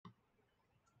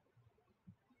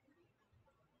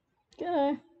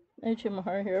G'day,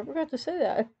 HMR here. I forgot to say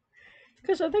that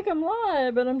because I think I'm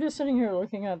live, but I'm just sitting here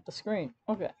looking at the screen.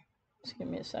 Okay, just give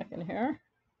me a second here.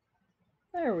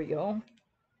 There we go.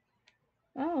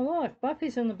 Oh, look,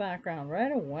 Buffy's in the background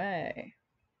right away.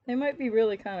 They might be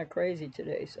really kind of crazy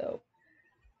today, so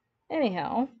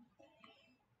anyhow,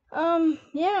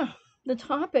 yeah, the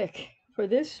topic for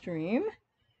this stream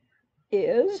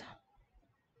is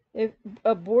if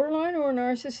a borderline or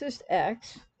narcissist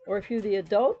ex, or if you're the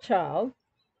adult child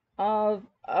of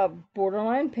a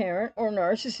borderline parent or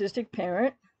narcissistic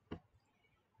parent,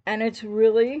 and it's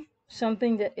really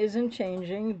something that isn't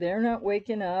changing, they're not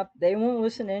waking up, they won't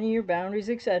listen to any of your boundaries,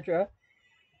 etc.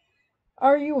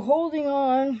 Are you holding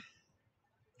on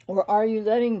or are you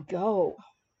letting go?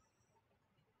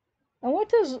 And what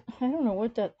does, I don't know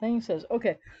what that thing says.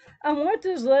 Okay. And what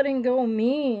does letting go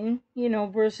mean,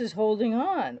 versus holding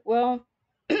on? Well,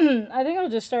 I think I'll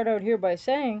just start out here by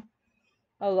saying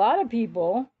a lot of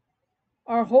people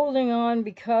are holding on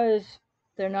because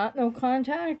they're not no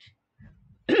contact.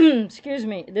 Excuse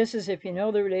me. This is if you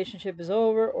know the relationship is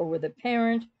over, or with a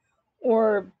parent,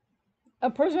 or a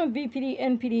person with BPD,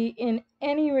 NPD in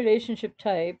any relationship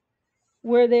type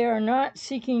where they are not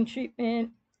seeking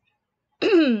treatment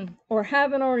or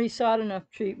haven't already sought enough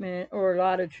treatment or a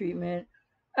lot of treatment,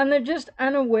 and they're just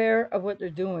unaware of what they're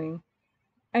doing,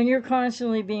 and you're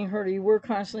constantly being hurt, or you were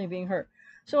constantly being hurt.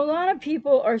 So a lot of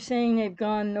people are saying they've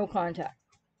gone no contact,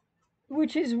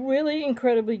 which is really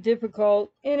incredibly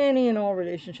difficult in any and all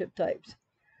relationship types.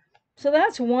 So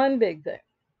that's one big thing.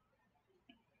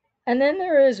 And then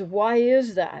there is, why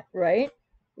is that, right?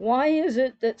 Why is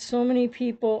it that so many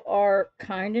people are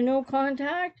kind of no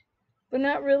contact, but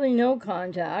not really no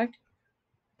contact?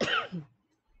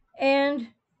 And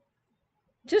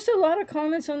just a lot of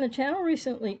comments on the channel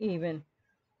recently, even,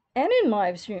 and in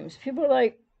live streams. People are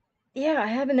like, yeah, I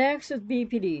have an ex with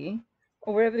BPD,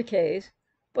 or whatever the case,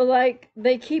 but like,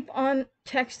 they keep on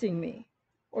texting me,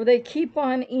 or they keep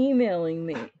on emailing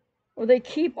me, or they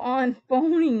keep on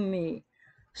phoning me.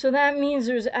 So that means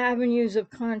there's avenues of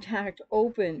contact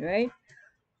open, right?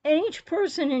 And each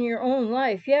person in your own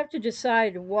life, you have to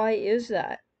decide, why is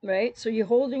that, right? So you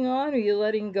holding on, or you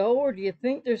letting go, or do you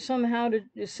think there's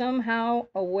somehow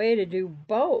a way to do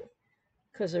both?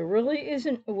 Because there really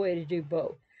isn't a way to do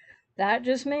both. That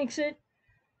just makes it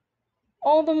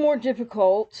all the more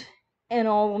difficult and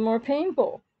all the more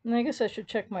painful. And I guess I should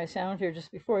check my sound here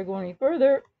just before I go any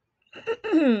further.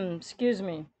 Excuse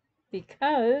me.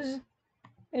 Because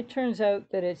it turns out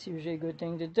that it's usually a good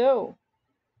thing to do.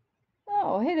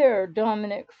 Oh, hey there,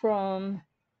 Dominic from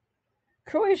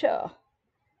Croatia.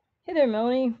 Hey there,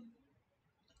 Melanie.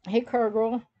 Hey,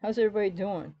 Cargirl. How's everybody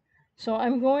doing? So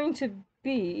I'm going to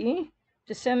be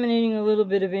disseminating a little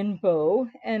bit of info.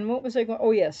 And what was I going?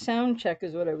 Oh, yeah, sound check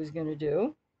is what I was going to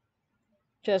do.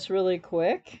 Just really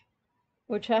quick,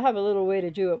 which I have a little way to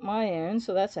do at my end,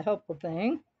 so that's a helpful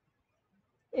thing.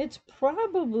 It's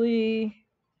probably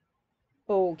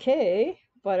okay,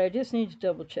 but I just need to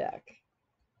double check.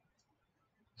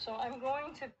 So I'm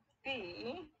going to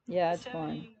be... Yeah, it's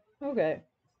fine. Okay.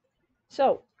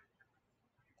 So,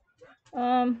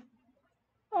 oh,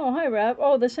 hi, Rob.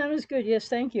 Oh, the sound is good. Yes,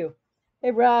 thank you.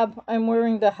 Hey, Rob, I'm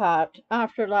wearing the hat.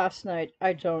 After last night,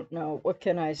 I don't know. What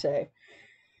can I say?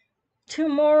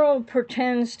 Tomorrow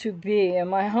pretends to be, in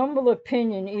my humble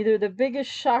opinion, either the biggest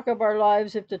shock of our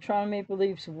lives if the Toronto Maple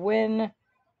Leafs win,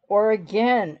 or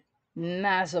again,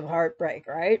 massive heartbreak,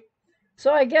 right?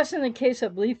 So I guess in the case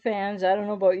of Leaf fans, I don't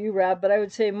know about you, Rab, but I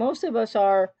would say most of us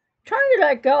are trying to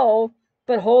let go,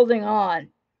 but holding on.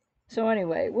 So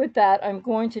anyway, with that, I'm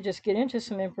going to just get into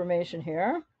some information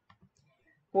here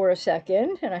for a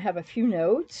second, and I have a few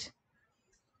notes.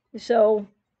 So,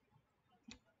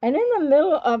 and in the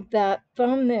middle of that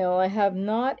thumbnail, I have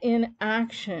not in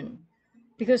action,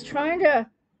 because trying to,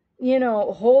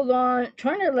 hold on,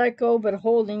 trying to let go, but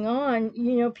holding on,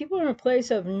 people are in a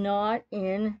place of not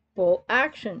in full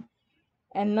action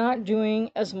and not doing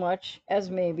as much as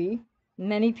maybe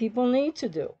many people need to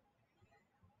do.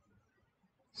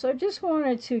 So I just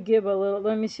wanted to give a little,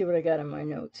 let me see what I got in my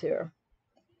notes here.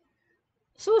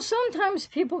 So sometimes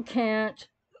people can't,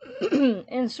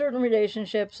 in certain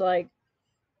relationships, like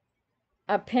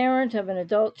a parent of an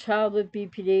adult child with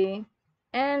BPD,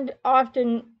 and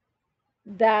often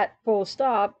that full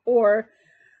stop, or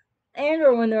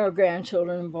when there are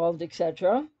grandchildren involved,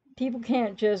 etc. People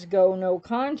can't just go no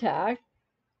contact.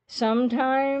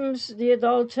 Sometimes the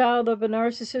adult child of a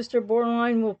narcissist or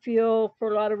borderline will feel,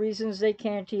 for a lot of reasons, they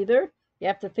can't either. You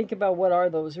have to think about what are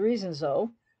those reasons,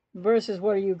 though, versus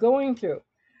what are you going through.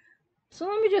 So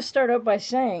let me just start out by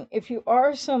saying, if you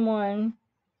are someone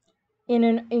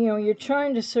you're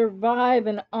trying to survive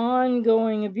an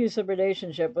ongoing abusive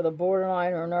relationship with a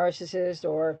borderline or a narcissist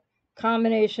or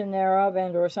combination thereof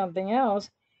and or something else,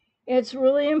 it's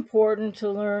really important to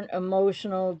learn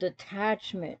emotional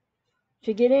detachment,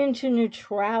 to get into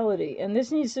neutrality. And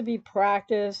this needs to be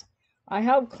practiced. I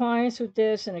help clients with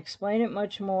this and explain it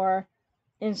much more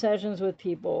in sessions with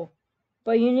people.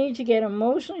 But you need to get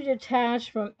emotionally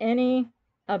detached from any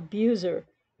abuser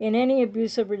in any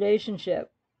abusive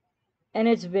relationship. And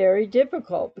it's very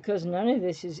difficult because none of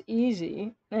this is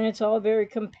easy and it's all very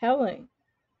compelling.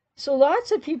 So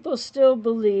lots of people still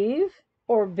believe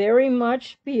or very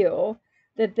much feel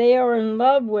that they are in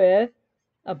love with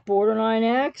a borderline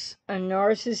ex, a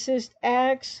narcissist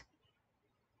ex,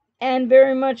 and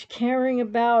very much caring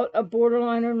about a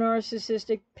borderline or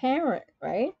narcissistic parent,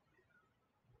 right?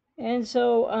 And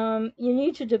so you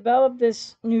need to develop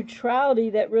this neutrality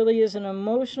that really is an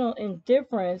emotional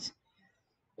indifference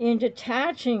in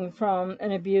detaching from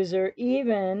an abuser,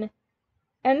 even,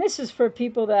 and this is for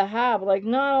people that have, like,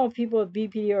 not all people with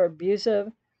BPD are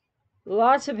abusive.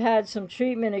 Lots have had some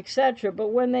treatment, etc. But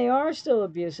when they are still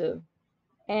abusive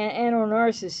and or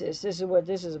narcissists, this is what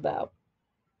this is about.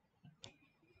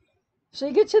 So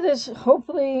you get to this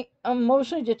hopefully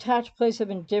emotionally detached place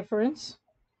of indifference.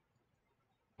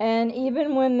 And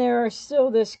even when there is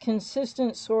still this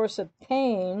consistent source of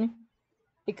pain,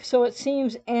 so it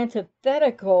seems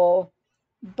antithetical,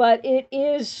 but it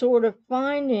is sort of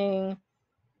finding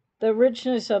the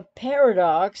richness of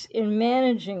paradox in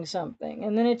managing something.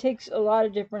 And then it takes a lot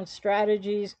of different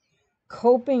strategies,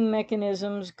 coping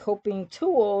mechanisms, coping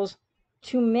tools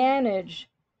to manage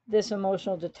this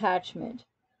emotional detachment.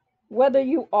 Whether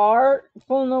you are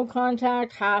full no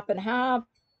contact, half and half,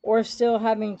 or still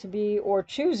having to be, or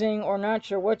choosing, or not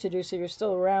sure what to do, so you're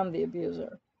still around the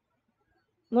abuser.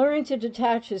 Learning to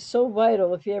detach is so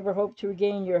vital if you ever hope to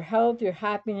regain your health, your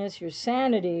happiness, your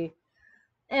sanity,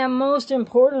 and most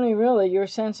importantly, really, your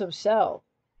sense of self.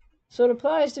 So it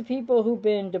applies to people who've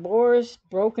been divorced,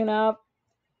 broken up,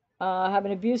 have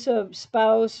an abusive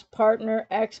spouse, partner,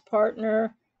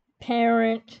 ex-partner,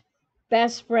 parent,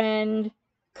 best friend,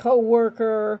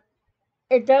 co-worker.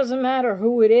 It doesn't matter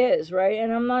who it is, right?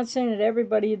 And I'm not saying that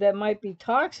everybody that might be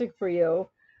toxic for you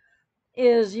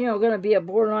is, going to be a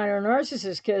borderline or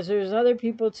narcissist, because there's other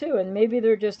people too, and maybe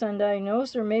they're just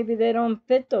undiagnosed, or maybe they don't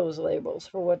fit those labels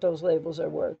for what those labels are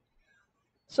worth.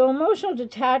 So emotional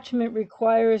detachment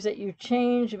requires that you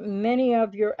change many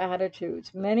of your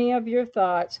attitudes, many of your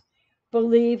thoughts,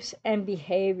 beliefs, and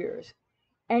behaviors.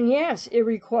 And yes, it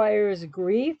requires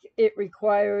grief. It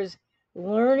requires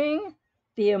learning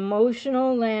the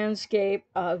emotional landscape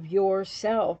of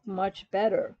yourself much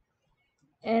better.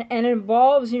 And it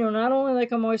involves, not only,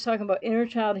 like I'm always talking about, inner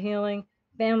child healing,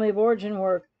 family of origin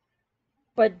work,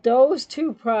 but those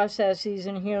two processes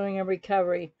in healing and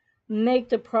recovery make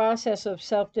the process of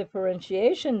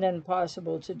self-differentiation then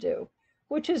possible to do,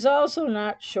 which is also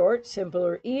not short, simple,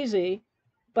 or easy,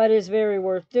 but is very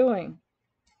worth doing.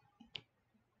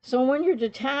 So when you're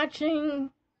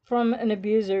detaching from an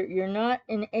abuser, you're not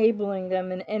enabling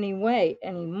them in any way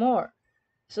anymore.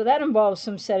 So that involves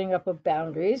some setting up of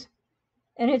boundaries,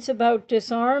 and it's about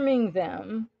disarming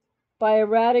them by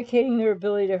eradicating their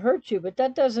ability to hurt you. But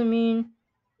that doesn't mean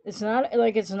it's not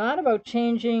about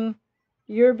changing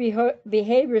your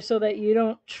behavior so that you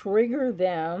don't trigger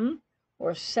them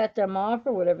or set them off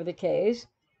or whatever the case.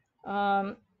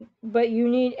 But you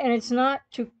need, and it's not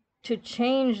to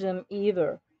change them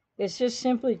either. It's just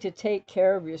simply to take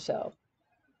care of yourself.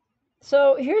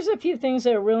 So here's a few things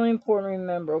that are really important to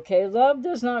remember, okay? Love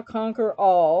does not conquer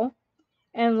all,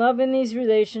 and love in these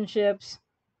relationships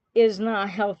is not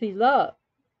healthy love.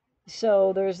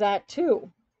 So there's that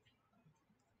too.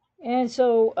 And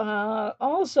so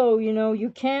also, you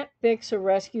can't fix or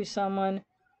rescue someone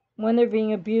when they're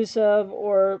being abusive,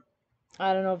 or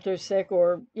I don't know if they're sick,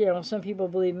 or, some people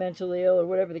believe mentally ill or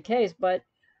whatever the case, but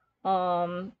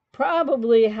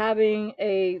probably having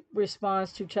a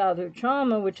response to childhood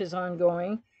trauma, which is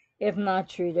ongoing if not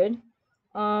treated.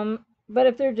 But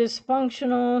if they're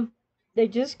dysfunctional, they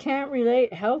just can't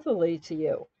relate healthily to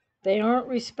you. They aren't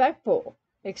respectful,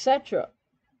 etc.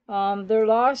 They're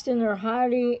lost in their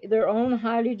own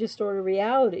highly distorted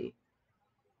reality.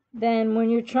 Then when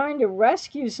you're trying to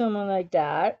rescue someone like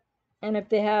that, and if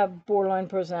they have borderline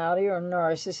personality or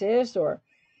narcissist or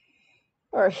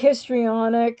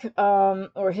histrionic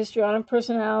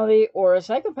personality, or a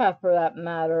psychopath for that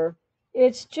matter,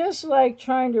 it's just like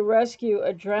trying to rescue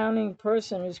a drowning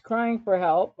person who's crying for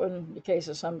help. In the case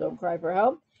of some, don't cry for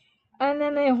help, and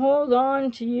then they hold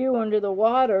on to you under the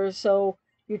water. So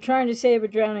you're trying to save a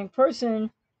drowning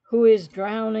person who is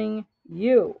drowning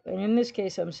you. And in this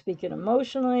case, I'm speaking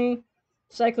emotionally,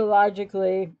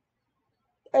 psychologically,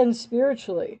 and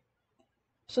spiritually.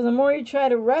 So the more you try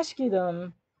to rescue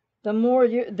them, the more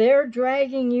they're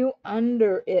dragging you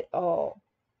under it all.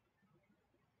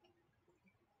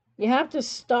 You have to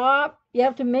stop. You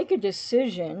have to make a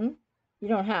decision. You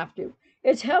don't have to.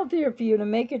 It's healthier for you to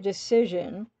make a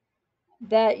decision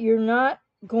that you're not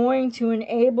going to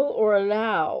enable or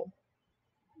allow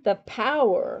the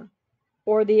power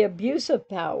or the abuse of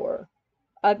power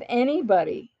of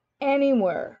anybody,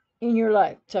 anywhere in your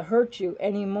life to hurt you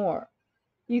anymore.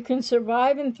 You can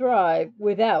survive and thrive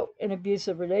without an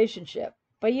abusive relationship,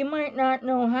 but you might not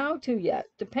know how to yet.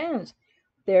 Depends.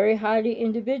 Very highly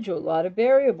individual, a lot of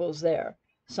variables there.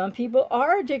 Some people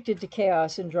are addicted to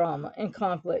chaos and drama and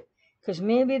conflict because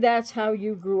maybe that's how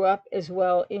you grew up as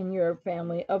well in your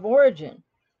family of origin.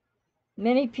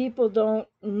 Many people don't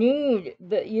need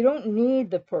you don't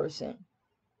need the person.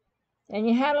 And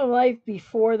you had a life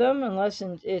before them, unless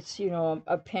it's,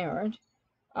 a parent.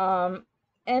 And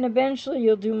eventually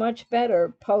you'll do much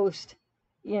better post,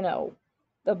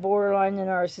 the borderline, the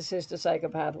narcissist, the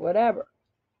psychopath, whatever.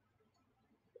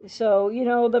 So,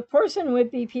 the person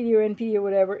with BPD or NPD or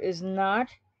whatever is not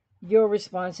your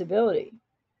responsibility.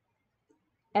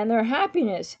 And their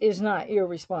happiness is not your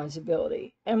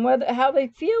responsibility. And how they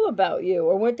feel about you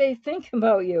or what they think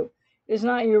about you is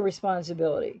not your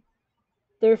responsibility.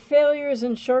 Their failures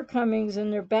and shortcomings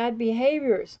and their bad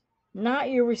behaviors,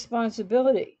 not your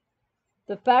responsibility.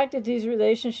 The fact that these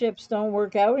relationships don't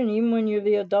work out, and even when you're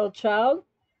the adult child,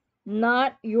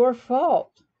 not your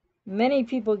fault. Many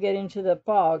people get into the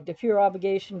fog, the fear,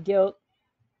 obligation, guilt,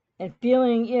 and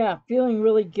feeling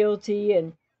really guilty.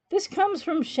 And this comes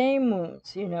from shame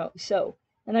wounds, So,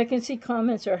 and I can see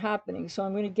comments are happening, so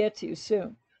I'm going to get to you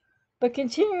soon. But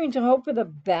continuing to hope for the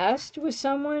best with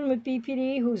someone with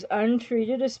BPD who's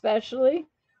untreated, especially,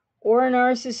 or a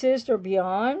narcissist or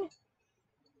beyond,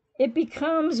 it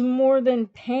becomes more than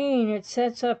pain. It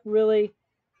sets up really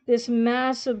this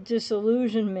massive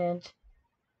disillusionment,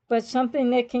 but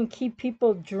something that can keep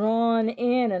people drawn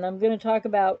in. And I'm going to talk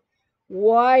about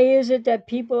why is it that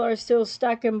people are still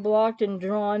stuck and blocked and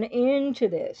drawn into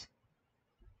this?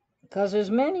 Because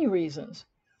there's many reasons.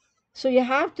 So you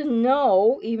have to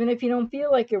know, even if you don't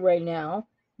feel like it right now,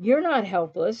 you're not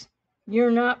helpless,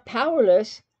 you're not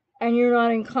powerless, and you're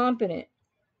not incompetent.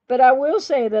 But I will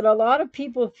say that a lot of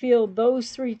people feel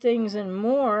those three things and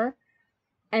more,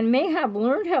 and may have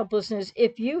learned helplessness.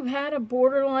 If you've had a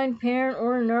borderline parent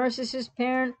or a narcissist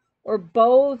parent or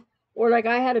both, or like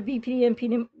I had a BPD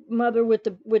NPD mother with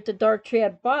the dark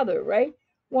triad father, right?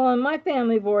 Well, in my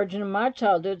family of origin, in my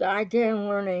childhood, I didn't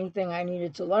learn anything I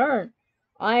needed to learn.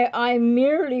 I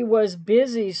merely was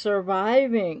busy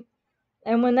surviving.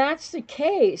 And when that's the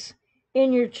case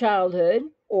in your childhood,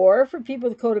 or for people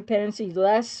with codependency,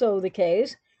 less so the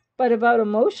case, but about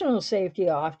emotional safety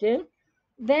often,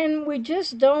 then we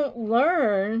just don't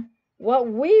learn what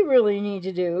we really need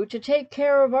to do to take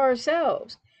care of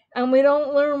ourselves. And we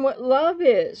don't learn what love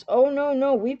is. Oh,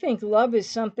 no, we think love is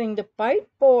something to fight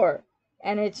for,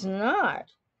 and it's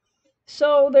not.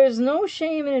 So there's no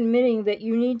shame in admitting that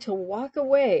you need to walk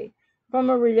away from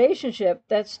a relationship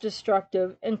that's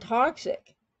destructive and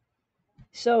toxic.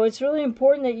 So it's really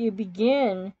important that you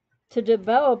begin to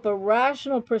develop a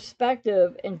rational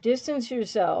perspective and distance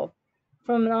yourself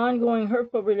from an ongoing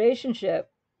hurtful relationship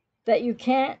that you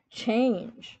can't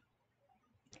change.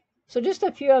 So just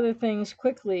a few other things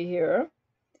quickly here.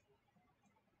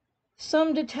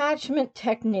 Some detachment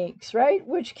techniques, right?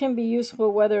 Which can be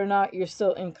useful whether or not you're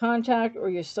still in contact or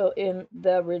you're still in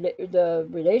the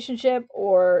relationship,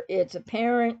 or it's a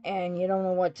parent and you don't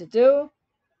know what to do.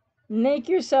 Make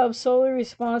yourself solely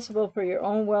responsible for your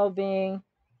own well-being,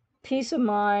 peace of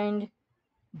mind,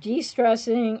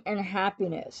 de-stressing, and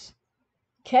happiness.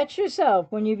 Catch yourself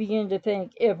when you begin to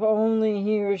think, if only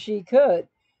he or she could,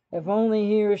 if only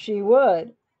he or she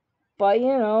would. But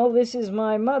this is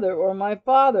my mother or my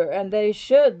father, and they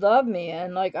should love me.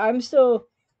 And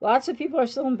lots of people are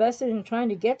still invested in trying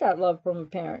to get that love from a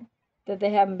parent that they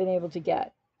haven't been able to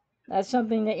get. That's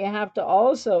something that you have to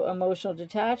also emotionally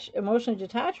detach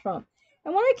from.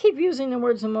 And when I keep using the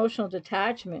words emotional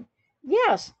detachment,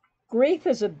 yes, grief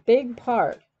is a big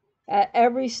part at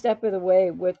every step of the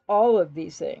way with all of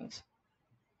these things.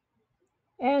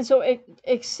 And so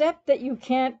accept that you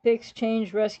can't fix,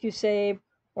 change, rescue, save,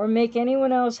 or make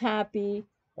anyone else happy,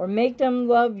 or make them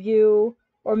love you,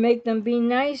 or make them be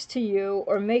nice to you,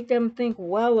 or make them think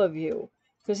well of you.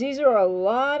 Because these are a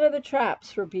lot of the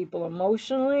traps for people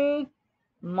emotionally,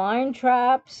 mind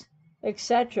traps,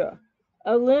 etc.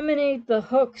 Eliminate the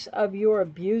hooks of your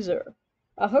abuser.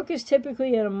 A hook is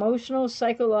typically an emotional,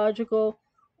 psychological,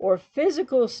 or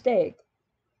physical stake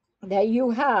that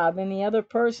you have in the other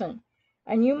person.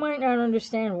 And you might not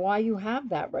understand why you have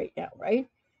that right now, right?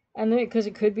 And because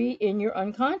it could be in your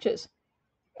unconscious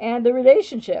and the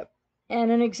relationship.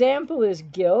 And an example is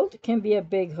guilt can be a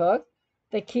big hook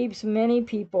that keeps many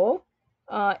people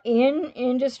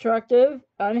in destructive,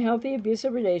 unhealthy,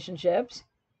 abusive relationships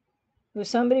with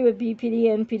somebody with BPD,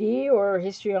 NPD, or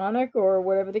histrionic, or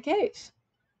whatever the case.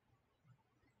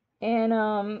 And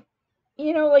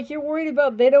like you're worried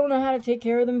about they don't know how to take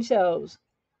care of themselves.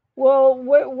 Well,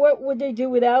 what would they do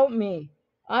without me?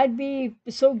 I'd be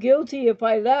so guilty if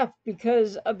I left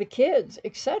because of the kids,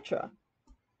 etc.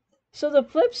 So the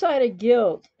flip side of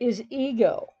guilt is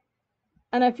ego.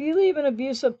 And if you leave an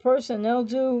abusive person, they'll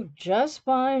do just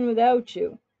fine without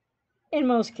you. In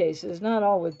most cases, not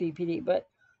all with BPD, but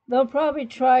they'll probably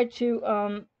try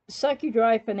to suck you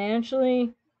dry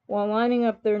financially while lining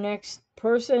up their next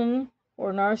person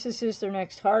or narcissist, their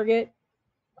next target,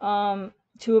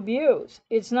 to abuse.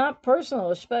 It's not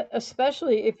personal,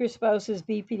 especially if your spouse is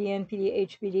BPD, NPD,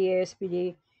 HPD,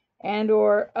 ASPD, and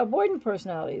or avoidant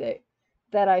personality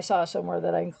that I saw somewhere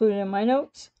that I included in my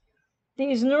notes.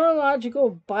 These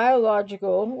neurological,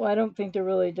 biological, well, I don't think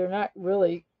they're not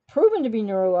really proven to be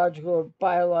neurological or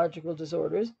biological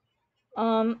disorders.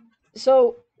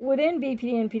 So within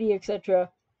BPD, NPD, etc.,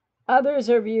 others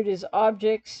are viewed as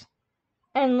objects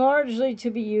and largely to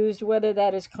be used whether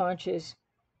that is conscious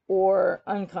or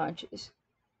unconscious.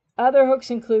 Other hooks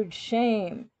include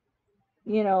shame,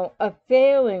 a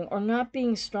failing or not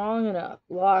being strong enough,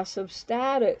 loss of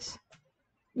status.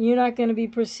 You're not going to be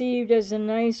perceived as the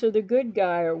nice or the good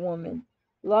guy or woman,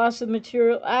 loss of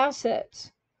material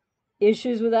assets,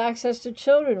 issues with access to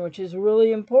children, which is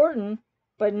really important,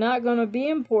 but not going to be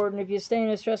important if you stay in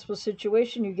a stressful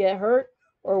situation, you get hurt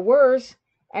or worse,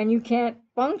 and you can't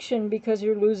function because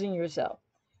you're losing yourself.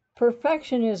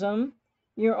 Perfectionism,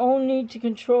 your own need to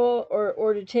control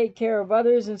or to take care of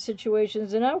others in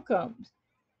situations and outcomes.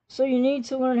 So you need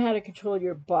to learn how to control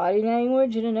your body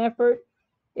language in an effort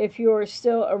if you're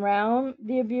still around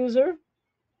the abuser.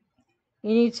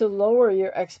 You need to lower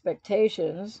your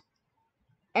expectations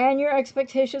and your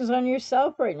expectations on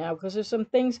yourself right now, because there's some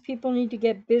things people need to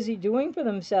get busy doing for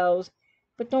themselves,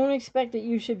 but don't expect that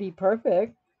you should be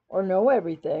perfect or know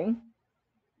everything.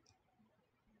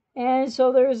 And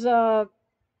so there's the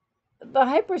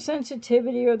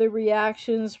hypersensitivity or the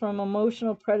reactions from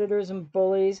emotional predators and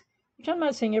bullies, which I'm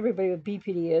not saying everybody with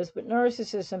BPD is, but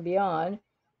narcissists and beyond.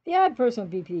 The odd person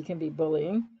with BPD can be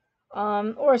bullying,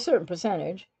 or a certain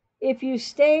percentage. If you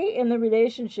stay in the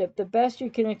relationship, the best you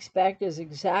can expect is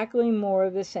exactly more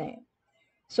of the same.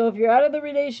 So if you're out of the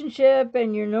relationship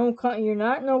and you're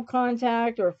not no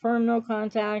contact or firm no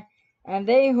contact, and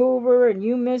they hoover and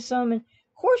you miss them, and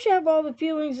of course you have all the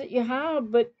feelings that you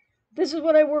have, but this is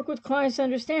what I work with clients to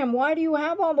understand. Why do you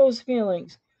have all those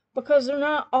feelings? Because they're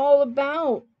not all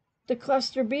about the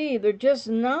cluster B. They're just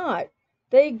not.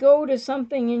 They go to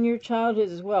something in your childhood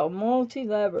as well,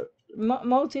 multi-layered,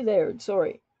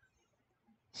 sorry.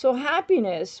 So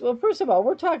happiness, well, first of all,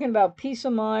 we're talking about peace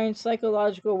of mind,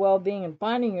 psychological well-being, and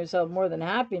finding yourself more than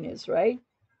happiness, right?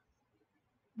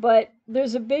 But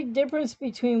there's a big difference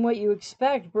between what you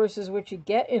expect versus what you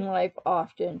get in life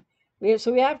often.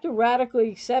 So we have to radically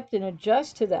accept and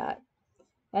adjust to that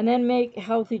and then make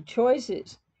healthy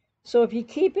choices. So if you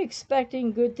keep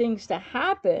expecting good things to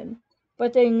happen,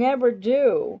 but they never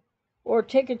do, or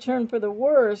take a turn for the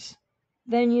worse,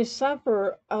 then you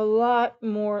suffer a lot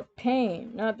more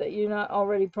pain. Not that you're not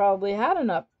already probably had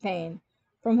enough pain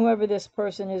from whoever this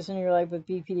person is in your life with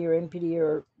BPD or NPD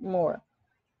or more.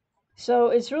 So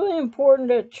it's really important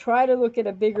to try to look at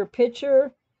a bigger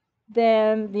picture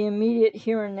than the immediate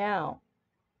here and now.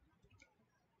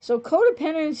 So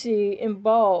codependency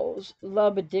involves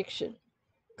love addiction.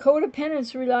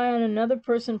 Codependents rely on another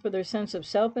person for their sense of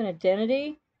self and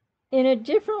identity in a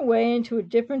different way and to a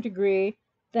different degree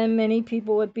than many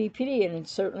people with BPD, and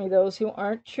certainly those who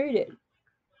aren't treated.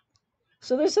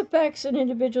 So this affects an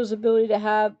individual's ability to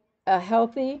have a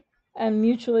healthy and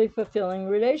mutually fulfilling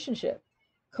relationship.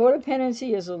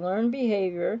 Codependency is a learned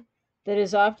behavior that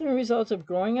is often a result of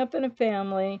growing up in a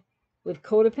family with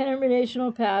codependent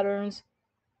relational patterns,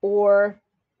 or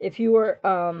if you were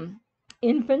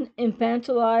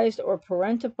infantilized or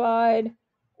parentified,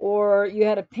 or you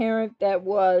had a parent that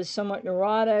was somewhat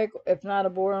neurotic, if not a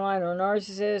borderline or a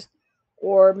narcissist,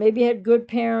 or maybe had good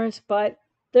parents, but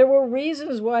there were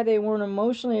reasons why they weren't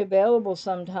emotionally available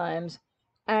sometimes,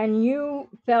 and you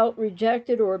felt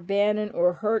rejected or abandoned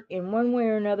or hurt in one way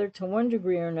or another to one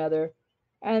degree or another.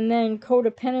 And then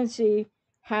codependency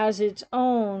has its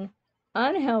own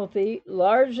unhealthy,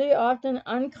 largely often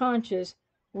unconscious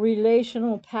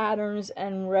relational patterns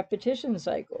and repetition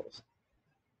cycles.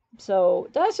 So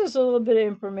that's just a little bit of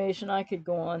information. I could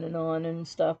go on and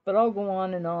stuff, but I'll go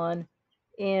on and on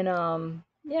in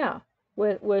yeah,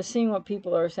 with seeing what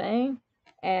people are saying.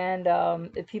 And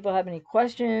if people have any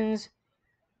questions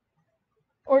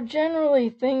or generally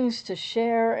things to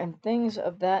share and things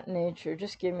of that nature,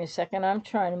 just give me a second. I'm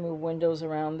trying to move windows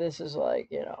around. This is like,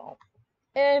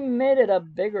 it made it a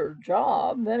bigger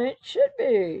job than it should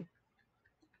be.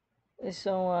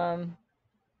 So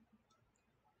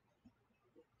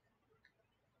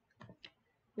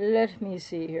let me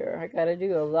see here. I got to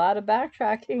do a lot of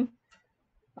backtracking.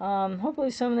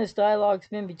 Hopefully some of this dialogue's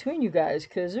been between you guys,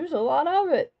 because there's a lot of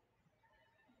it.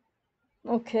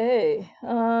 Okay.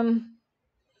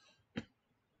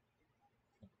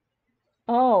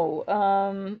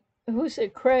 Who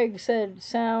said? Craig said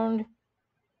sound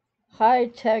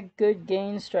high-tech, good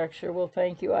gain structure. Well,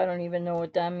 thank you. I don't even know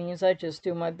what that means. I just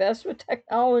do my best with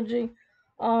technology.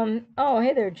 Oh,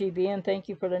 hey there, GB, and thank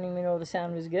you for letting me know the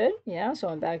sound was good. Yeah, so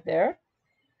I'm back there.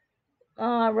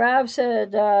 Rav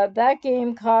said, that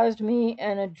game caused me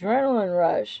an adrenaline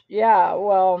rush. Yeah,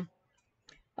 well,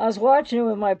 I was watching it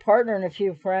with my partner and a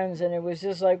few friends, and it was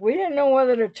just like, we didn't know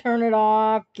whether to turn it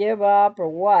off, give up, or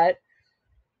what.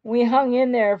 We hung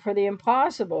in there for the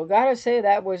impossible. Gotta say,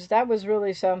 that was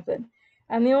really something.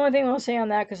 And the only thing I'll say on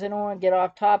that, because I don't want to get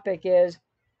off topic, is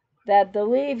that the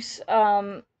Leafs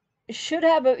should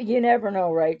have you never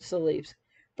know, right? It's the Leafs.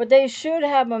 But they should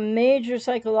have a major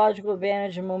psychological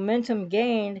advantage and momentum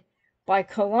gained by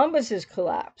Columbus's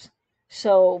collapse.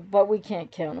 So, but we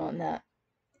can't count on that.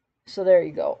 So there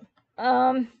you go.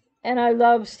 And I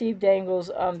love Steve Dangle's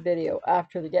video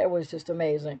after the game. It was just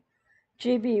amazing.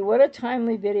 GB, what a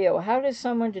timely video. How does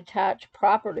someone detach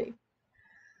property?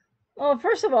 Well,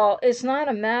 first of all, it's not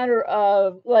a matter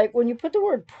of, like, when you put the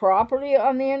word property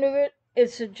on the end of it, it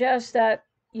suggests that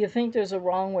you think there's a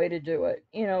wrong way to do it.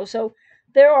 So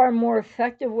there are more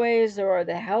effective ways, there are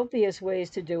the healthiest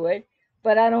ways to do it,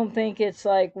 but I don't think it's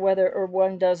like whether or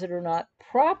one does it or not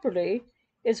properly.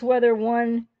 It's whether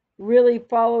one really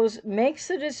makes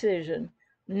the decision,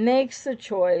 makes the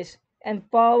choice, and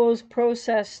follows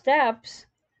process steps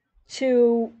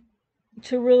to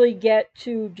really get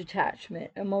to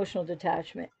detachment, emotional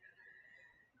detachment.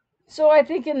 So I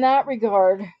think in that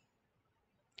regard,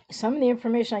 some of the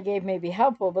information I gave may be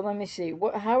helpful, but let me see.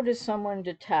 How does someone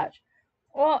detach?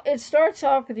 Well, it starts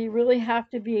off with you really have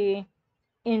to be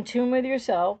in tune with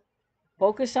yourself,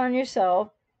 focus on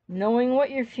yourself, knowing what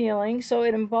you're feeling. So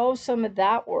it involves some of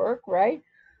that work, right?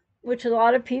 Which a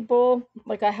lot of people,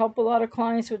 like, I help a lot of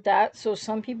clients with that. So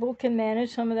some people can manage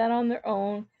some of that on their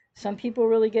own. Some people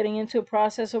really getting into a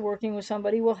process of working with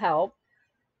somebody will help,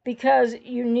 because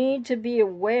you need to be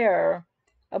aware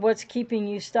of what's keeping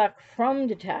you stuck from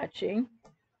detaching.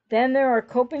 Then there are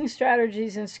coping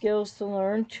strategies and skills to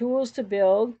learn, tools to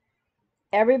build.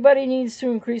 Everybody needs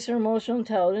to increase their emotional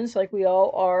intelligence, like we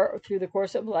all are through the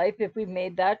course of life if we've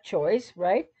made that choice,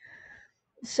 right?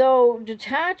 So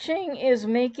detaching is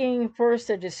making first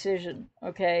a decision,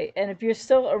 okay? And if you're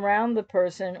still around the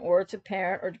person, or it's a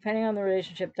parent, or depending on the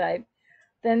relationship type,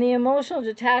 then the emotional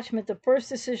detachment, the first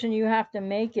decision you have to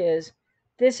make is,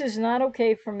 this is not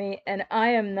okay for me, and I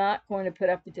am not going to put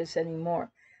up with this anymore.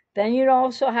 Then you'd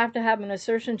also have to have an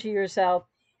assertion to yourself,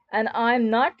 and I'm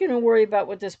not going to worry about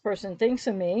what this person thinks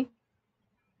of me.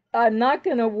 I'm not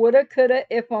going to woulda, coulda,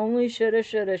 if only, shoulda,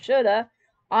 shoulda.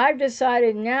 I've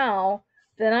decided now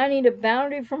that I need a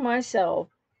boundary for myself.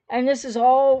 And this is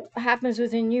all happens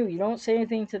within you. You don't say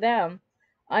anything to them.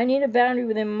 I need a boundary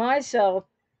within myself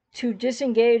to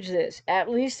disengage this, at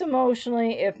least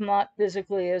emotionally, if not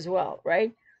physically as well,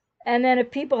 right? And then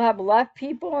if people have left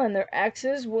people and their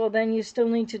exes, well, then you still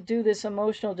need to do this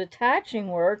emotional detaching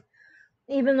work,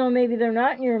 even though maybe they're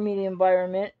not in your immediate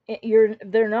environment.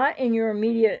 They're not in your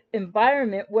immediate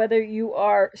environment, whether you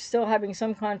are still having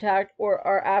some contact or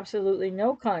are absolutely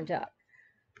no contact.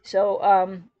 So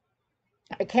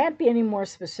I can't be any more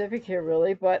specific here,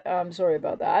 really, but I'm sorry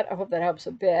about that. I hope that helps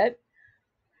a bit.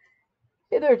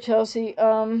 Hey there, Chelsea.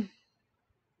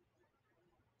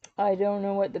 I don't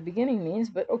know what the beginning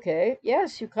means, but okay.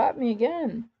 Yes, you caught me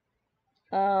again.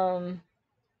 Um,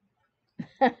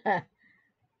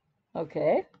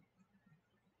 okay.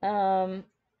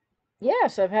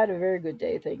 Yes, I've had a very good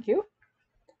day, thank you.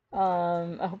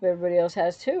 I hope everybody else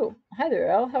has too. Hi there,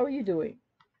 El. How are you doing?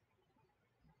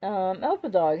 Alpha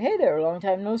Dog. Hey there, long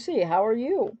time no see. How are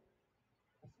you?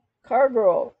 Car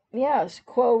Girl. Yes,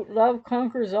 quote, love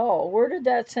conquers all. Where did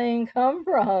that saying come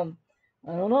from?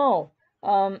 I don't know.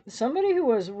 Somebody who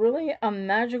was really a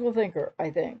magical thinker, I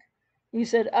think. You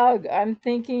said, ugh, I'm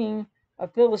thinking a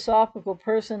philosophical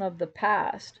person of the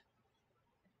past.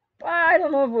 I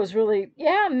don't know if it was really,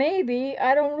 yeah, maybe.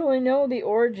 I don't really know the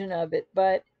origin of it,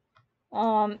 but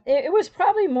it was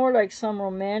probably more like some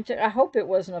romantic. I hope it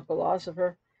wasn't a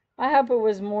philosopher. I hope it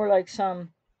was more like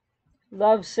some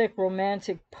lovesick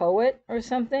romantic poet or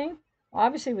something.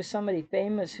 Obviously, it was somebody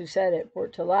famous who said it for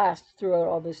it to last throughout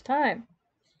all this time.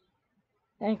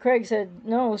 And Craig said,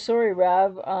 "No, sorry,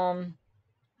 Rav.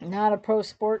 Not a pro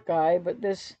sport guy, but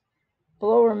this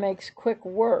blower makes quick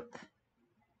work."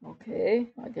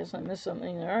 Okay, I guess I missed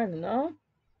something there. I don't know.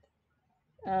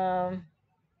 Um,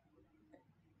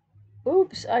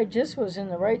 Oops, I just was in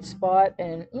the right spot,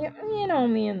 and you know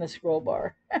me in the scroll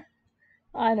bar.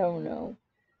 I don't know.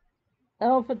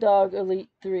 Alpha Dog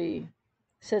Elite 3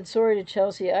 said, sorry to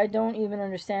Chelsea. I don't even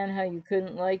understand how you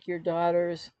couldn't like your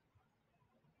daughters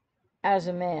as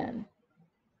a man.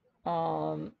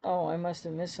 Oh, I must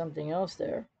have missed something else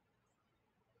there.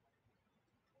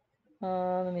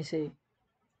 Let me see.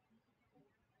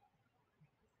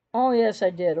 Oh, yes,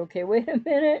 I did. Okay, wait a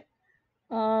minute.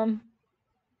 Um,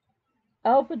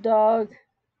 Alpha Dog.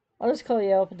 I'll just call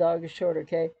you Alpha Dog. It's short,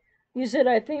 okay? You said,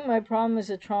 I think my problem is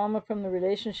the trauma from the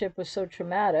relationship was so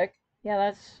traumatic. Yeah,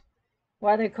 that's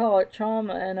why they call it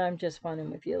trauma, and I'm just funning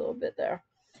with you a little bit there.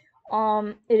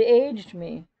 It aged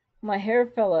me. My hair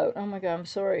fell out. Oh my God, I'm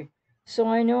sorry. So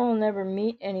I know I'll never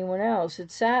meet anyone else.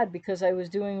 It's sad because I was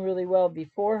doing really well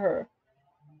before her.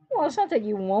 Well, it's not that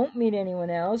you won't meet anyone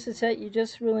else, it's that you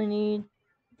just really need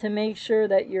to make sure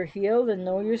that you're healed and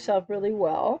know yourself really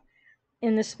well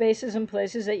in the spaces and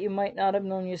places that you might not have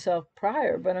known yourself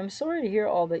prior. But I'm sorry to hear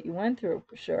all that you went through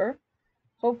for sure.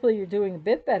 Hopefully you're doing a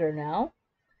bit better now.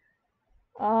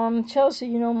 Chelsea,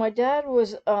 my dad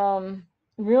was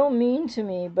real mean to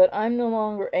me, but I'm no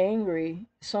longer angry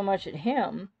so much at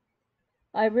him.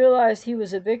 I realized he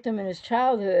was a victim in his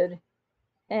childhood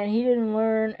and he didn't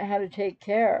learn how to take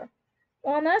care.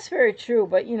 Well, and that's very true,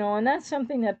 but and that's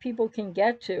something that people can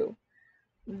get to.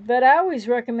 But I always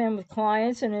recommend with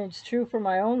clients, and it's true for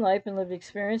my own life and lived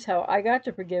experience, how I got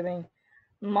to forgiving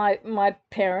my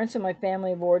parents and my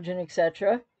family of origin,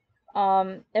 etc.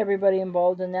 Everybody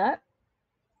involved in that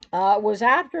was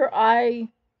after I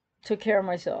took care of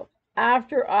myself,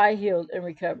 after I healed and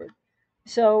recovered.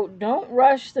 So don't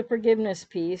rush the forgiveness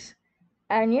piece.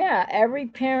 And yeah, every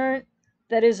parent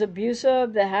that is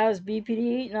abusive, that has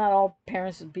BPD, not all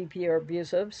parents with BPD are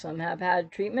abusive, some have had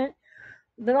treatment,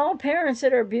 but all parents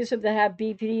that are abusive that have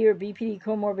BPD or BPD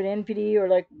comorbid NPD, or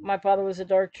like my father was a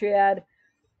dark triad,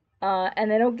 and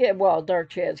they don't get, well, dark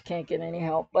triads can't get any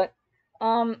help, but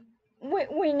um,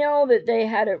 we know that they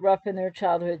had it rough in their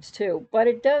childhoods too, but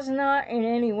it does not in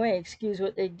any way excuse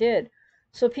what they did.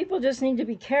 So people just need to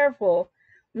be careful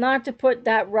not to put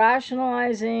that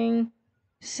rationalizing,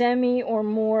 semi or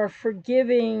more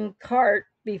forgiving cart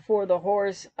before the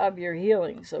horse of your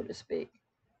healing, so to speak.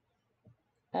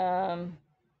 Um,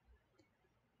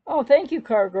 oh, thank you,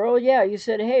 Car Girl. Yeah, you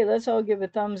said, hey, let's all give a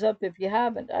thumbs up if you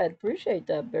haven't. I'd appreciate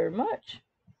that very much.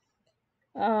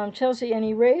 Chelsea, and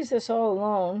he raised us all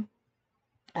alone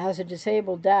as a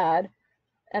disabled dad.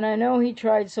 And I know he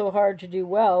tried so hard to do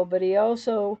well, but he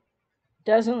also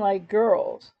doesn't like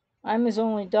girls. I'm his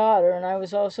only daughter, and I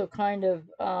was also kind of,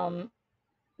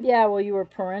 yeah, well, you were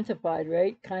parentified,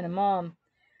 right? Kind of mom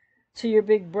to your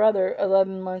big brother,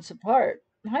 11 months apart.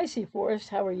 Hi, C Forest,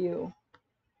 how are you?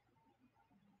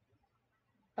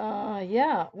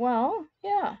 Yeah, well,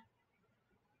 yeah.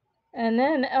 And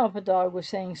then Alpha Dog was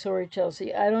saying, sorry,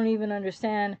 Chelsea, I don't even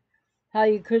understand how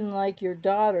you couldn't like your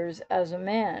daughters as a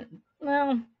man.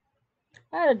 Well,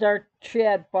 I had a dark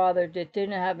triad father that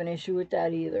didn't have an issue with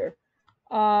that either.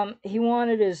 He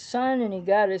wanted his son and he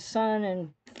got his son,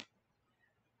 and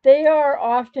they are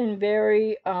often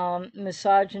very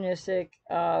misogynistic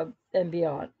and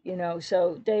beyond,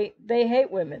 so they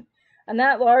hate women. And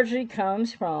that largely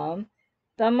comes from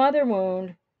the mother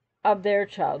wound of their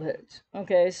childhoods.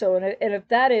 Okay, so and if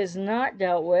that is not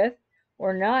dealt with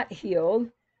or not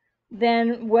healed,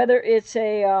 then whether it's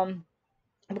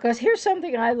because here's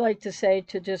something I like to say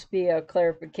to just be a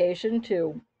clarification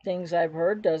to things I've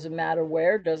heard, doesn't matter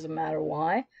where, doesn't matter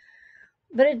why,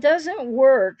 but it doesn't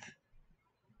work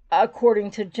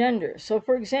according to gender. So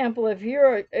for example, if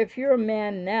you're a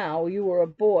man now, you were a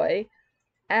boy,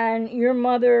 and your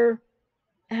mother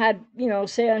had,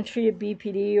 say untreated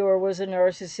BPD or was a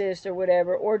narcissist or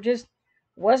whatever, or just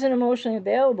wasn't emotionally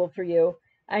available for you,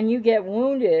 and you get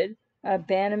wounded,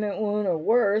 abandonment wound or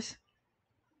worse,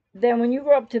 then when you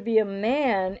grow up to be a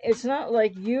man, it's not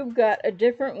like you've got a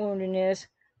different woundedness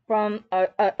from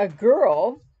a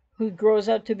girl who grows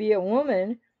up to be a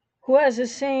woman who has the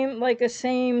same, like a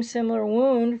same similar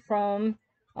wound from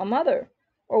a mother,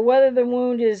 or whether the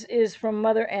wound is from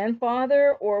mother and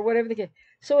father, or whatever the case.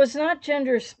 So it's not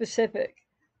gender specific.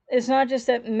 It's not just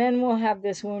that men will have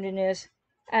this woundedness,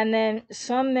 and then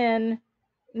some men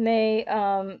may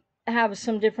have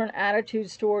some different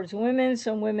attitudes towards women.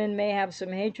 Some women may have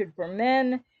some hatred for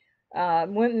men.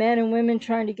 Men and women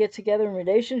trying to get together in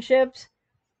relationships.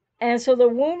 And so the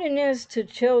woundedness to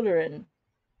children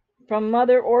from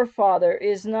mother or father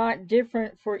is not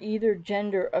different for either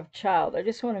gender of child. I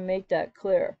just want to make that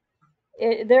clear.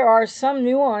 There are some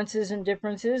nuances and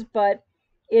differences, but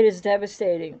it is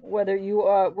devastating whether you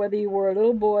were a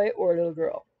little boy or a little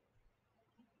girl.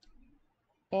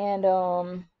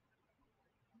 And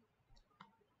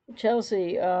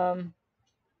Chelsea,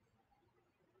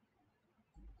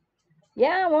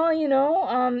 yeah, well,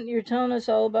 you're telling us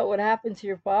all about what happened to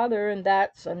your father, and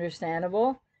that's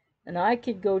understandable. And I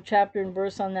could go chapter and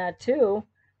verse on that too.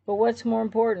 But what's more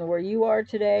important, where you are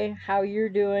today, how you're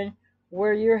doing,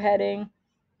 where you're heading,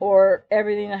 or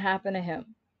everything that happened to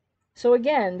him? So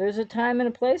again, there's a time and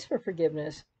a place for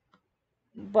forgiveness.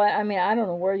 But I mean, I don't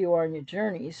know where you are in your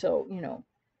journey, so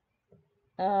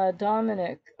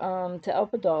Dominic, to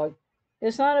Alpha Dog.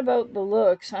 It's not about the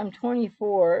looks. I'm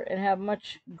 24 and have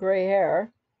much gray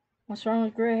hair. What's wrong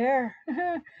with gray hair?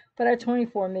 But at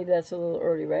 24, maybe that's a little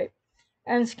early, right?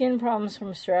 And skin problems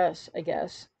from stress, I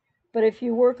guess. But if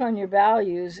you work on your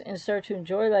values and start to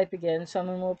enjoy life again,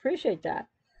 someone will appreciate that.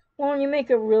 Well, you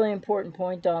make a really important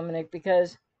point, Dominic,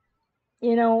 because,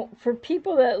 for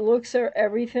people that looks are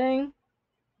everything,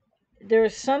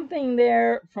 there's something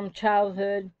there from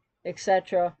childhood,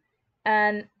 etc.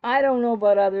 And I don't know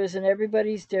about others, and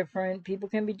everybody's different. People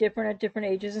can be different at different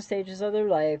ages and stages of their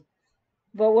life.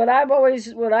 But what I've always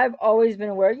been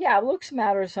aware, yeah, looks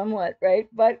matter somewhat, right?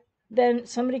 But then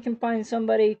somebody can find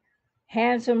somebody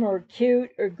handsome or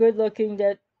cute or good looking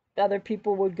that other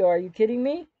people would go, "Are you kidding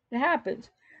me?" It happens.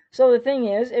 So the thing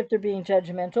is, if they're being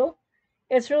judgmental,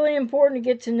 it's really important to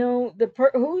get to know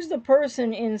who's the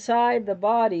person inside the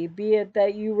body, be it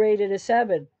that you rated a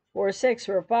 7 or a 6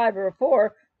 or a 5 or a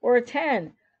 4 or a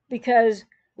 10, because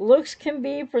looks can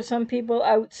be for some people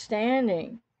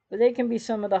outstanding, but they can be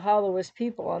some of the hollowest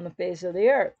people on the face of the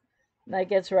earth. And that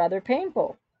gets rather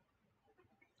painful.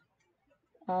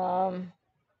 Um,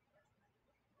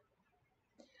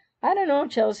 I don't know,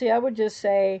 Chelsea. I would just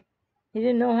say he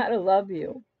didn't know how to love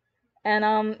you. And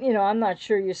I'm not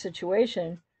sure your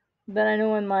situation, but I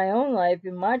know in my own life,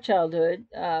 in my childhood,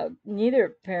 neither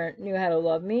parent knew how to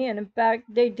love me, and in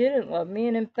fact, they didn't love me,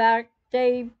 and in fact,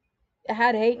 they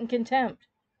had hate and contempt.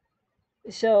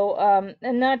 So,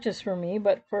 and not just for me,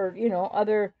 but for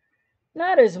other,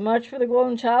 not as much for the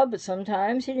golden child, but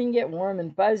sometimes he didn't get warm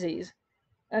and fuzzies.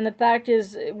 And the fact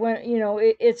is, when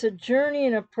it's a journey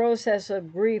and a process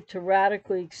of grief to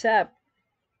radically accept,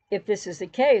 if this is the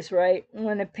case, right,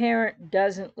 when a parent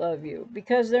doesn't love you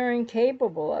because they're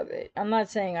incapable of it. I'm not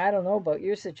saying I don't know about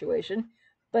your situation,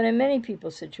 but in many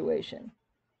people's situation.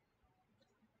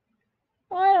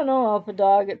 Well, I don't know, Alpha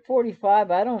Dog. At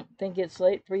 45, I don't think it's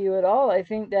late for you at all. I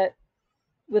think that,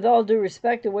 with all due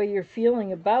respect, the way you're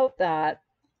feeling about that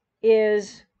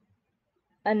is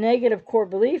a negative core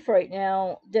belief right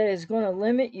now that is going to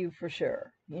limit you for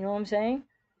sure. You know what I'm saying?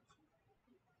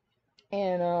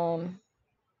 And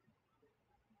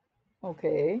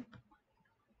okay.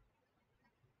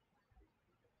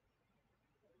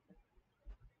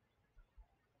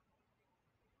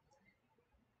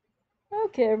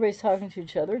 Okay, everybody's talking to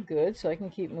each other. Good, so I can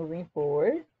keep moving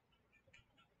forward.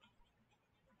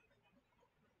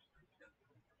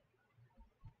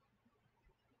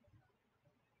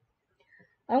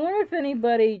 I wonder if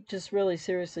anybody, just really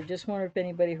seriously, just wonder if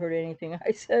anybody heard anything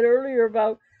I said earlier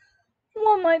about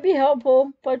what might be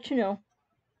helpful, but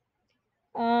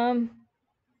Um,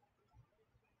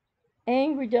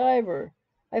 Angry Diver.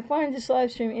 I find this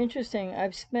live stream interesting.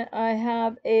 I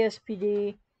have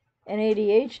ASPD and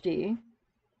ADHD,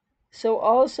 so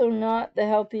also not the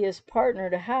healthiest partner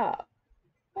to have.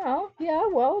 Well, yeah,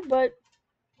 but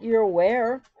you're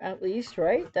aware at least,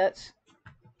 right? That's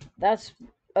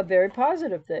a very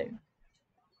positive thing.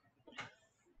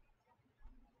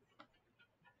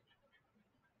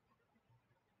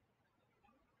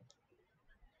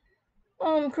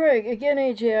 Craig, again,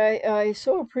 AJ, I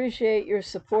so appreciate your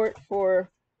support for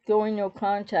going no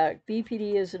contact.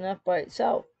 BPD is enough by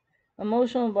itself.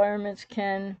 Emotional environments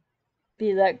can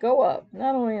be let go of.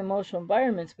 Not only emotional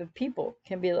environments, but people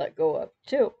can be let go of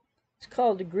too. It's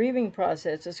called the grieving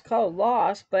process. It's called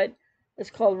loss, but it's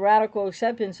called radical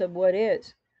acceptance of what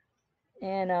is.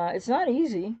 And it's not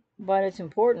easy, but it's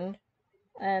important.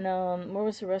 And what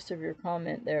was the rest of your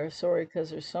comment there? Sorry, because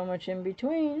there's so much in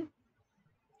between.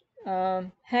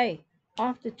 Hey,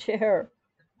 off the chair.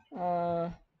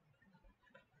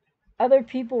 Other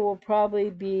people will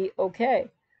probably be okay.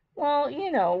 Well,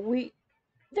 we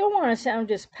don't want to sound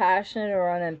dispassionate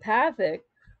or unempathic,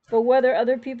 but whether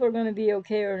other people are going to be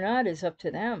okay or not is up to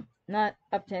them, not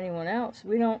up to anyone else.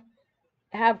 We don't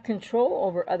have control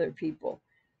over other people.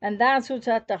 And that's what's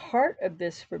at the heart of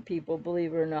this for people,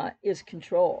 believe it or not, is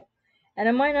control. And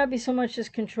it might not be so much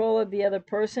just control of the other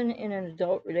person in an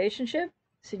adult relationship,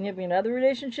 significant other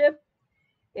relationship.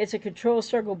 It's a control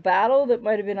struggle battle that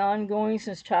might have been ongoing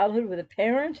since childhood with a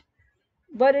parent.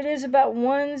 But it is about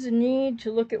one's need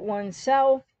to look at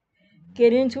oneself,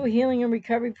 get into a healing and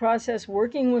recovery process,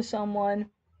 working with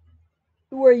someone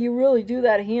where you really do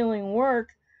that healing work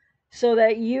so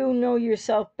that you know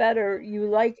yourself better, you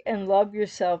like and love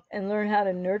yourself, and learn how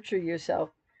to nurture yourself.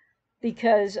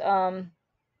 Because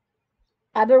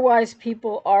otherwise,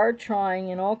 people are trying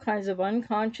in all kinds of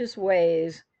unconscious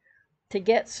ways to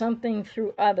get something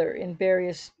through other in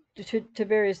various to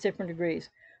various different degrees.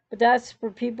 But that's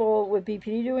for people with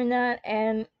BPD doing that,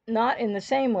 and not in the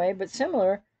same way, but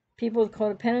similar. People with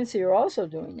codependency are also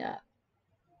doing that.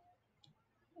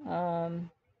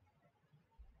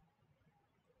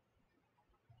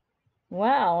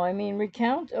 Wow, I mean,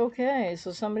 recount, okay,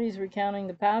 so somebody's recounting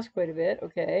the past quite a bit,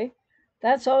 okay.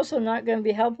 That's also not going to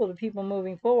be helpful to people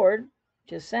moving forward,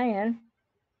 just saying.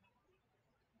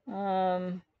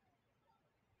 No,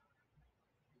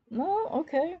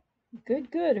 okay,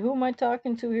 good. Who am I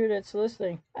talking to here that's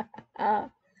listening?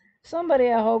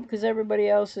 Somebody, I hope, because everybody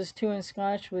else is too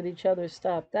ensconced with each other's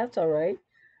stuff. That's all right.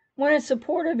 When it's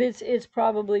supportive, it's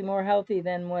probably more healthy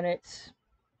than when it's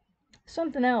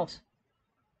something else.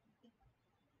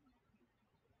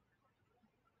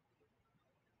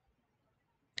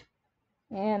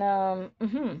 And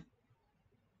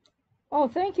oh,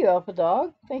 thank you, Alpha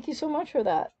Dog. Thank you so much for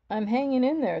that. I'm hanging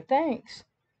in there. Thanks.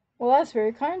 Well, that's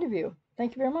very kind of you.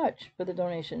 Thank you very much for the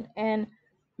donation. And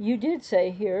you did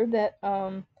say here that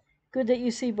good that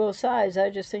you see both sides. I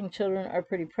just think children are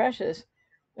pretty precious,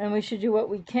 and we should do what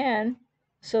we can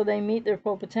so they meet their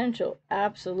full potential.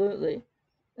 Absolutely.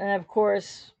 And of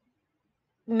course,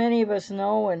 many of us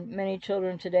know, and many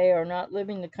children today are not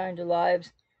living the kind of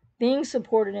lives being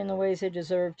supported in the ways they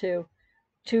deserve to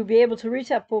be able to reach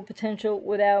that full potential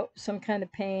without some kind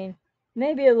of pain,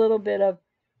 maybe a little bit of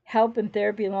help and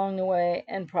therapy along the way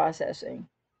and processing.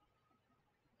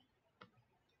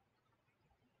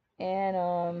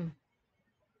 And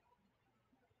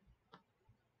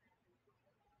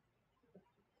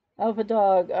Alpha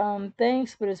Dog,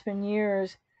 thanks, but it's been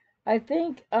years. I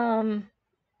think a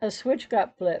switch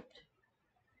got flipped.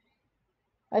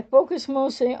 I focus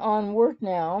mostly on work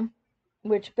now,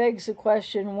 which begs the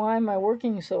question, why am I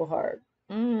working so hard?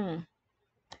 Well,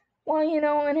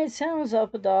 and it sounds,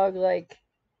 Alpha Dog, like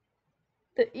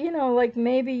like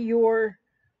maybe you're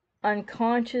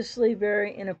unconsciously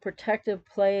very in a protective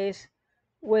place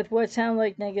with what sound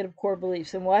like negative core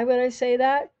beliefs. And why would I say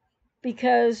that?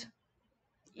 Because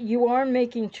you are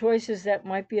making choices that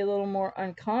might be a little more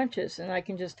unconscious, and I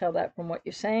can just tell that from what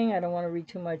you're saying. I don't want to read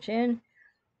too much in,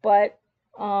 but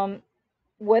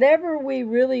whatever we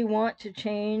really want to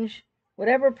change,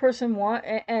 whatever person want,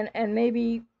 and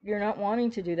maybe you're not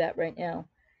wanting to do that right now,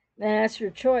 then that's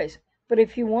your choice. But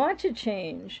if you want to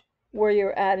change where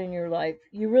you're at in your life,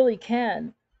 you really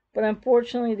can. But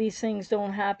unfortunately, these things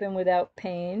don't happen without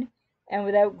pain and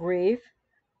without grief.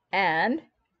 And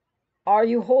are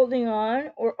you holding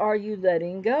on or are you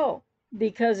letting go?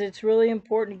 Because it's really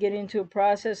important to get into a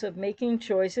process of making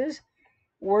choices,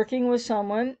 working with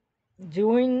someone,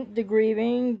 doing the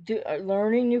grieving,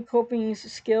 learning new coping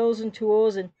skills and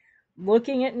tools, and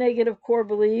looking at negative core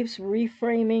beliefs,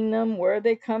 reframing them, where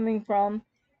they're coming from,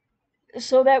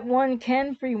 so that one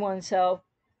can free oneself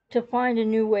to find a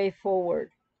new way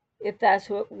forward, if that's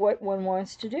what one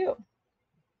wants to do.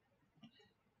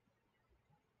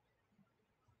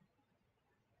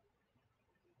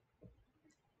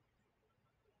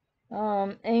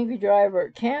 Angry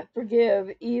driver, can't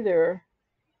forgive either.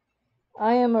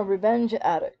 I am a revenge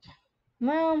addict.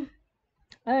 Well,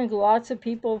 I think lots of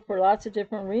people, for lots of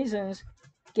different reasons,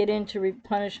 get into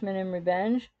punishment and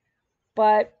revenge.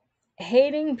 But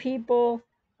hating people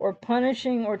or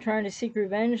punishing or trying to seek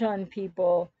revenge on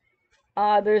people,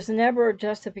 there's never a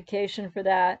justification for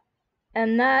that.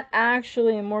 And that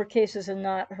actually, in more cases than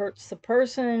not, hurts the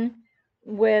person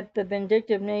with the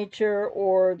vindictive nature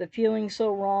or the feeling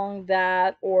so wrong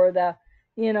that, or the,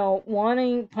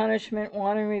 wanting punishment,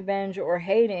 wanting revenge, or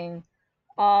hating.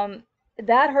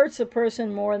 That hurts the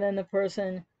person more than the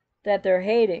person that they're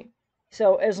hating.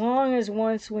 So as long as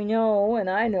once we know, and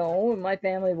I know in my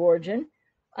family of origin,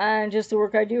 and just the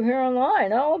work I do here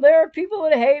online, oh, there are people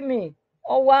that hate me.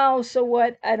 Oh, wow, so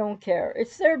what? I don't care.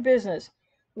 It's their business.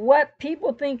 What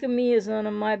people think of me is none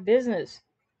of my business.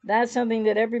 That's something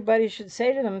that everybody should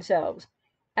say to themselves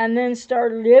and then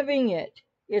start living it.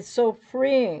 It's so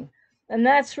freeing. And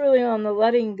that's really on the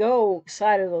letting go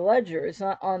side of the ledger. It's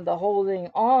not on the holding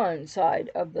on side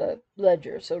of the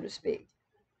ledger, so to speak.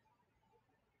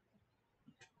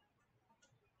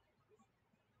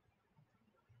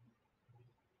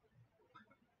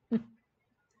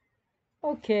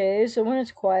 Okay, so when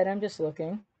it's quiet, I'm just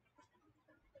looking.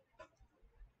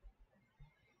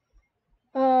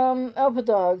 Alpha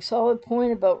Dog, solid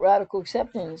point about radical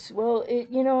acceptance. Well,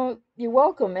 you're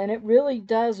welcome, and it really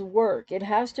does work. It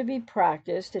has to be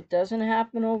practiced. It doesn't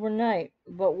happen overnight.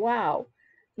 But wow,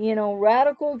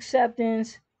 radical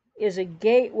acceptance is a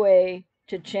gateway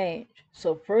to change.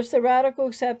 So first the radical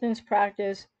acceptance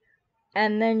practice,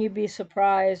 and then you'd be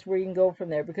surprised where you can go from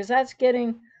there, because that's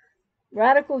getting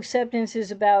radical acceptance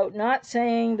is about not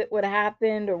saying that what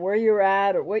happened or where you're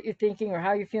at or what you're thinking or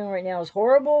how you're feeling right now is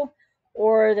horrible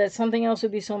or that something else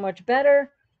would be so much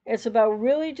better. It's about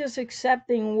really just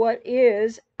accepting what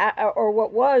is or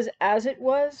what was as it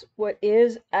was, what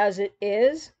is as it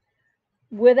is,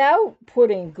 without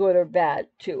putting good or bad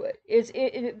to it.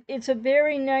 It's a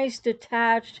very nice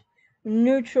detached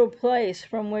neutral place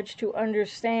from which to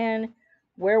understand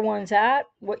where one's at,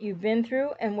 what you've been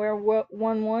through, and where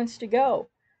one wants to go,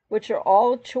 which are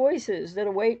all choices that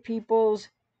await people's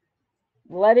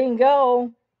letting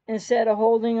go instead of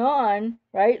holding on,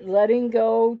 right? Letting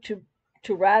go to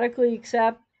radically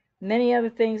accept many other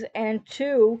things and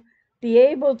to be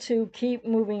able to keep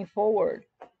moving forward.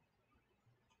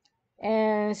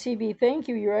 And CB, thank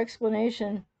you. Your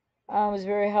explanation was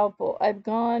very helpful. I've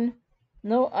gone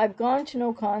to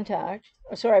no contact.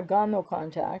 Sorry, I've gone no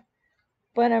contact.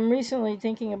 But I'm recently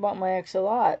thinking about my ex a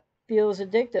lot. Feels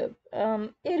addictive.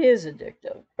 It is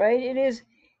addictive, right? It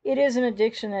is an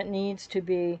addiction that needs to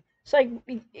be. It's like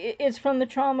it's from the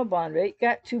trauma bond, right?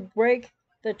 Got to break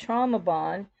the trauma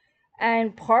bond,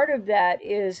 and part of that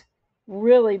is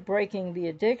really breaking the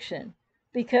addiction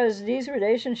because these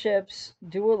relationships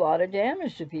do a lot of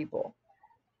damage to people.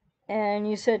 And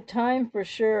you said time for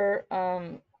sure.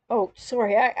 Oh,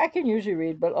 sorry, I can usually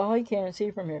read, but all I can't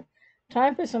see from here.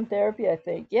 Time for some therapy, I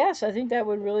think. Yes, I think that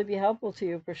would really be helpful to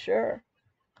you for sure.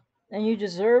 And you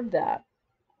deserve that.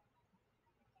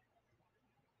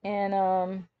 And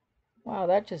wow,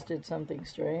 that just did something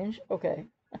strange. Okay.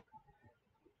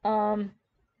 Um,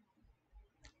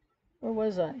 where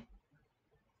was I?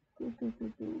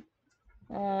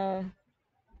 Um,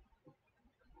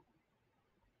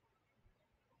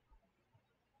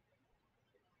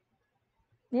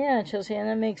 yeah, Chelsea, and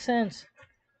that makes sense.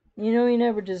 You know you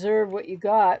never deserve what you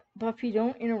got. Buffy,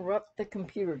 don't interrupt the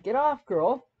computer. Get off,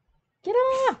 girl. Get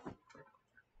off!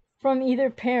 From either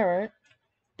parent,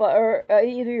 but or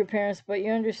either your parents, but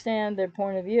you understand their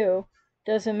point of view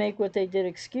doesn't make what they did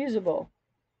excusable.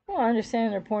 Well,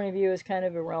 understanding their point of view is kind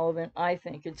of irrelevant, I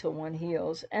think, until one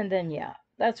heals, and then yeah,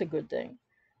 that's a good thing.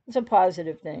 It's a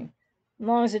positive thing, as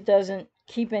long as it doesn't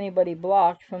keep anybody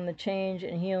blocked from the change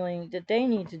and healing that they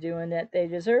need to do and that they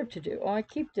deserve to do. Oh, I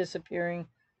keep disappearing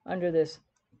under this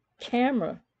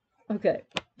camera. Okay,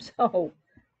 so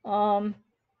um,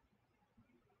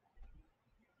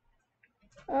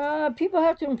 people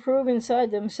have to improve inside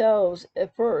themselves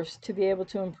at first to be able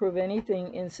to improve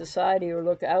anything in society or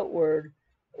look outward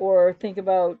or think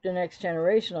about the next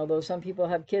generation. Although some people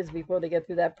have kids before they get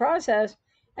through that process,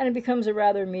 and it becomes a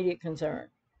rather immediate concern.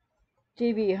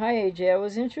 DB, hi AJ.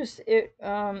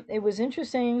 It was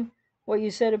interesting what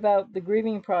you said about the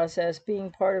grieving process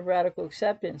being part of radical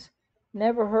acceptance.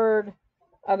 Never heard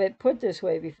of it put this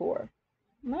way before.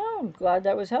 Well, I'm glad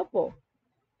that was helpful.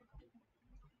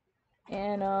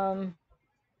 And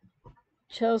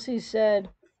Chelsea said,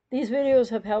 these videos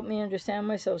have helped me understand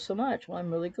myself so much. Well,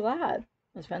 I'm really glad.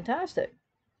 That's fantastic.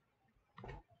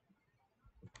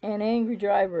 And Angry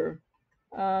Driver,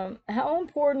 how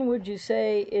important would you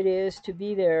say it is to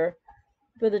be there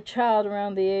for the child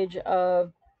around the age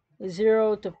of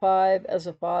 0 to 5 as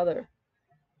a father?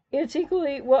 It's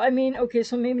equally, well, I mean, okay,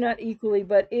 so maybe not equally,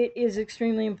 but it is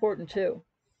extremely important too.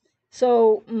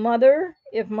 So, mother,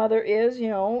 if mother is,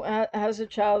 has a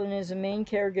child and is a main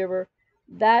caregiver,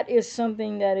 that is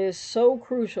something that is so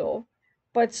crucial,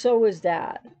 but so is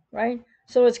dad, right?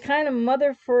 So, it's kind of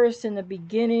mother first in the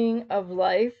beginning of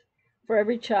life for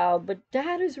every child, but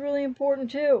dad is really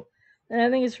important too. And I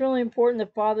think it's really important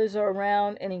that fathers are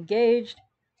around and engaged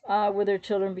with their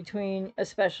children between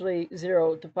especially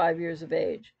 0 to 5 years of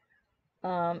age.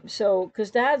 So,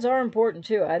 because dads are important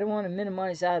too. I don't want to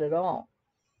minimize that at all.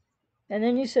 And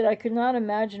then you said, I could not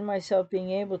imagine myself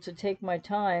being able to take my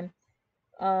time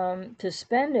to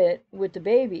spend it with the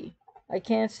baby. I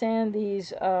can't stand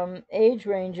these age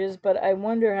ranges, but I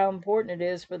wonder how important it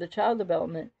is for the child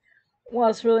development. Well,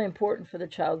 it's really important for the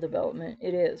child development.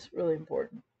 It is really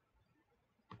important.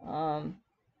 Um,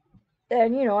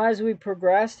 and, as we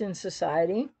progressed in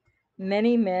society,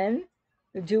 many men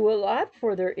do a lot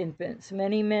for their infants.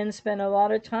 Many men spend a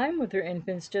lot of time with their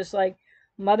infants, just like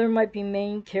mother might be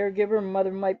main caregiver,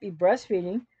 mother might be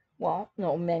breastfeeding. Well,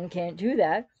 no, men can't do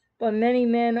that. But many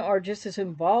men are just as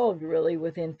involved, really,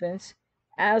 with infants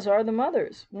as are the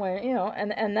mothers.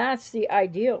 And that's the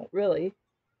ideal, really.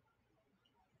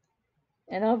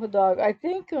 And Alpha Dog, I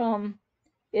think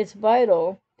it's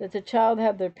vital that the child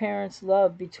have their parents'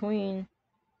 love between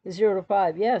 0 to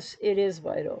 5. Yes, it is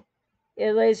vital.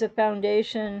 It lays a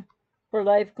foundation for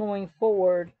life going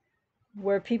forward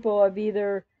where people have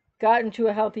either gotten to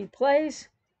a healthy place,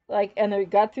 and they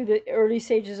got through the early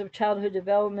stages of childhood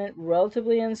development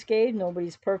relatively unscathed.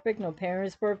 Nobody's perfect, no parent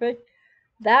is perfect.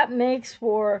 That makes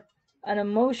for an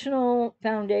emotional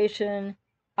foundation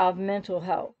of mental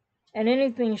health. And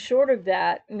anything short of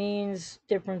that means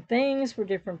different things for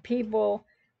different people,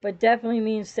 but definitely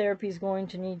means therapy is going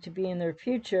to need to be in their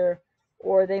future,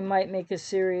 or they might make a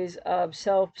series of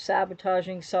self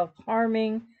sabotaging, self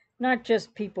harming, not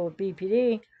just people with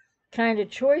BPD kind of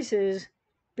choices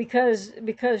because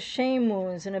shame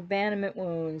wounds and abandonment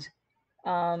wounds.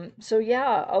 So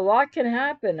yeah, a lot can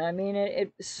happen. I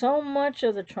mean, so much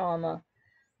of the trauma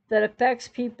that affects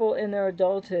people in their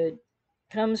adulthood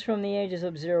comes from the ages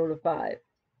of 0 to 5,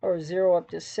 or 0 up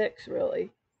to 6,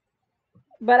 really.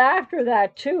 But after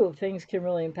that, too, things can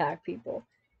really impact people.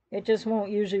 It just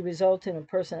won't usually result in a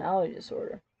personality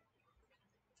disorder.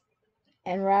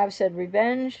 And Rav said,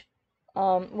 revenge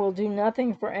will do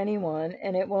nothing for anyone,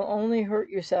 and it will only hurt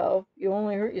yourself. You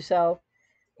only hurt yourself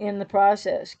in the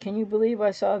process. Can you believe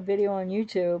I saw a video on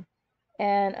YouTube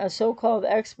and a so-called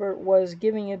expert was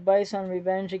giving advice on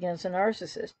revenge against a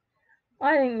narcissist?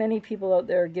 I think many people out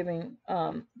there are giving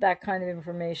that kind of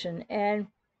information, and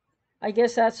I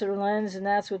guess that's their lens, and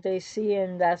that's what they see,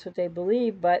 and that's what they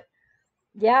believe. But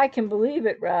yeah, I can believe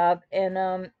it, Rob. And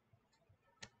I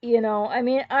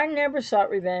mean, I never sought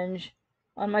revenge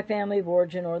on my family of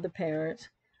origin or the parents.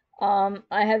 I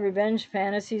had revenge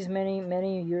fantasies many,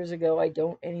 many years ago. I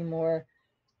don't anymore.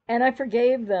 And I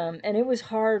forgave them, and it was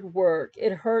hard work.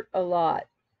 It hurt a lot.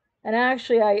 And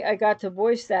actually, I got to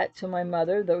voice that to my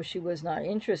mother, though she was not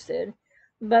interested.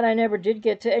 But I never did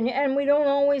get to, and we don't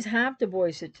always have to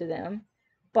voice it to them.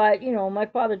 But, my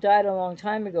father died a long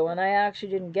time ago, and I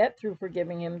actually didn't get through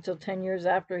forgiving him until 10 years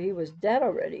after he was dead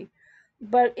already.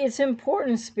 But it's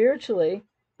important spiritually,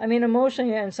 I mean,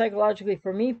 emotionally and psychologically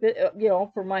for me,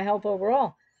 for my health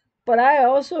overall. But I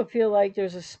also feel like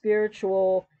there's a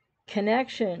spiritual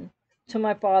connection to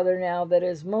my father now that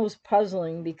is most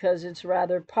puzzling because it's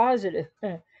rather positive.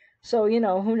 So,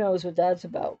 who knows what that's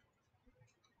about.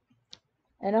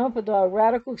 And Alpha Dog,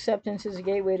 radical acceptance is a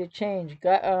gateway to change.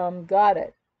 Got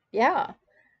it. Yeah.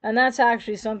 And that's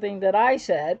actually something that I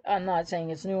said. I'm not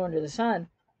saying it's new under the sun,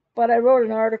 but I wrote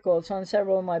an article, it's on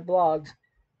several of my blogs,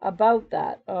 about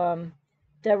that.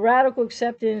 That radical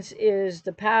acceptance is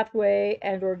the pathway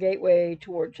and or gateway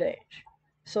toward change.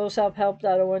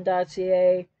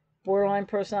 soulselfhelp.on.ca,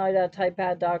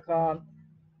 borderlinepersonality.typepad.com,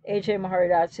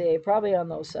 hamahari.ca, probably on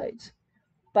those sites.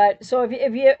 But so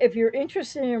if you're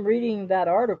interested in reading that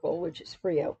article, which is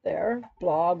free out there,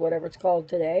 blog, whatever it's called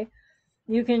today,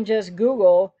 you can just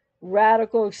Google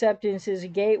radical acceptance is a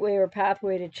gateway or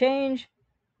pathway to change.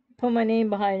 Put my name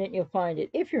behind it, and you'll find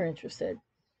it if you're interested.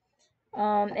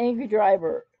 Angry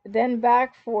driver. Then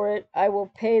back for it. I will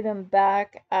pay them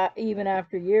back even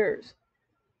after years.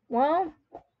 Well,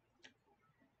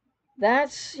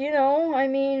 that's I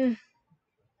mean,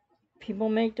 people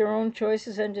make their own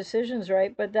choices and decisions,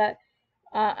 right? But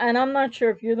and I'm not sure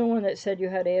if you're the one that said you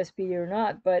had ASB or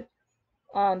not, but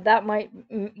that might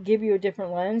give you a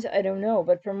different lens. I don't know.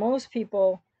 But for most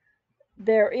people,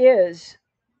 there is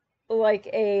like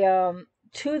a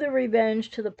to the revenge,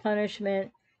 to the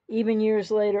punishment, even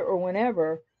years later or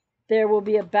whenever, there will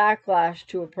be a backlash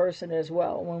to a person as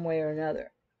well, one way or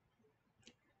another.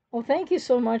 Well, thank you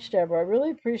so much, Deborah. I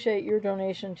really appreciate your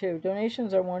donation too.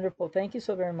 Donations are wonderful. Thank you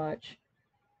so very much.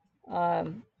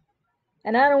 Um,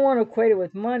 and I don't want to equate it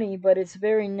with money, but it's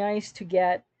very nice to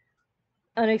get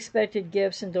unexpected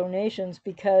gifts and donations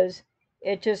because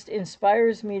it just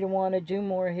inspires me to want to do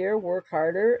more here, work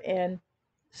harder, and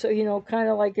so kind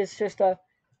of like it's just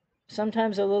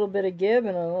sometimes a little bit of give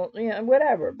and a little,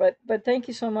 whatever. But thank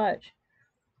you so much.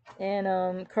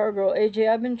 And Car Girl AJ,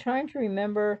 I've been trying to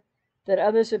remember that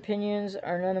others' opinions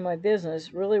are none of my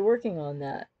business. Really working on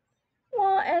that.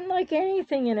 Well, and like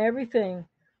anything and everything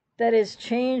that is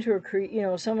change or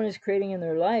someone is creating in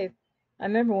their life. I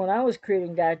remember when I was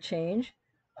creating that change,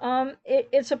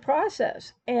 it's a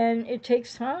process and it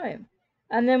takes time.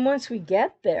 And then once we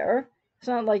get there, it's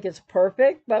not like it's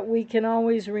perfect, but we can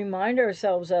always remind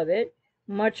ourselves of it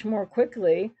much more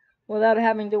quickly without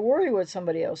having to worry what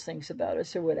somebody else thinks about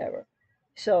us or whatever.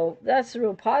 So that's the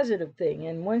real positive thing.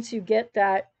 And once you get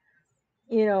that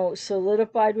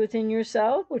solidified within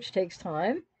yourself, which takes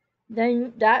time,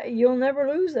 then that you'll never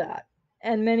lose that.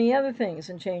 And many other things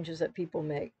and changes that people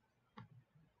make.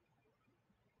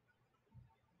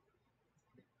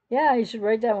 Yeah, you should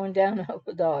write that one down,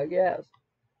 Alpha Dog. Yes.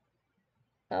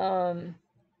 Um,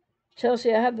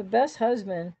 Chelsea, I have the best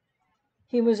husband.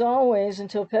 He was always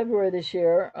until February this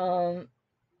year.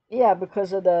 Yeah,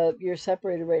 because of you're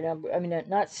separated right now. I mean,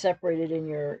 not separated in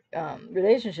your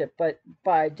relationship, but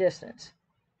by distance.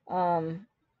 Um,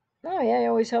 oh yeah, he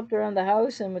always helped around the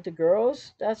house and with the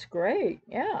girls. That's great.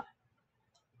 Yeah.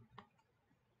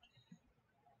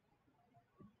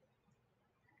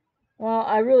 Well,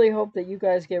 I really hope that you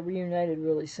guys get reunited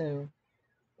really soon.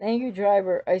 Thank you,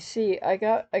 driver. I see. I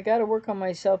got to work on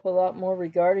myself a lot more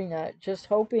regarding that. Just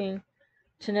hoping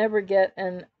to never get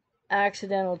an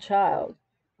accidental child.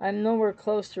 I'm nowhere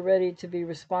close to ready to be a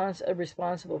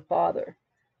responsible father.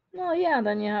 Well, yeah,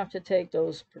 then you have to take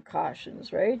those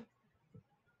precautions, right?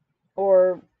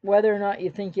 Or whether or not you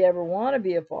think you ever want to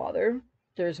be a father,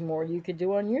 there's more you could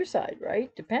do on your side,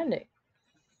 right? Depending.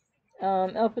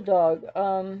 Alpha Dog.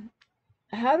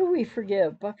 How do we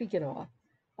forgive? Buffy, get off.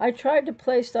 I tried to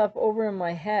play stuff over in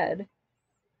my head.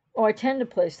 Oh, I tend to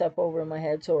play stuff over in my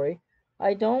head, sorry.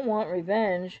 I don't want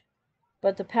revenge,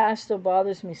 but the past still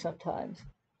bothers me sometimes.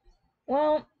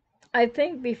 Well, I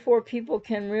think before people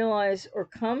can realize or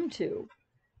come to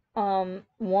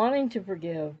wanting to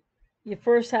forgive, you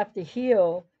first have to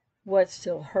heal what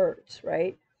still hurts,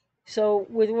 right? So,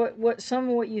 with what some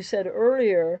of what you said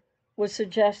earlier would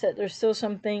suggest that there's still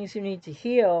some things you need to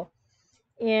heal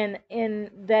in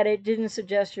that it didn't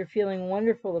suggest you're feeling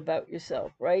wonderful about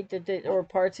yourself, right? Or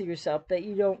parts of yourself that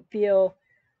you don't feel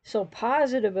so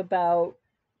positive about.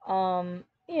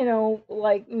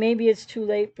 Like maybe it's too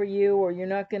late for you, or you're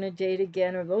not going to date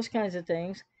again, or those kinds of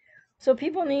things. So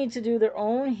people need to do their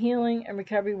own healing and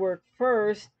recovery work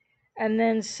first, and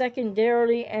then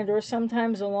secondarily, and or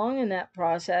sometimes along in that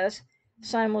process,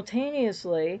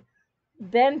 simultaneously,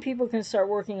 then people can start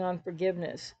working on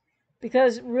forgiveness.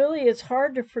 Because really, it's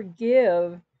hard to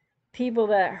forgive people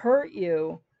that hurt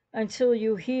you until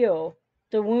you heal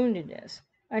the woundedness,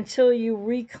 until you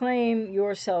reclaim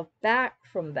yourself back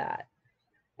from that.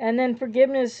 And then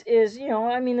forgiveness is,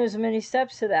 I mean, there's many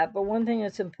steps to that, but one thing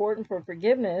that's important for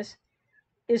forgiveness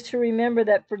is to remember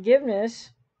that forgiveness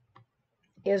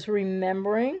is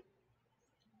remembering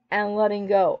and letting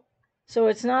go. So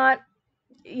it's not,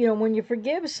 when you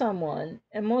forgive someone,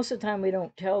 and most of the time we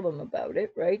don't tell them about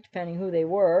it, right? Depending who they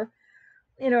were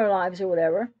in our lives or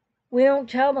whatever, we don't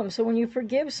tell them. So when you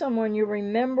forgive someone, you're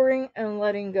remembering and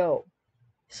letting go.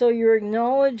 So you're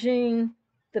acknowledging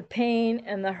the pain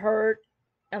and the hurt.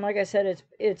 And like I said,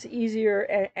 it's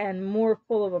easier and more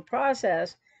full of a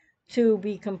process to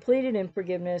be completed in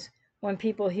forgiveness when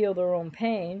people heal their own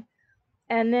pain.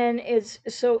 And then it's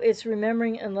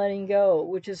remembering and letting go,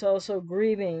 which is also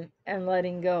grieving and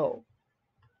letting go.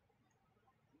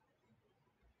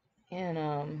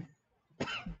 And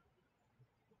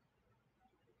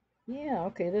yeah,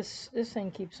 okay, this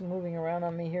thing keeps moving around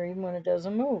on me here even when it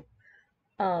doesn't move.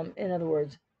 In other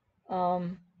words,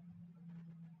 um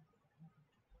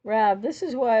Rab, this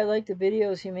is why I like the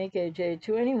videos you make, AJ,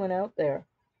 to anyone out there.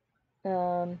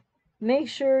 Um Make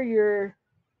sure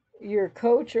your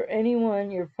coach or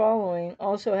anyone you're following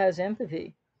also has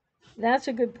empathy. That's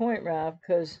a good point, Rab,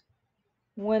 because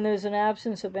when there's an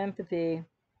absence of empathy,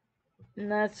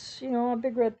 that's, a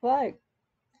big red flag.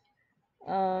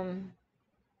 Um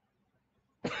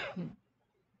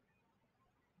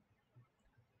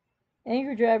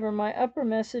Anger driver, my upper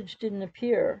message didn't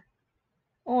appear.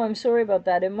 Oh, I'm sorry about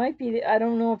that. It might be, I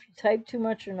don't know if you typed too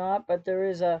much or not, but there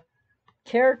is a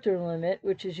character limit,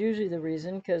 which is usually the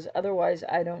reason, because otherwise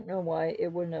I don't know why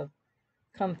it wouldn't have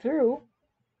come through.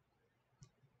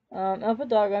 Alpha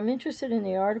Dog, I'm interested in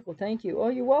the article. Thank you. Oh,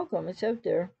 you're welcome. It's out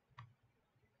there.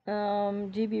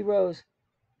 GB Rose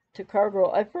to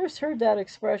Cargill. I first heard that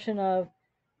expression of,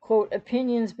 quote,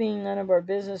 opinions being none of our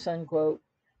business, unquote,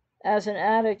 as an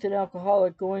addict and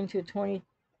alcoholic going to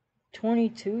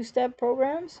 22 step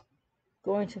programs.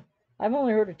 Going to, I've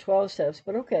only heard of 12 steps,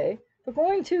 but okay. For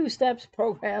going to steps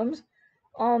programs,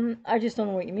 I just don't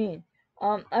know what you mean.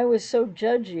 I was so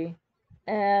judgy,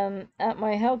 and at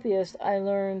my healthiest, I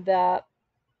learned that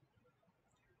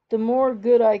the more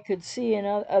good I could see in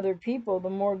other people, the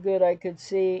more good I could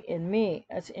see in me.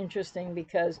 That's interesting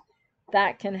because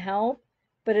that can help,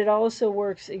 but it also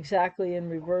works exactly in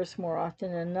reverse more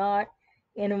often than not,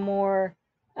 in a more,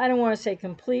 I don't want to say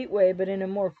complete way, but in a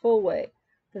more full way.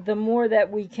 That the more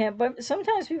that we can, but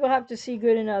sometimes people have to see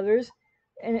good in others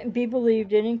and be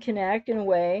believed in and connect in a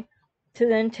way to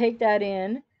then take that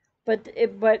in.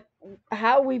 But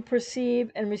how we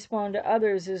perceive and respond to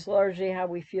others is largely how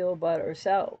we feel about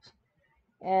ourselves.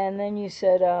 And then you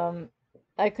said,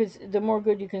 the more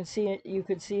good you could see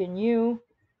in you,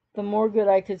 the more good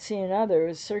I could see in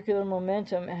others. Circular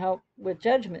momentum help with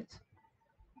judgments.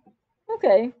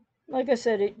 Okay, like I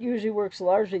said, it usually works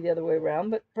largely the other way around,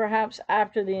 but perhaps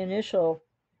after the initial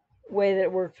way that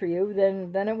it worked for you,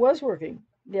 then it was working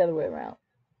the other way around.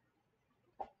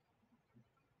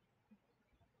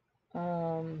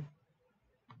 Um,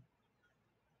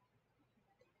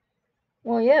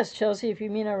 well, yes, Chelsea, if you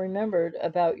mean I remembered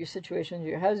about your situation with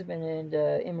your husband and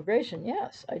immigration,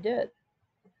 yes, I did.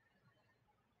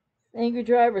 Angry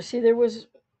driver. See, there was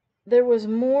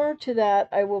more to that.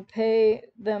 I will pay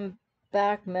them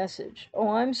back message. Oh,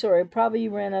 I'm sorry. Probably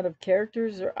you ran out of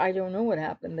characters, or I don't know what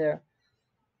happened there.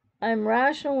 I'm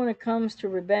rational when it comes to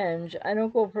revenge. I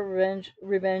don't go for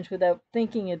revenge without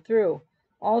thinking it through.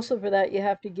 Also, for that, you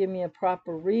have to give me a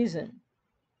proper reason.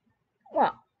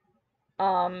 Well,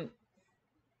 um,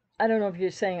 I don't know if you're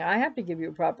saying I have to give you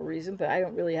a proper reason, but I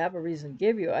don't really have a reason to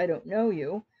give you. I don't know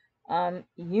you.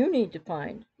 You need to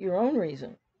find your own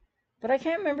reason. But I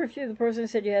can't remember if you're the person who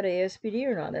said you had ASPD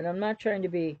or not. And I'm not trying to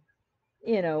be,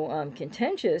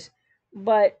 contentious,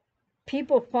 but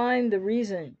people find the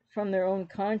reason from their own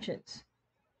conscience,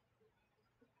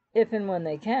 if and when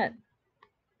they can.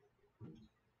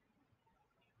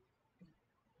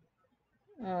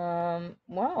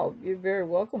 Wow, you're very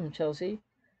welcome, Chelsea.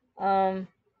 Um,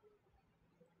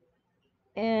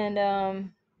 and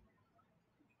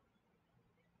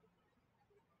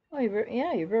oh, you're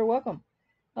very welcome.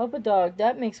 Help a dog.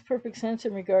 That makes perfect sense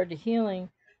in regard to healing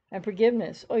and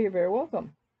forgiveness. Oh, you're very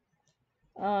welcome.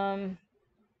 Um,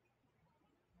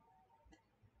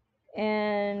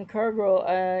 And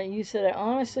Cargirl, you said I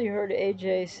honestly heard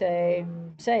AJ say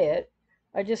it.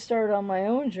 I just started on my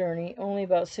own journey only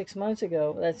about 6 months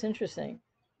ago. That's interesting.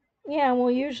 Yeah,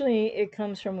 well, usually it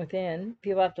comes from within.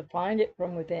 People have to find it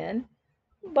from within.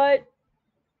 But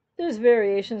there's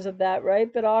variations of that,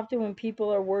 right? But often when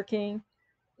people are working,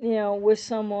 with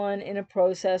someone in a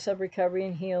process of recovery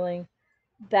and healing,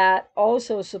 that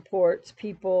also supports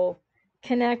people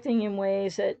connecting in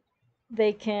ways that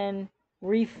they can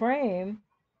reframe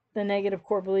the negative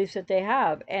core beliefs that they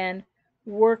have and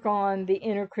work on the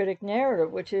inner critic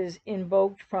narrative, which is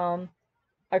invoked from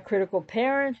a critical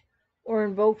parent or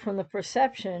invoked from the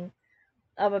perception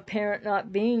of a parent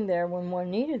not being there when one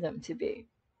needed them to be.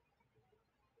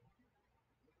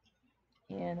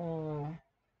 And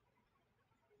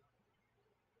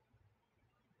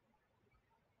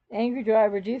angry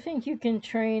driver, do you think you can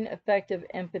train effective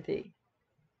empathy?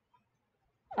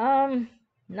 Um,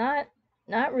 not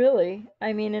not really.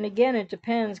 I mean, and again, it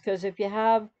depends because if you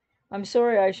have, I'm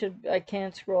sorry, I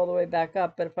can't scroll all the way back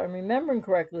up, but if I'm remembering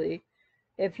correctly,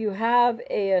 if you have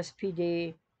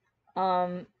ASPD,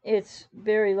 it's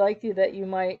very likely that you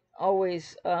might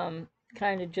always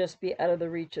kind of just be out of the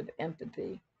reach of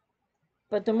empathy.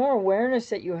 But the more awareness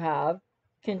that you have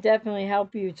can definitely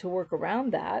help you to work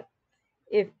around that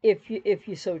if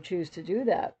you so choose to do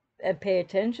that and pay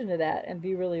attention to that and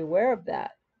be really aware of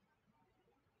that.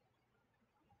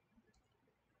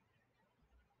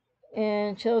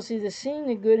 And Chelsea, the seeing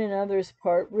the good in others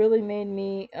part really made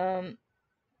me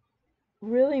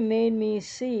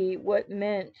see what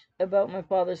meant about my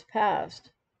father's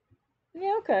past.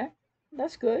 Yeah, okay,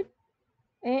 that's good.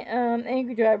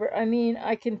 Angry driver. I mean,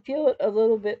 I can feel it a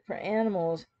little bit for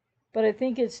animals, but I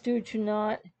think it's due to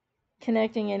not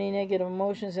connecting any negative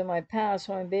emotions in my past,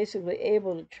 so I'm basically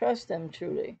able to trust them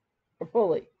truly or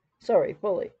fully. Sorry,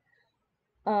 fully.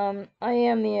 I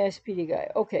am the SPD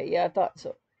guy. Okay, yeah, I thought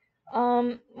so.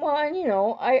 Well, and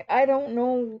I don't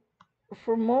know.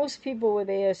 For most people with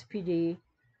ASPD,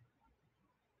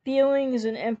 feelings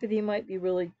and empathy might be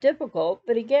really difficult,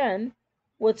 but again,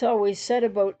 what's always said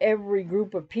about every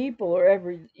group of people or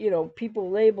every, people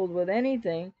labeled with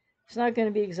anything, it's not going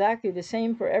to be exactly the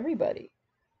same for everybody.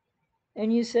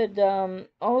 And you said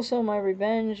also my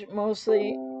revenge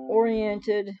mostly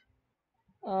oriented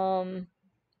um,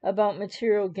 about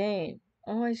material gain.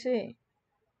 Oh, I see.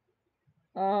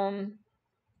 Um,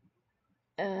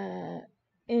 can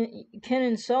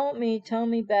insult me, tell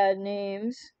me bad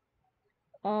names,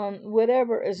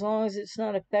 whatever, as long as it's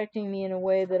not affecting me in a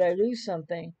way that I lose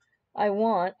something I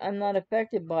want. I'm not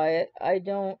affected by it. I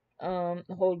don't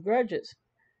hold grudges.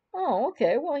 Oh,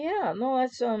 okay. Well, yeah. No,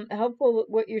 that's helpful.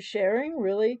 What you're sharing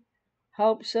really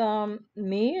helps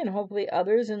me and hopefully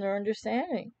others in their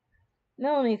understanding.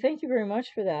 Melanie, thank you very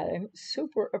much for that. I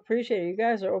super appreciate it. You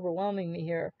guys are overwhelming me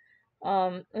here.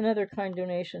 Another kind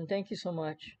donation. Thank you so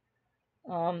much.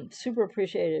 Super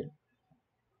appreciated.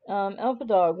 Alpha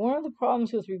Dog, one of the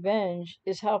problems with revenge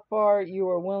is how far you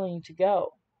are willing to go.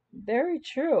 Very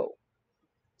true.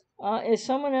 If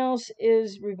someone else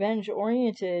is revenge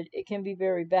oriented, it can be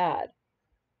very bad.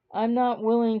 I'm not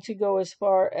willing to go as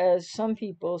far as some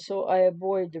people, so I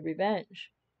avoid the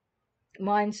revenge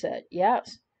mindset.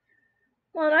 Yes.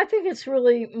 Well, and I think it's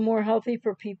really more healthy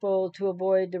for people to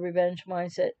avoid the revenge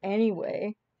mindset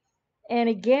anyway. And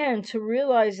again, to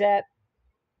realize that,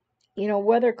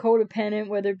 whether codependent,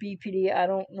 whether BPD, I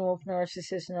don't know if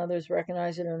narcissists and others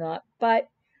recognize it or not, but,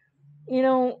 you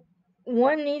know,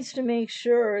 one needs to make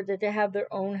sure that they have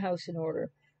their own house in order,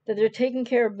 that they're taking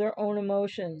care of their own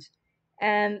emotions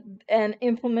and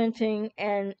implementing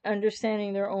and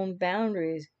understanding their own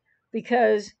boundaries,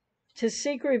 because to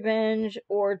seek revenge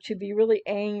or to be really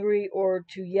angry or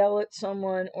to yell at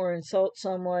someone or insult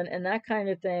someone and that kind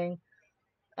of thing,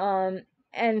 um,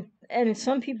 and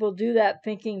some people do that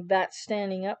thinking that's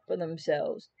standing up for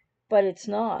themselves, but it's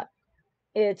not.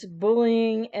 It's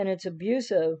bullying and it's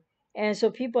abusive. And so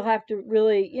people have to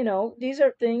really, these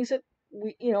are things that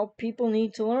people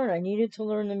need to learn. I needed to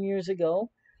learn them years ago,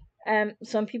 and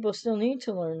some people still need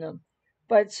to learn them.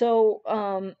 But so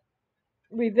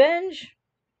revenge,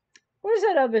 what is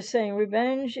that other saying?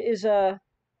 Revenge is a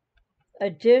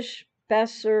dish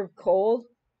best served cold.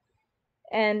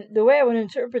 And the way I would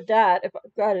interpret that, if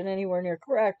I've got it anywhere near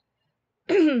correct,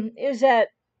 is that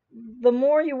the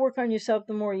more you work on yourself,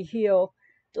 the more you heal,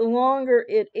 the longer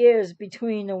it is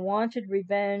between the wanted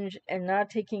revenge and not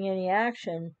taking any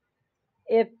action.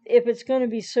 If it's going to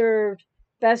be served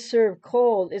best served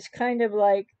cold, it's kind of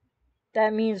like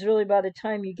that means really by the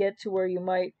time you get to where you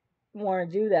might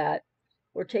want to do that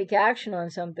or take action on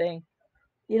something,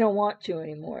 you don't want to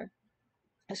anymore.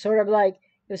 It's sort of like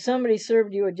if somebody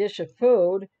served you a dish of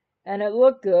food and it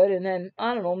looked good, and then,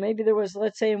 I don't know, maybe there was,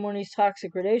 let's say in one of these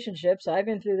toxic relationships, I've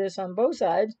been through this on both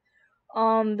sides,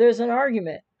 there's an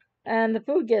argument and the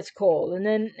food gets cold and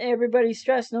then everybody's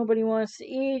stressed, nobody wants to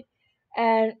eat,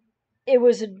 and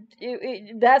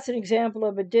that's an example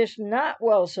of a dish not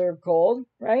well served cold,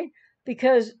 right?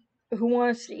 Because who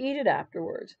wants to eat it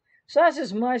afterwards? So that's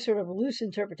just my sort of loose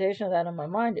interpretation of that in my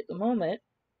mind at the moment.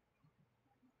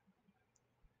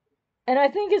 And I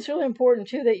think it's really important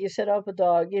too that you set up a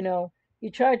dog, you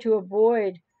try to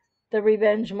avoid the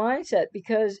revenge mindset,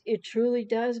 because it truly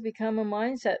does become a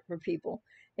mindset for people.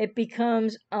 It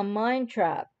becomes a mind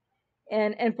trap.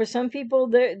 And for some people,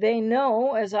 they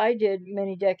know, as I did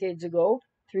many decades ago,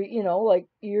 like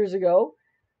years ago,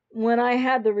 when I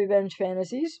had the revenge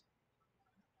fantasies,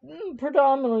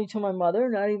 predominantly to my mother,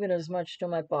 not even as much to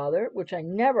my father, which I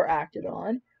never acted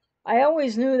on. I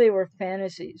always knew they were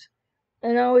fantasies,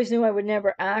 and I always knew I would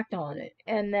never act on it.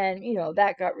 And then,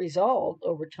 that got resolved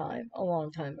over time, a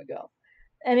long time ago.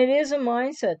 And it is a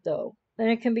mindset, though, and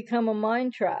it can become a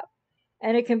mind trap.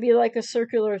 And it can be like a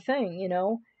circular thing,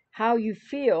 how you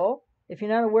feel. If you're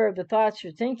not aware of the thoughts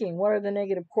you're thinking, what are the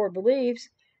negative core beliefs?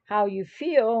 How you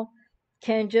feel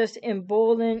can just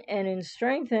embolden and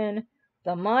strengthen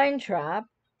the mind trap,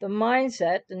 the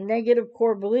mindset, the negative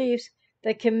core beliefs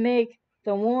that can make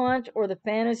the want or the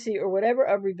fantasy or whatever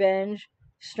of revenge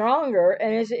stronger.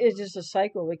 And it's just a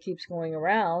cycle that keeps going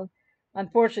around.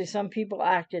 Unfortunately, some people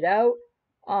act it out.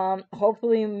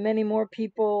 Hopefully, many more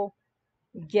people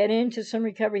get into some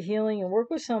recovery healing and work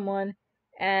with someone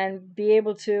and be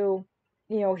able to,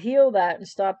 heal that and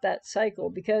stop that cycle.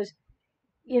 Because,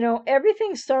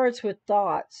 everything starts with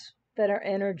thoughts that are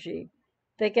energy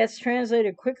that gets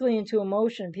translated quickly into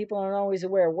emotion. People aren't always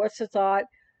aware. What's the thought?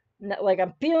 Like,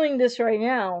 I'm feeling this right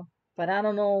now, but I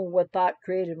don't know what thought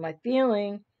created my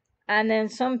feeling. And then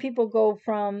some people go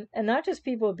from, and not just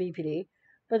people with BPD,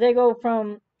 but they go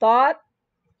from thought,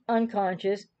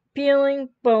 unconscious, feeling,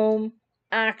 boom,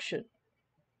 action,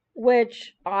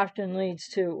 which often leads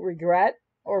to regret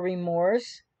or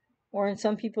remorse, or in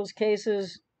some people's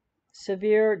cases,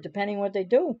 severe, depending what they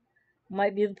do,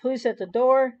 might be the police at the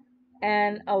door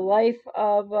and a life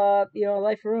of,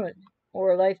 life ruined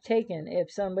or a life taken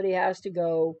if somebody has to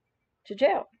go to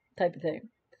jail, type of thing.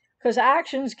 Because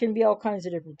actions can be all kinds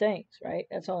of different things, right?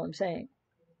 That's all I'm saying.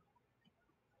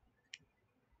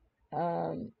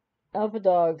 Um, Alpha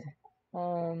Dog.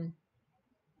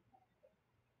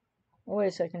 Wait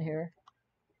a second here.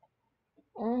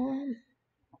 Um,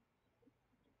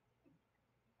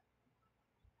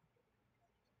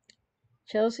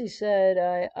 Chelsea said,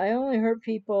 I only hurt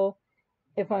people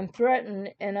if I'm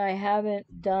threatened, and I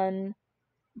haven't done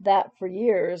that for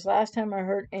years. Last time I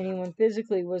hurt anyone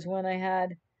physically was when I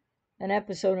had an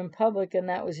episode in public, and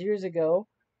that was years ago.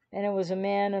 And it was a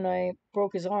man, and I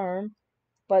broke his arm.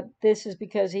 But this is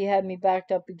because he had me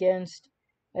backed up against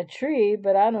a tree,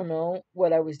 but I don't know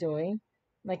what I was doing.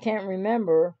 I can't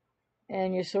remember,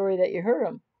 and you're sorry that you hurt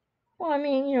him. Well, I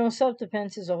mean, self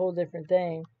defense is a whole different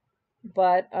thing.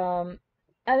 But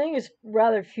I think it's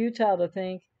rather futile to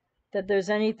think that there's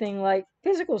anything like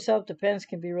physical self defense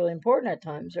can be really important at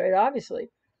times, right? Obviously.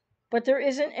 But there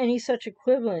isn't any such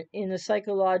equivalent in the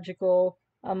psychological,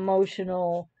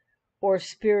 emotional, or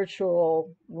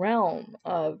spiritual realm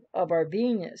of our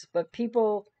beingness. But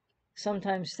people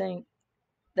sometimes think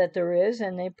that there is,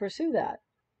 and they pursue that.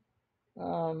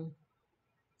 Um,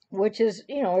 which is,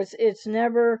 it's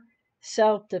never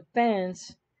self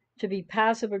defense to be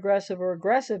passive aggressive or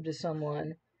aggressive to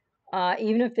someone,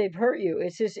 even if they've hurt you.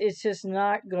 It's just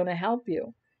not going to help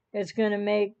you. It's going to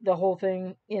make the whole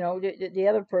thing, the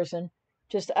other person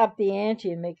just up the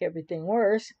ante and make everything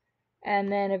worse.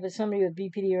 And then if it's somebody with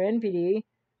BPD or NPD,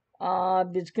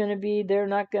 it's going to be, they're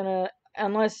not going to,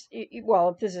 unless, well,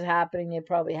 if this is happening, they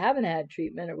probably haven't had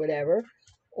treatment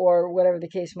or whatever the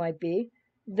case might be,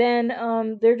 then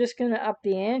they're just going to up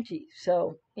the ante.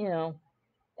 So, and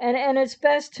it's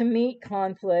best to meet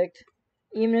conflict,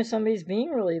 even if somebody's being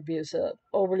really abusive,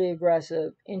 overly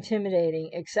aggressive,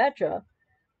 intimidating, etc.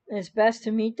 It's best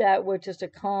to meet that with just a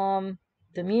calm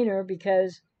demeanor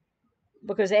because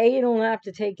A, you don't have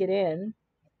to take it in.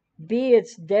 B,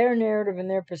 it's their narrative and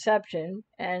their perception,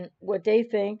 and what they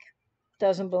think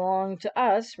doesn't belong to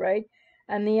us, right?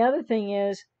 And the other thing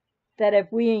is that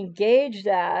if we engage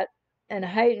that and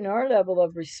heighten our level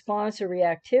of response or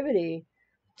reactivity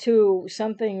to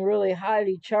something really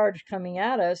highly charged coming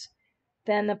at us,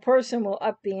 then the person will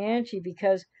up the ante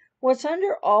because what's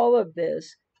under all of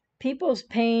this, people's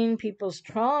pain, people's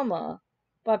trauma,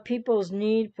 but people's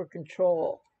need for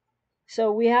control.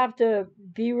 So we have to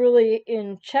be really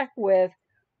in check with,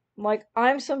 like,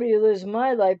 I'm somebody who lives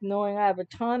my life knowing I have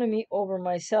autonomy over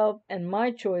myself and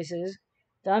my choices.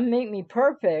 Doesn't make me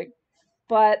perfect,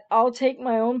 but I'll take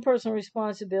my own personal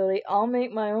responsibility. I'll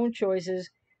make my own choices.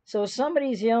 So if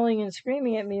somebody's yelling and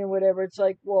screaming at me or whatever, it's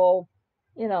like, well,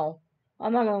 you know,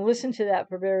 I'm not going to listen to that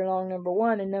for very long, number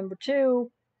one. And number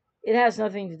two, it has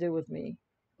nothing to do with me,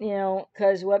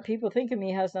 because what people think of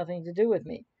me has nothing to do with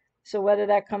me. So whether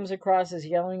that comes across as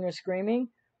yelling or screaming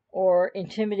or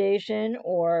intimidation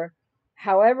or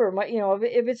however,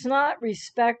 if it's not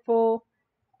respectful,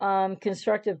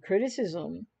 constructive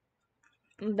criticism,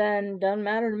 then doesn't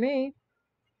matter to me.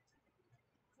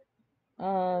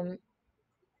 Um,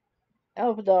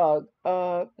 Alpha Dog.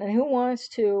 And who wants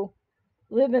to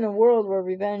live in a world where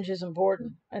revenge is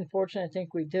important? Unfortunately, I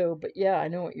think we do, but yeah, I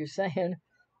know what you're saying.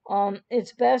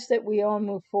 It's best that we all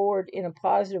move forward in a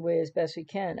positive way as best we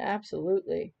can.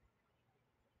 Absolutely.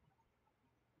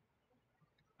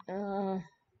 Uh,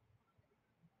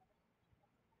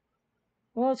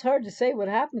 well, it's hard to say what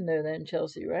happened there then,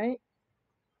 Chelsea, right?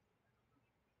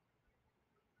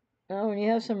 Oh, and you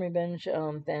have some revenge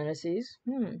fantasies.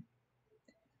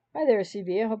 Hi there,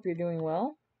 CB. I hope you're doing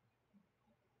well.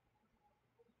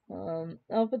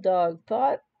 Alpha Dog.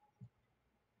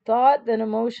 Thought, then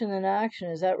emotion, then action.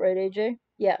 Is that right, AJ?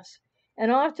 Yes.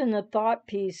 And often the thought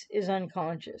piece is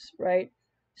unconscious, right?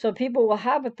 So people will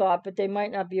have a thought, but they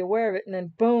might not be aware of it. And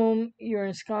then, boom, you're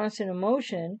ensconced in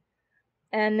emotion.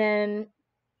 And then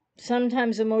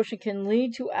sometimes emotion can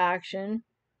lead to action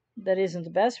that isn't the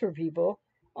best for people,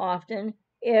 often,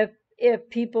 if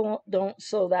people don't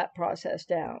slow that process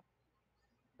down.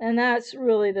 And that's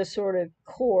really the sort of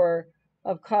core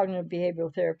of cognitive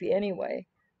behavioral therapy anyway,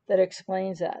 that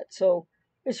explains that. So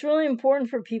it's really important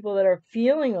for people that are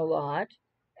feeling a lot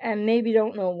and maybe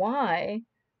don't know why.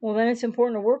 Well, then it's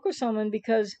important to work with someone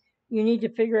because you need to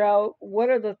figure out what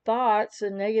are the thoughts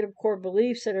and negative core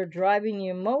beliefs that are driving the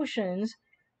emotions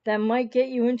that might get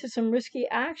you into some risky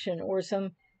action or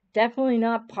some definitely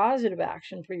not positive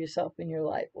action for yourself in your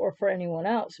life or for anyone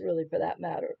else, really, for that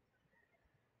matter.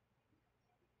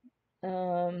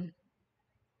 Um,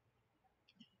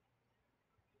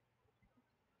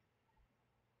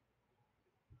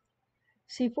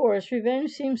 C4,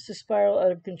 revenge seems to spiral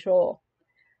out of control.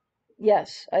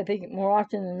 Yes, I think more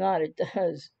often than not it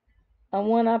does. A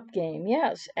one-up game,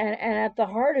 yes. And at the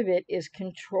heart of it is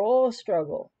control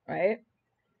struggle, right?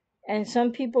 And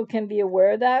some people can be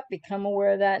aware of that, become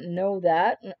aware of that, know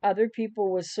that. And other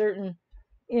people with certain,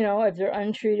 if they're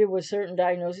untreated with certain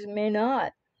diagnoses, may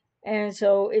not. And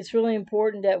so it's really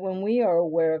important that when we are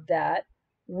aware of that,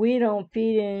 we don't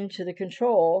feed into the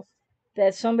control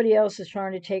that somebody else is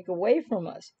trying to take away from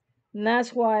us. And that's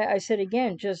why I said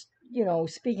again, just,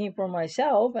 speaking for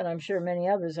myself, and I'm sure many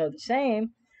others are the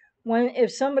same,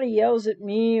 if somebody yells at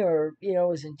me or,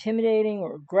 is intimidating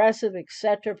or aggressive,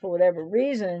 etc., for whatever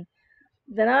reason,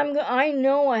 then I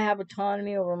know I have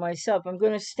autonomy over myself. I'm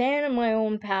going to stand in my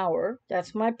own power.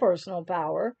 That's my personal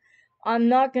power. I'm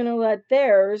not going to let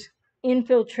theirs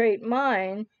infiltrate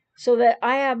mine, so that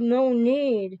I have no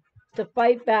need to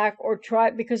fight back or try,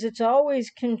 because it's always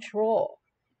control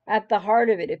at the heart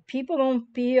of it. If people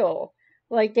don't feel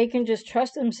like they can just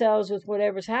trust themselves with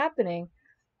whatever's happening,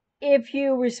 if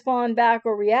you respond back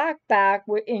or react back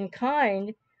in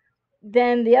kind,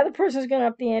 then the other person's going to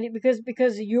up the ante,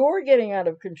 because you're getting out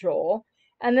of control,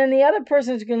 and then the other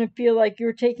person's going to feel like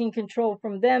you're taking control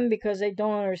from them because they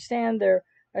don't understand their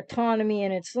autonomy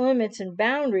and its limits and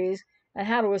boundaries and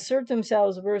how to assert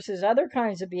themselves versus other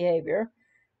kinds of behavior.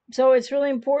 So it's really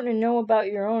important to know about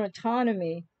your own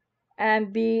autonomy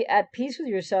and be at peace with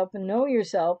yourself and know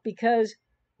yourself, because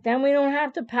then we don't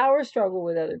have to power struggle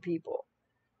with other people,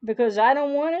 because I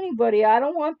don't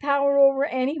want power over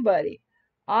anybody.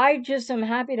 I just am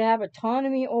happy to have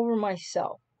autonomy over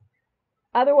myself.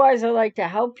 Otherwise, I like to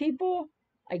help people.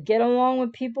 I get along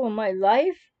with people in my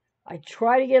life. I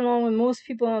try to get along with most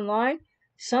people online.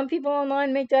 Some people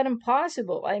online make that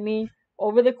impossible. I mean,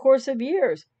 over the course of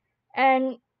years.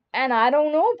 And and I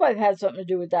don't know if I've had something to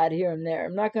do with that here and there.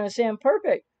 I'm not going to say I'm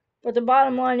perfect. But the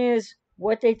bottom line is,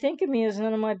 what they think of me is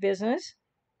none of my business.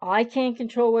 I can't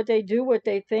control what they do, what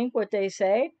they think, what they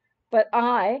say. But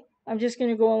I'm just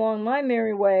going to go along my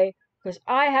merry way, because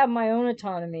I have my own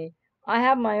autonomy. I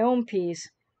have my own peace.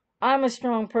 I'm a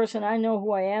strong person. I know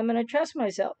who I am, and I trust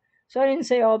myself. So I didn't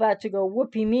say all that to go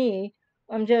whoopee me.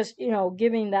 I'm just,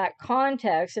 giving that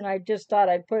context, and I just thought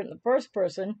I'd put it in the first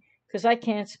person because I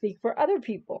can't speak for other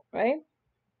people, right?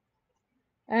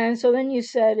 And so then you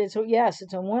said yes,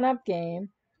 it's a one-up game.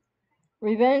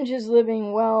 Revenge is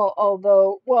living well,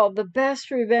 although, the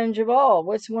best revenge of all.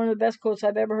 What's one of the best quotes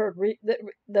I've ever heard?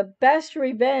 The best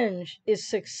revenge is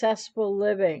successful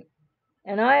living.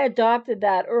 And I adopted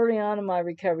that early on in my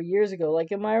recovery years ago,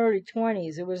 like in my early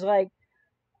 20s. It was like,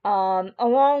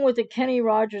 along with the Kenny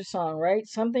Rogers song, right?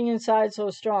 Something Inside So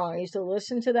Strong. I used to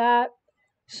listen to that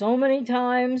so many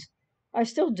times. I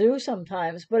still do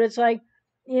sometimes, but it's like,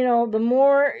 the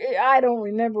more, I don't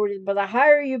remember what it is, but the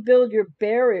higher you build your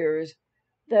barriers,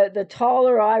 the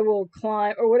taller I will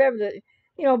climb, or whatever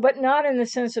but not in the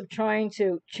sense of trying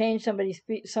to change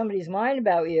somebody's mind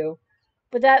about you.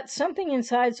 But that Something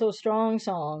Inside So Strong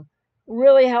song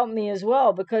really helped me as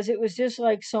well, because it was just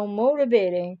like so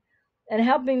motivating and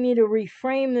helping me to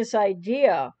reframe this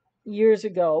idea years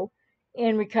ago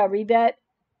in recovery that,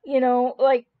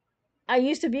 like, I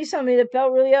used to be somebody that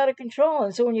felt really out of control.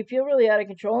 And so when you feel really out of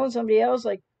control, and somebody else,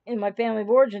 like in my family of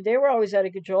origin, they were always out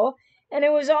of control. And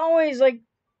it was always like,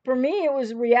 for me, it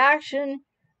was a reaction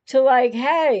to, like,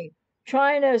 hey,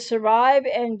 trying to survive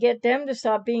and get them to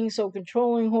stop being so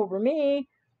controlling over me.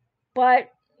 But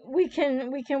we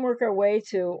can work our way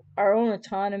to our own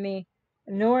autonomy,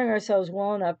 knowing ourselves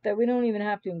well enough that we don't even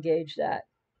have to engage that.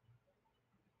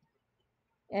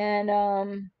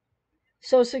 And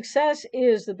so success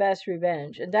is the best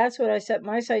revenge. And that's what I set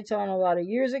my sights on a lot of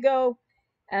years ago.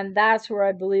 And that's where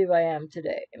I believe I am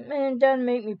today. And it doesn't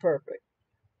make me perfect.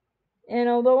 And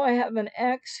although I have an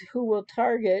ex who will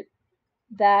target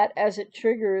that as it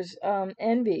triggers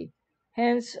envy,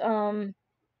 hence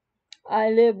I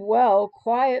live well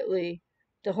quietly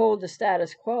to hold the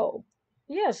status quo.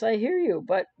 Yes, I hear you,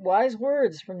 but wise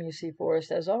words from you, C.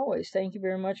 Forrest, as always. Thank you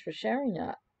very much for sharing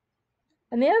that.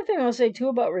 And the other thing I'll say too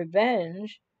about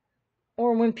revenge,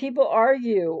 or when people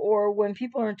argue, or when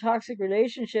people are in toxic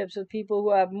relationships with people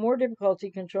who have more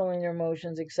difficulty controlling their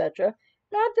emotions, etc.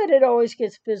 Not that it always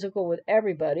gets physical with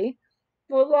everybody.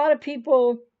 Well, a lot of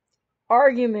people,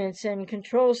 arguments and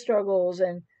control struggles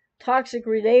and toxic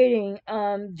relating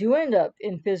do end up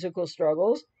in physical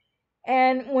struggles.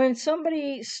 And when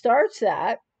somebody starts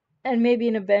that, and maybe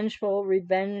in a vengeful,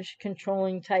 revenge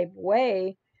controlling type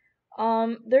way,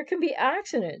 there can be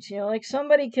accidents. Like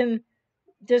somebody can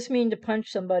just mean to punch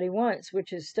somebody once,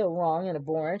 which is still wrong and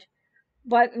abhorrent,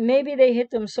 but maybe they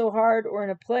hit them so hard or in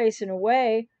a place in a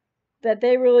way that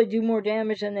they really do more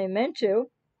damage than they meant to,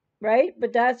 right?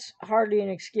 But that's hardly an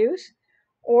excuse.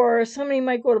 Or somebody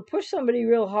might go to push somebody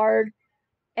real hard,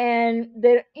 and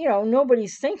they,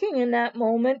 nobody's thinking in that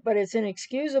moment, but it's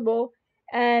inexcusable,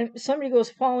 and somebody goes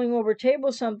falling over a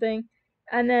table something,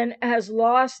 and then has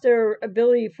lost their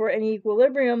ability for any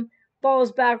equilibrium,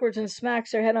 falls backwards and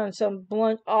smacks their head on some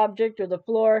blunt object or the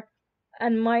floor,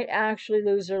 and might actually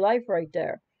lose their life right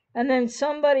there. And then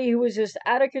somebody who was just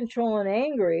out of control and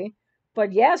angry,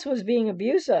 but yes, was being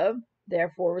abusive,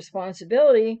 therefore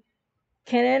responsibility,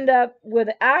 can end up with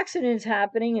accidents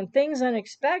happening and things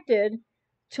unexpected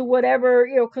to whatever,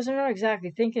 because they're not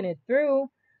exactly thinking it through.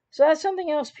 So that's something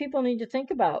else people need to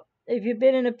think about. If you've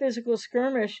been in a physical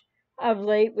skirmish of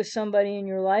late with somebody in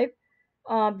your life,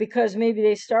 because maybe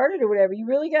they started or whatever, you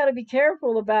really got to be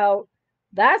careful about.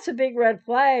 That's a big red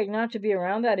flag not to be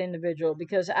around that individual,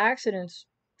 because accidents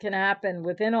can happen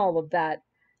within all of that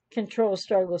control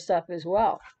struggle stuff as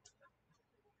well.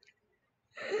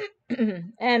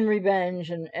 And revenge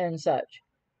and such.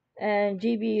 And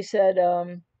DB said,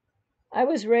 I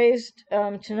was raised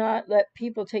to not let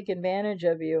people take advantage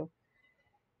of you,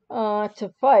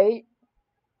 to fight.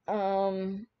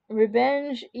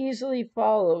 Revenge easily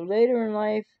follow. Later in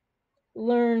life,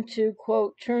 learn to,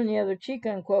 quote, turn the other cheek,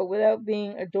 unquote, without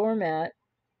being a doormat.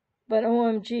 But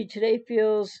OMG, today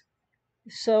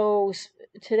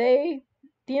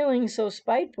feeling so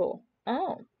spiteful.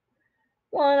 Oh.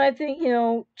 Well, and I think,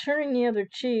 turning the other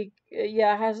cheek,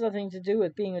 yeah, has nothing to do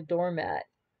with being a doormat.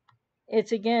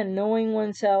 It's, again, knowing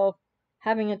oneself,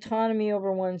 having autonomy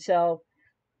over oneself.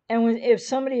 And if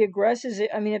somebody aggresses it,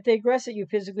 I mean, if they aggress at you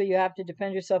physically, you have to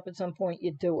defend yourself at some point,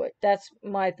 you do it. That's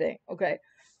my thing, okay?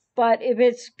 But if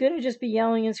it's going to just be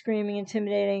yelling and screaming,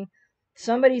 intimidating,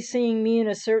 somebody seeing me in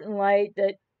a certain light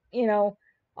that,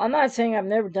 I'm not saying I've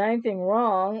never done anything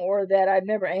wrong or that I've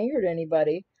never angered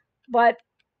anybody, but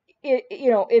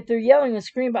if they're yelling and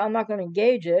screaming, I'm not going to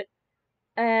engage it.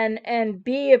 And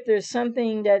B, if there's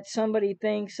something that somebody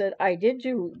thinks that I did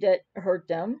do that hurt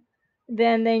them,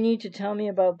 then they need to tell me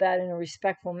about that in a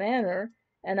respectful manner,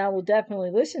 and I will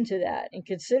definitely listen to that and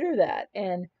consider that.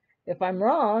 And if I'm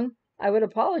wrong, I would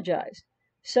apologize.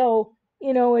 So,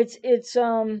 it's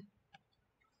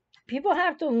people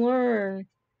have to learn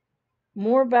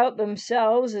more about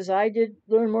themselves, as I did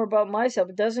learn more about myself.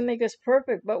 It doesn't make us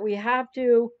perfect, but we have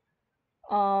to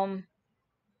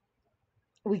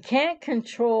we can't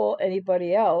control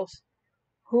anybody else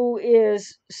who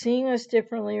is seeing us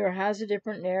differently or has a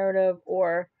different narrative,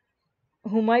 or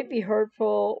who might be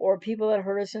hurtful, or people that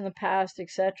hurt us in the past,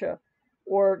 etc.,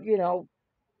 or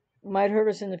might hurt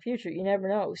us in the future. You never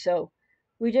know. So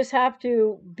we just have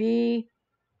to be,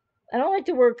 I don't like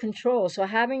the word control, so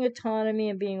having autonomy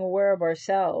and being aware of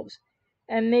ourselves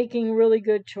and making really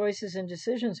good choices and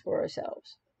decisions for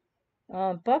ourselves.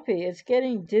 Buffy, it's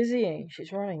getting dizzying.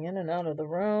 She's running in and out of the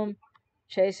room,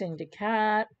 chasing the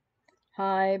cat.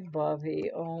 Hi,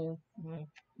 Buffy. Oh,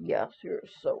 yes, you're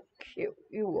so cute.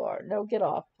 You are. No, get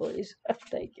off, please.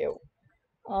 Thank you.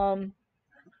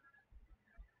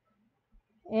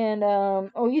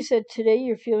 You said today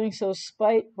you're feeling so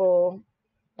spiteful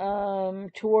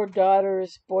toward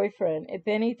daughter's boyfriend. If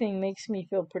anything makes me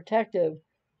feel protective,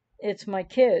 it's my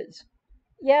kids.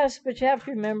 Yes, but you have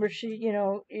to remember she,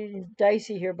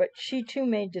 dicey here, but she too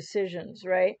made decisions,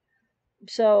 right?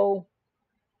 So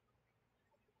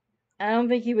I don't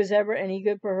think he was ever any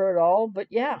good for her at all, but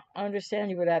yeah, I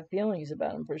understand you would have feelings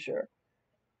about him for sure.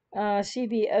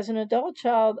 CB, as an adult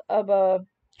child of a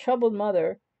troubled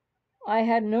mother, I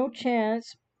had no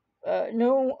chance but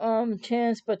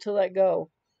to let go.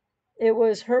 It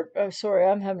was hurt. Oh, sorry,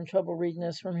 I'm having trouble reading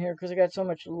this from here because I got so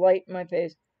much light in my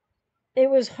face. It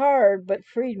was hard, but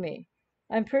freed me.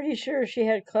 I'm pretty sure she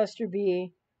had cluster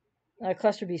B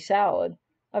salad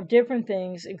of different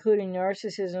things, including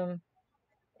narcissism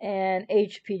and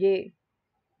HPD.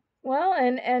 Well,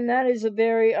 and that is a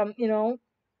very I'm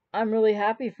really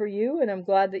happy for you, and I'm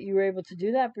glad that you were able to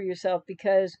do that for yourself,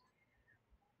 because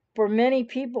for many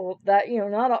people that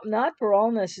not for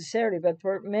all necessarily, but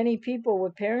for many people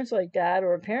with parents like that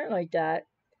or a parent like that,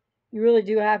 you really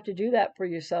do have to do that for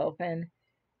yourself,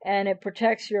 and it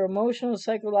protects your emotional,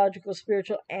 psychological,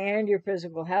 spiritual, and your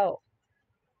physical health.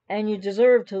 And you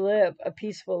deserve to live a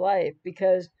peaceful life,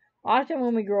 because often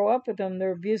when we grow up with them,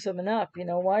 they're abusive enough.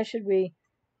 Why should we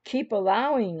keep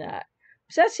allowing that?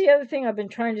 So that's the other thing I've been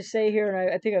trying to say here,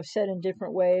 and I think I've said in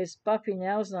different ways. Buffy,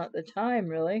 now's not the time,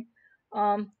 really.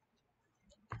 I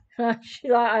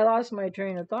lost my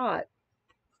train of thought.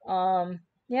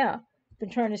 Yeah, been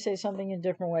trying to say something in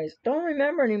different ways. Don't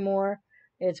remember anymore.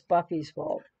 It's Buffy's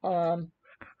fault. Let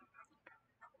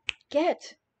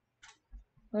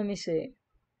me see.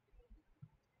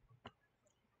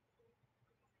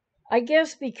 I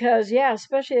guess because, yeah,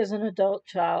 especially as an adult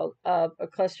child of a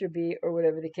cluster B or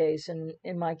whatever the case, and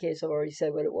in my case, I've already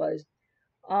said what it was.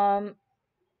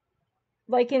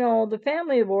 like, you know, the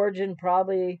family of origin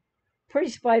probably pretty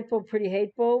spiteful, pretty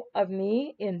hateful of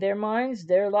me in their minds,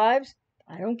 their lives.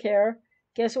 I don't care.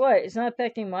 Guess what? It's not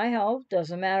affecting my health.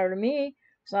 Doesn't matter to me.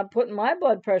 It's not putting my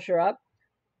blood pressure up.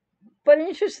 But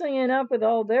interestingly enough, with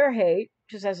all their hate,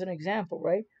 just as an example,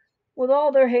 right? With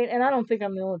all their hate, and I don't think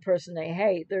I'm the only person they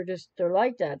hate. They're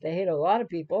like that. They hate a lot of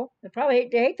people. They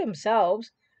hate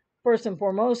themselves first and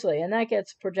foremostly, and that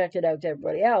gets projected out to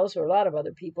everybody else or a lot of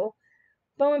other people.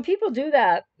 But when people do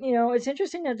that, you know, it's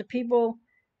interesting that the people,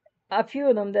 a few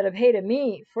of them that have hated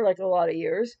me for like a lot of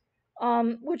years,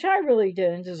 which I really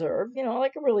didn't deserve, you know,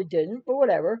 like I really didn't, but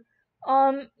whatever.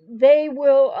 They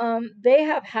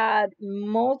have had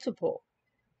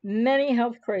many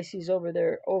health crises over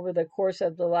the course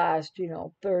of the last, you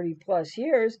know, 30 plus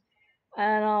years.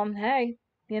 And hey,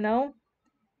 you know,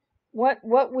 what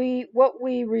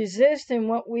we resist and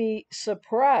what we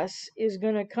suppress is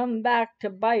going to come back to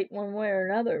bite one way or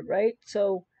another, right?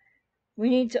 So we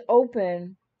need to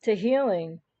open to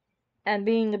healing and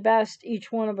being the best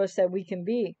each one of us that we can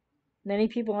be. Many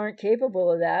people aren't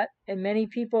capable of that, and many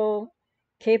people,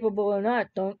 capable or not,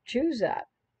 don't choose that.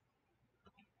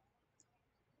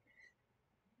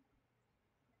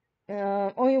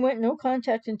 Oh, you went no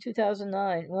contact in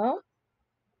 2009. Well,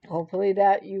 hopefully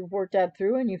that you've worked that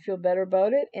through and you feel better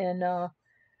about it. And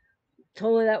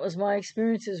totally, that was my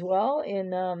experience as well.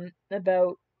 In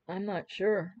about, I'm not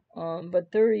sure,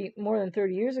 but 30 more than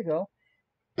 30 years ago.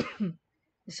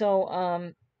 So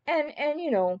and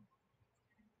you know,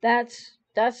 that's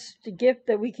the gift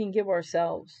that we can give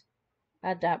ourselves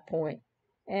at that point.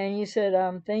 And you said,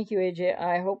 thank you, AJ.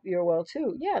 I hope you're well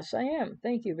too. Yes, I am.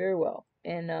 Thank you very well.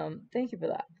 And thank you for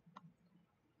that.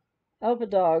 Help a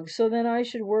dog. So then I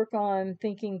should work on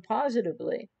thinking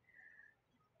positively.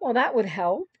 Well, that would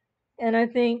help. And I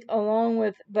think along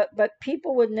with but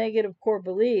people with negative core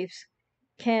beliefs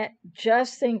can't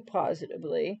just think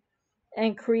positively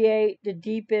and create the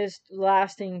deepest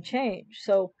lasting change.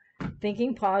 So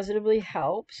thinking positively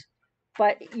helps,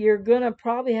 but you're going to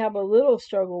probably have a little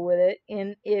struggle with it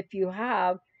in if you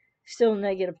have still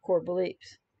negative core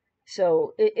beliefs.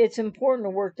 So it's important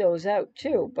to work those out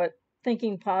too, but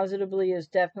thinking positively is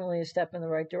definitely a step in the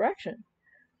right direction.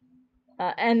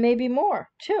 And maybe more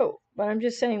too. But I'm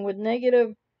just saying with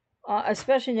negative,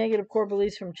 especially negative core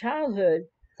beliefs from childhood,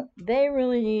 they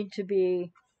really need to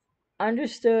be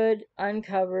understood,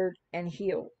 uncovered, and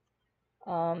healed.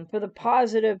 For the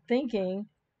positive thinking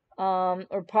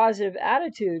or positive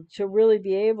attitude to really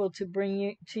be able to bring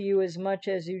you to you as much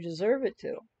as you deserve it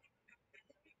to.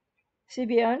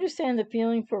 CB, I understand the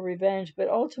feeling for revenge, but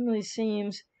ultimately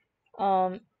seems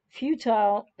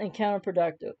futile and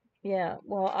counterproductive. Yeah,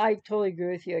 well, I totally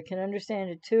agree with you. I can understand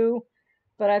it too,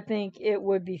 but I think it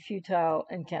would be futile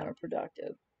and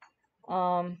counterproductive.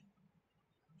 Um,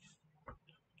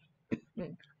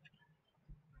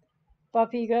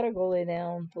 Buffy, you gotta go lay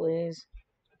down, please.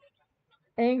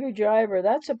 Angry driver,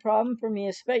 that's a problem for me.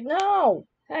 No!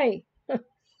 Hey!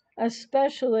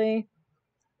 Especially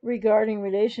regarding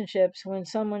relationships when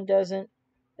someone doesn't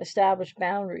establish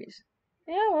boundaries.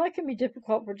 Yeah, well, that can be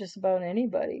difficult for just about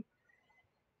anybody.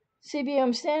 CB,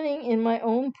 I'm standing in my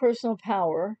own personal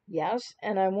power, yes,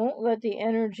 and I won't let the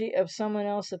energy of someone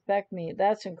else affect me.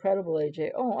 That's incredible,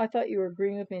 AJ. Oh, I thought you were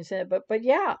agreeing with me and said, but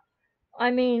yeah, I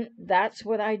mean, that's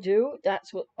what I do.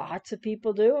 That's what lots of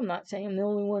people do. I'm not saying I'm the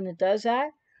only one that does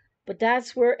that, but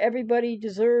that's where everybody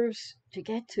deserves to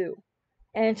get to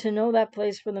and to know that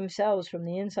place for themselves from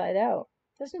the inside out.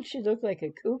 Doesn't she look like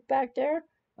a kook back there?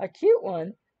 A cute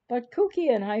one, but kooky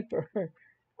and hyper.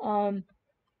 um,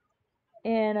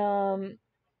 and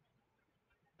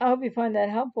I hope you find that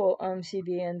helpful,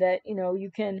 CB, and that you know you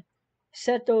can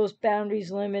set those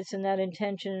boundaries, limits, and that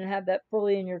intention, and have that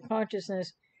fully in your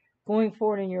consciousness going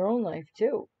forward in your own life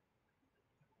too.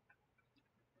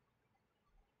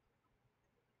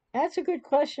 That's a good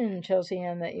question, Chelsea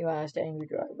Ann, that you asked, Angry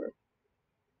Driver.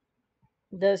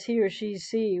 Does he or she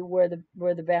see where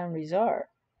the boundaries are?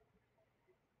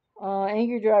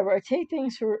 Angry Driver, I take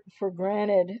things for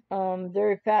granted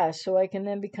very fast, so I can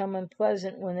then become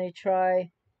unpleasant when they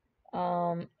try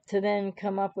to then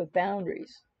come up with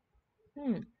boundaries.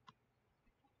 Hmm.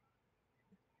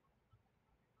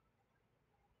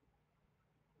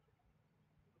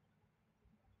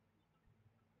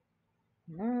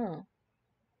 Oh,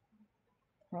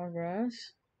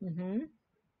 progress. Mm-hmm.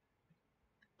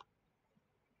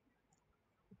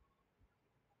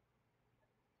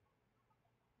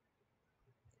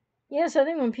 Yes, I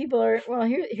think when people are, well,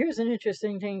 here's an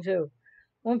interesting thing too.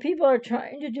 When people are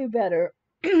trying to do better,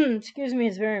 excuse me,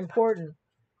 it's very important.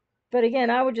 But again,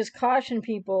 I would just caution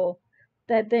people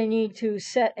that they need to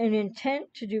set an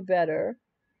intent to do better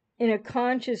in a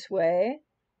conscious way,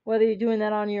 whether you're doing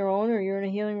that on your own or you're in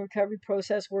a healing recovery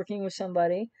process working with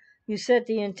somebody. You set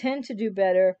the intent to do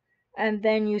better, and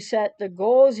then you set the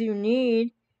goals you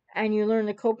need, and you learn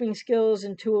the coping skills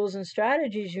and tools and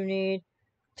strategies you need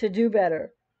to do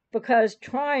better. Because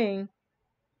trying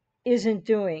isn't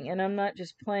doing, and I'm not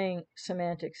just playing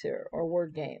semantics here or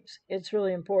word games. It's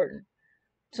really important.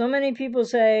 So many people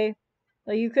say,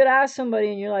 like, you could ask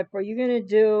somebody in your life, are you going to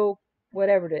do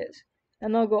whatever it is?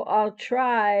 And they'll go, I'll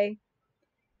try.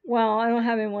 Well, I don't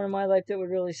have anyone in my life that would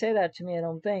really say that to me, I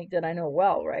don't think, that I know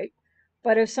well, right?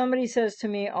 But if somebody says to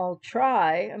me, I'll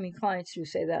try, I mean, clients do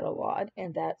say that a lot,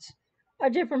 and that's a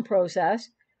different process.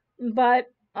 But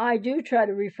I do try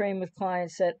to reframe with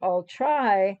clients that I'll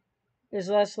try is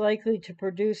less likely to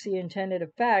produce the intended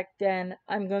effect, then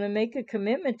I'm going to make a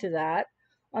commitment to that.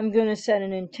 I'm going to set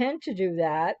an intent to do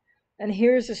that. And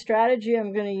here's the strategy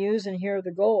I'm going to use, and here are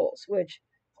the goals, which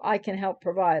I can help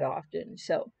provide often.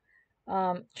 So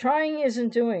trying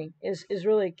isn't doing is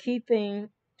really a key thing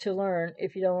to learn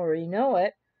if you don't already know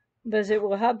it, because it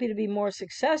will help you to be more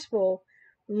successful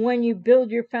when you build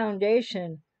your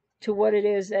foundation to what it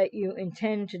is that you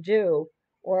intend to do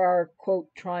or are, quote,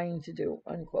 trying to do,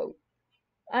 unquote.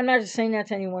 I'm not just saying that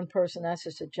to any one person, that's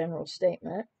just a general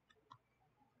statement.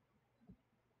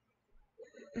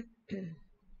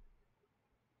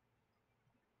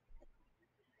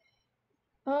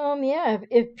 Yeah,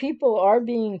 if people are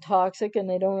being toxic and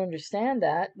they don't understand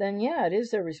that, then yeah, it is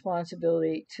their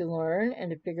responsibility to learn and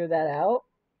to figure that out.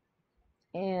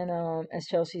 And as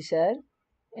Chelsea said,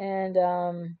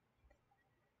 and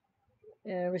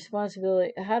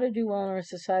responsibility, how to do well in our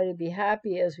society, be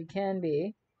happy as we can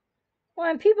be. Well,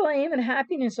 and people aim at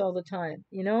happiness all the time,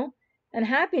 you know? And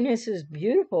happiness is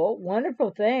beautiful,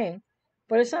 wonderful thing,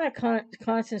 but it's not a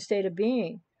constant state of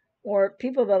being. Or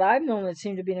people that I've known that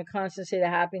seem to be in a constant state of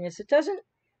happiness, it doesn't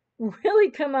really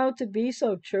come out to be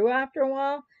so true after a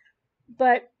while.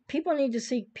 But people need to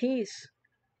seek peace,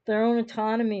 their own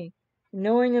autonomy,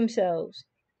 knowing themselves,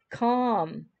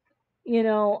 calm,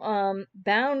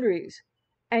 boundaries.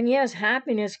 And yes,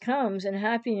 happiness comes, and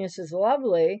happiness is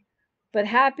lovely, but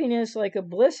happiness, like a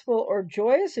blissful or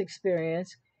joyous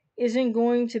experience, isn't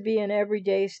going to be an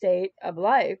everyday state of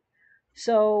life.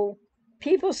 So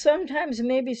people sometimes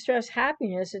maybe stress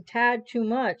happiness a tad too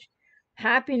much.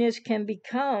 Happiness can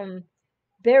become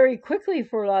very quickly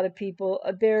for a lot of people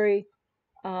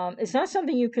it's not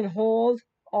something you can hold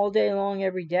all day long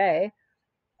every day.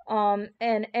 And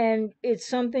it's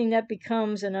something that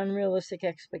becomes an unrealistic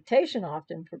expectation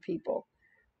often for people,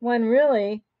 when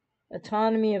really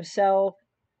autonomy of self,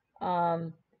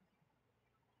 um,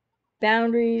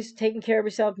 boundaries, taking care of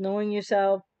yourself, knowing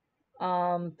yourself,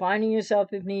 finding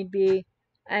yourself if need be,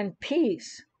 and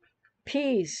peace,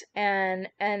 and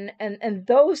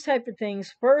those type of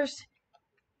things first,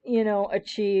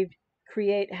 achieved,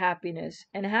 create happiness.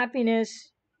 And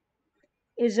happiness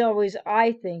is always,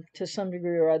 I think, to some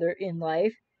degree or other in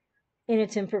life, in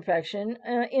its imperfection,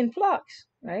 in flux,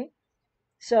 right?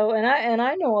 So, and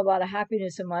I know a lot of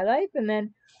happiness in my life, and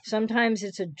then sometimes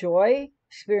it's a joy,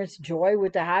 experience joy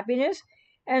with the happiness,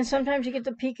 and sometimes you get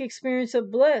the peak experience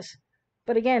of bliss.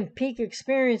 But again, peak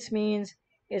experience means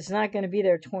it's not going to be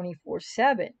there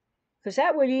 24/7, because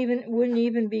that wouldn't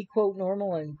even be, quote,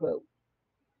 normal, unquote.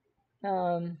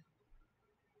 Um,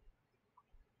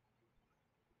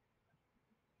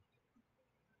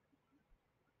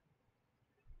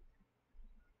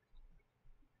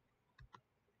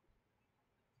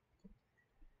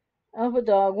 Alpha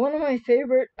Dog. One of my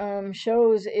favorite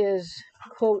shows is,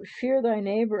 quote, Fear Thy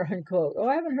Neighbor, unquote. Oh,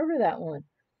 I haven't heard of that one.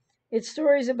 It's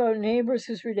stories about neighbors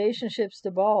whose relationships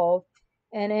devolve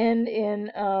and end in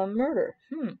murder.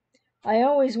 I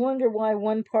always wonder why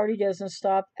one party doesn't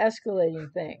stop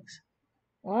escalating things.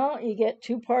 Well, you get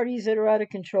two parties that are out of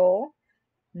control,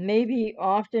 maybe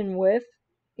often with,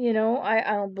 I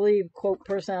don't believe, quote,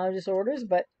 personality disorders,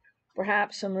 but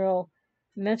perhaps some real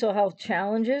mental health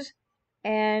challenges.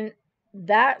 And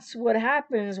that's what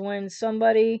happens when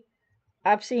somebody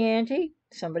ups the ante,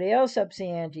 somebody else ups the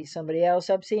ante, somebody else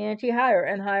ups the ante higher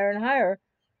and higher and higher.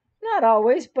 Not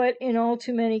always, but in all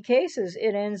too many cases,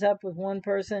 it ends up with one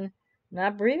person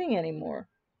not breathing anymore,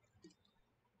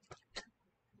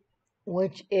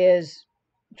 which is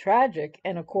tragic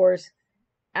and, of course,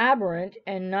 aberrant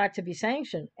and not to be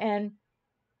sanctioned. And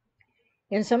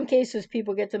in some cases,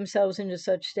 people get themselves into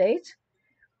such states,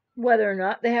 whether or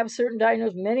not they have certain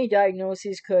diagnoses. Many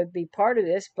diagnoses could be part of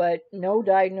this, but no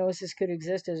diagnosis could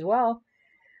exist as well.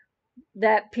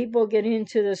 That people get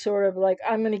into the sort of like,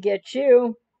 I'm going to get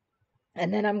you,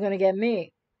 and then I'm going to get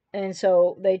me. And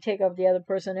so they take up the other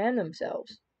person and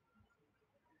themselves.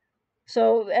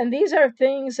 So, and these are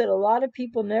things that a lot of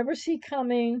people never see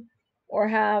coming, or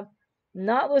have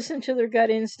not listened to their gut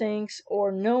instincts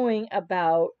or knowing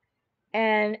about,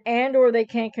 and or they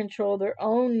can't control their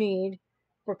own need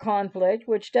for conflict,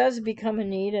 which does become a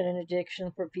need and an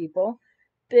addiction for people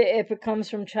if it comes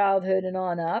from childhood and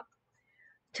on up.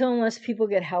 Till unless people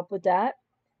get help with that,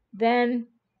 then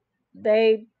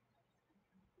they,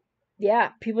 yeah,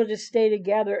 people just stay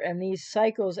together and these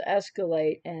cycles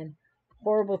escalate and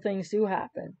horrible things do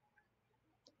happen.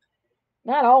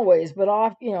 Not always,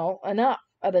 but enough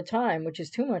at the time, which is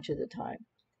too much of the time.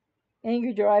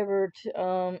 Angry driver,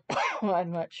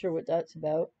 I'm not sure what that's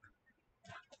about.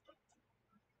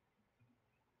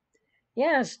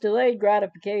 Yes, delayed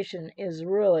gratification is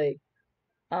really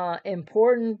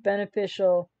important,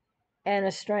 beneficial, and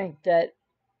a strength that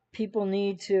people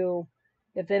need to,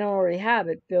 if they don't already have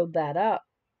it, build that up.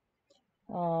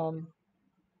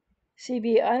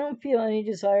 CB, I don't feel any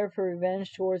desire for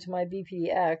revenge towards my BPD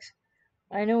ex.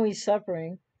 I know he's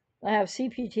suffering. I have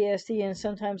CPTSD and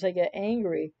sometimes I get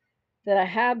angry that I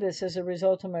have this as a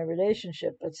result of my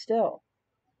relationship, but still.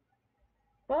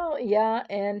 Well, yeah,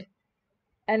 and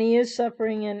he is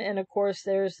suffering, and of course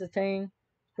there's the thing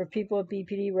for people with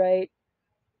BPD, right?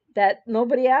 That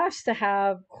nobody asked to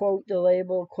have, quote, the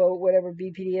label, quote, whatever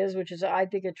BPD is, which is, I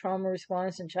think, a trauma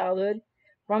response in childhood,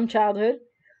 from childhood.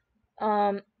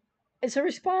 It's a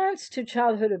response to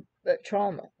childhood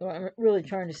trauma, what I'm really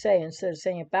trying to say, instead of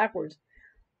saying it backwards.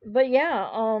 But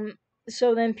yeah,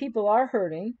 so then people are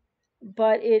hurting,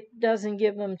 but it doesn't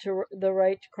give them the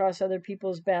right to cross other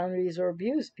people's boundaries or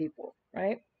abuse people,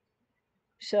 right?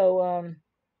 So,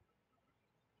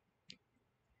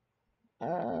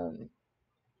 um,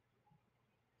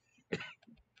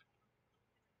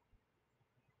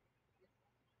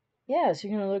 yeah, so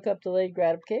you're going to look up delayed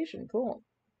gratification. Cool.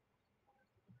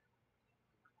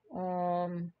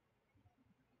 Um,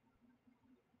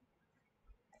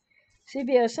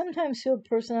 CBS, sometimes feel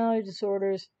personality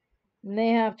disorders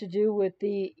may have to do with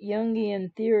the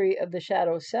Jungian theory of the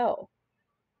shadow self.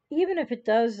 Even if it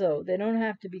does, though, they don't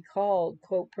have to be called,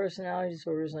 quote, personality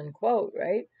disorders, unquote,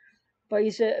 right?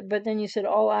 But then you said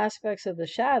all aspects of the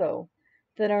shadow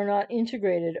that are not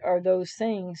integrated are those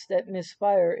things that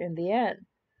misfire in the end.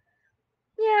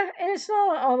 Yeah, and it's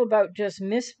not all about just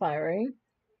misfiring.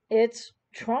 It's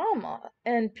trauma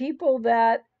and people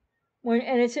that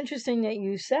and it's interesting that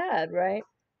you said, right?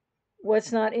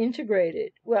 What's not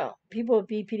integrated? Well, people with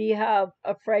BPD have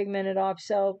a fragmented off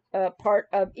self part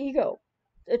of ego,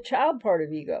 a child part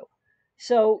of ego.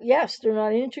 So yes, they're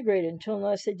not integrated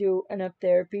unless they do enough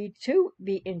therapy to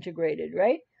be integrated,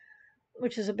 right?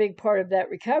 Which is a big part of that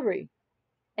recovery.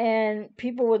 And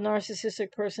people with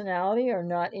narcissistic personality are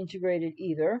not integrated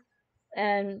either.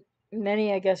 And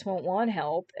many, I guess, won't want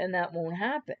help, and that won't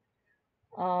happen.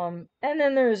 And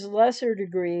then there's lesser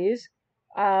degrees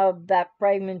of that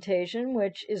fragmentation,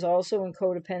 which is also in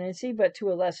codependency, but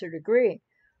to a lesser degree,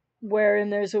 wherein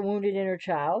there's a wounded inner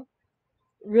child,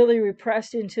 really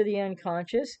repressed into the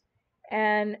unconscious,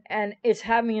 and it's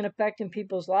having an effect in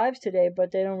people's lives today,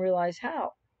 but they don't realize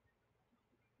how.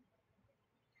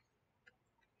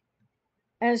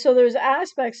 And so there's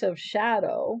aspects of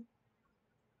shadow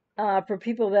for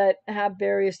people that have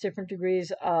various different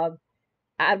degrees of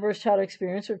adverse childhood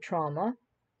experience or trauma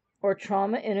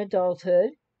in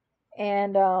adulthood.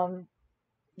 And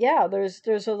yeah,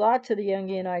 there's a lot to the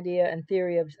Jungian idea and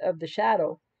theory of the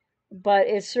shadow, but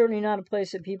it's certainly not a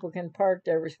place that people can park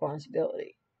their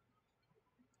responsibility.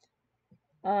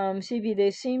 CB,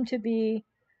 they seem to be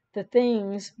the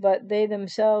things, but they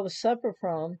themselves suffer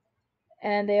from,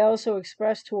 and they also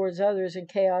express towards others in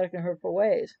chaotic and hurtful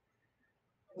ways.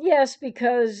 Yes,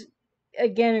 because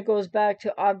again, it goes back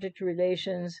to object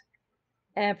relations.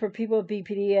 And for people with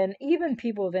BPD and even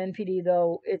people with NPD,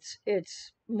 though,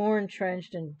 it's more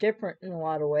entrenched and different in a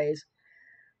lot of ways.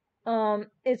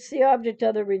 It's the object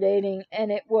other relating,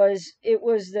 and it was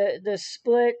the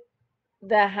split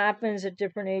that happens at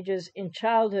different ages in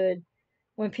childhood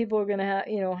when people are going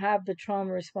to have the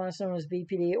trauma response known as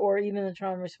BPD or even the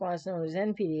trauma response known as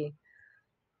NPD.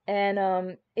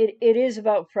 And it is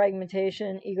about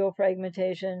fragmentation, ego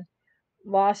fragmentation,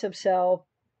 loss of self,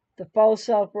 the false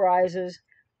self rises.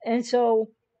 And so,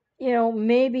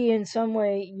 maybe in some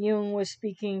way Jung was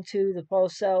speaking to the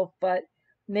false self, but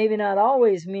maybe not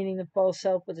always meaning the false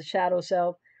self with the shadow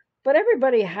self. But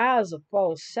everybody has a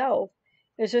false self.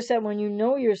 It's just that when you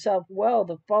know yourself well,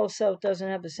 the false self doesn't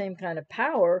have the same kind of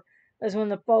power as when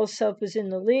the false self is in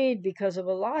the lead because of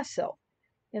a lost self,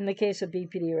 in the case of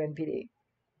BPD or NPD.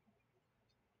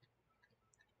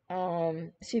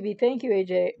 CB, thank you,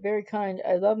 AJ. Very kind.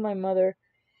 I love my mother.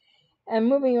 And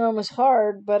moving on was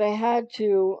hard, but I had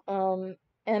to.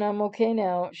 And I'm okay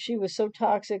now. She was so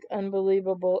toxic,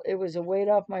 unbelievable. It was a weight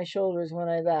off my shoulders when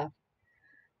I left.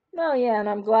 Well, yeah, and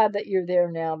I'm glad that you're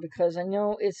there now because I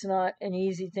know it's not an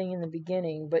easy thing in the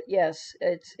beginning, but yes,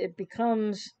 it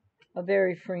becomes a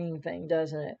very freeing thing,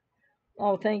 doesn't it?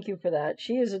 Oh, thank you for that.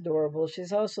 She is adorable.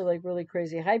 She's also like really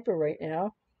crazy hyper right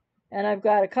now. And I've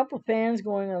got a couple fans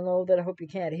going on low that I hope you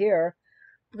can't hear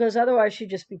because otherwise she'd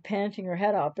just be panting her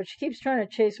head off. But she keeps trying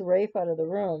to chase Rafe out of the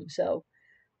room. So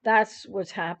that's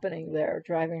what's happening there,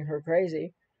 driving her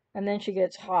crazy. And then she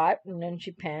gets hot and then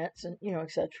she pants and,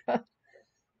 etc.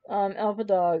 Alpha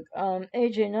Dog.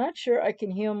 AJ, not sure I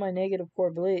can heal my negative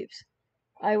core beliefs.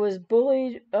 I was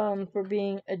bullied for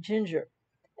being a ginger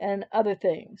and other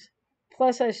things.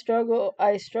 Plus I struggle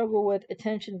with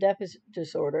attention deficit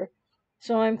disorder,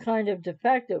 so I'm kind of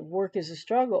defective. Work is a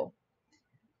struggle.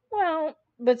 Well,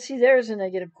 but see, there's a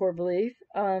negative core belief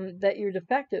that you're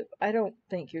defective. I don't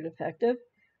think you're defective.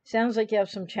 Sounds like you have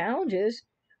some challenges,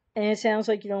 and it sounds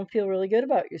like you don't feel really good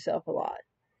about yourself a lot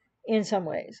in some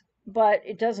ways. But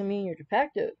it doesn't mean you're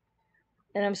defective.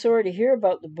 And I'm sorry to hear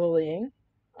about the bullying,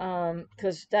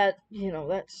 because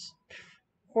that's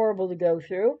horrible to go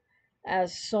through,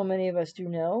 as so many of us do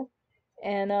know.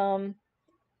 And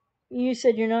you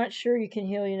said you're not sure you can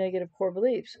heal your negative core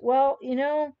beliefs. Well,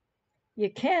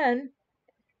 you can,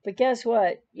 but guess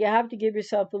what? You have to give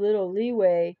yourself a little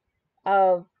leeway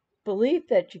of belief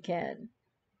that you can.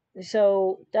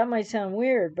 So that might sound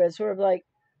weird, but it's sort of like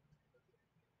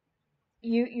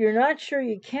you're not sure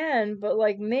you can, but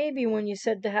like maybe when you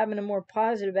said to having a more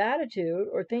positive attitude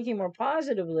or thinking more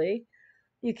positively,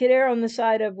 you could err on the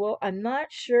side of, well, I'm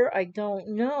not sure, I don't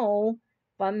know,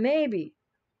 but maybe.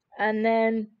 And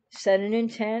then set an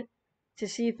intent to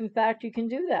see if in fact you can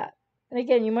do that. And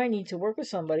again, you might need to work with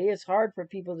somebody. It's hard for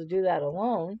people to do that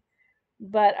alone.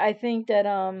 But I think that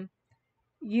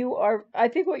I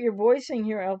think what you're voicing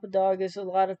here, Alpha Dog, is a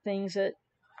lot of things that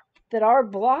are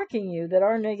blocking you, that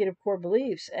are negative core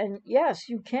beliefs. And yes,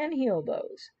 you can heal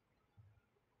those.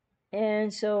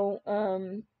 And so,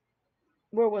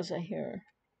 where was I here?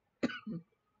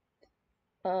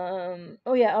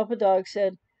 Oh yeah, Alpha Dog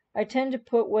said, I tend to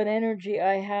put what energy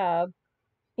I have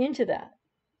into that.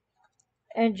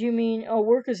 And you mean, oh,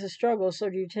 work is a struggle, so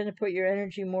do you tend to put your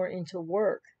energy more into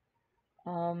work?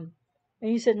 Um,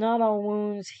 and you said, not all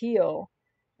wounds heal.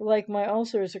 Like my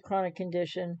ulcer is a chronic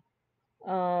condition.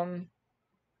 Um,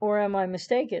 or am I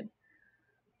mistaken?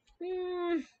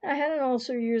 I had an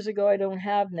ulcer years ago I don't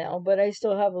have now, but I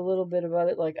still have a little bit of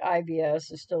it, like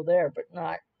IBS is still there, but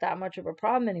not that much of a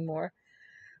problem anymore.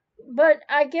 But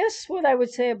I guess what I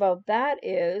would say about that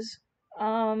is,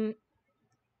 um,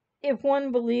 if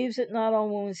one believes that not all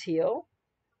wounds heal,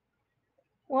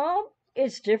 well,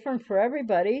 it's different for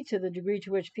everybody to the degree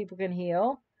to which people can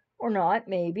heal or not,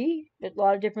 maybe, a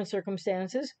lot of different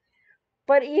circumstances.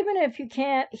 But even if you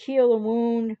can't heal a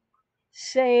wound,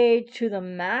 say to the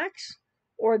max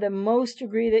or the most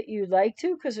degree that you'd like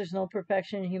to, because there's no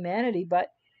perfection in humanity, but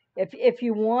if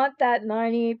you want that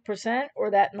 90%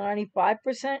 or that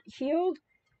 95% healed,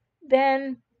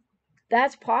 then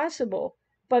that's possible.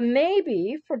 But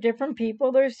maybe for different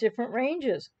people, there's different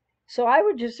ranges. So I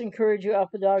would just encourage you,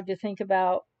 Alpha Dog, to think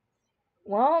about,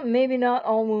 well, maybe not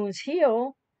all wounds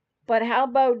heal, but how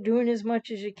about doing as much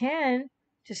as you can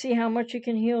to see how much you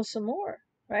can heal some more,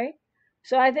 right?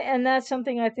 So and that's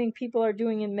something I think people are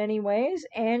doing in many ways,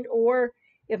 and or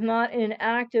if not in an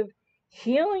active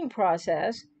healing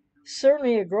process,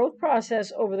 certainly a growth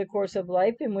process over the course of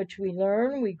life in which we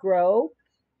learn, we grow,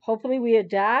 hopefully we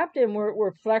adapt, and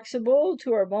we're flexible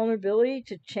to our vulnerability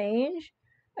to change.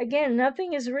 Again,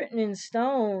 nothing is written in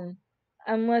stone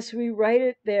unless we write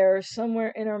it there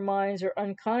somewhere in our minds or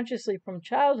unconsciously from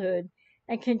childhood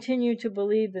and continue to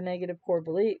believe the negative core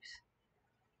beliefs.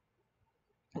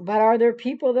 But are there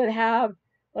people that have,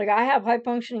 like I have high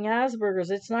functioning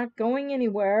Asperger's, it's not going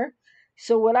anywhere.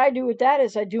 So what I do with that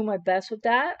is I do my best with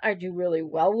that. I do really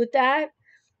well with that.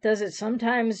 Does it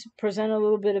sometimes present a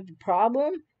little bit of a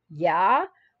problem? Yeah,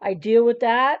 I deal with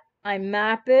that. I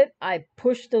map it. I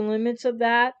push the limits of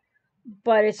that,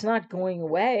 but it's not going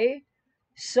away.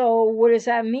 So what does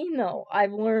that mean though?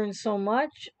 I've learned so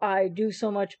much. I do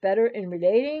so much better in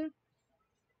relating.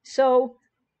 So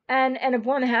and if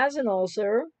one has an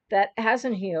ulcer that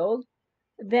hasn't healed,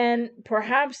 then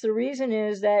perhaps the reason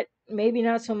is that maybe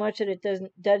not so much that it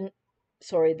doesn't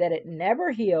sorry, that it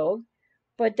never healed,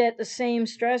 but that the same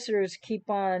stressors keep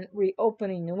on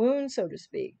reopening the wound, so to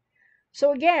speak.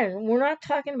 So again, we're not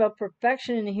talking about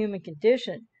perfection in the human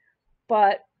condition,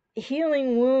 but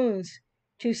healing wounds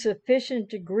to sufficient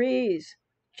degrees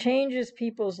changes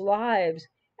people's lives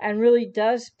and really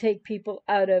does take people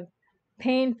out of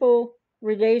painful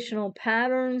relational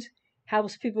patterns,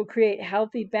 helps people create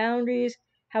healthy boundaries,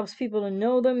 helps people to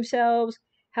know themselves,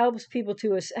 helps people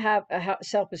to have a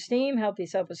self-esteem, healthy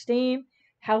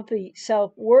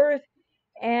self-worth,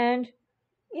 and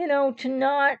to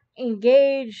not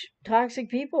engage toxic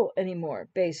people anymore,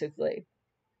 basically.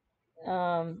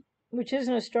 Which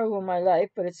isn't a struggle in my life,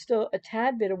 but it's still a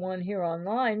tad bit of one here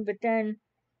online. But then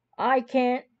I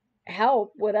can't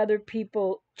help what other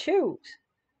people choose.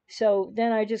 So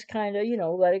then I just kind of,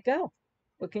 let it go.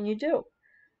 What can you do?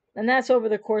 And that's over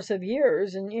the course of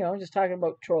years. And, just talking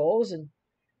about trolls and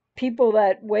people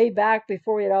that way back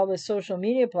before we had all the social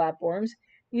media platforms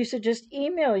used to just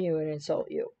email you and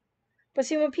insult you. But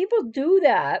see, when people do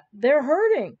that, they're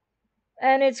hurting.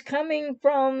 And it's coming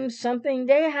from something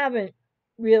they haven't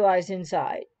realized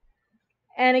inside.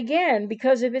 And again,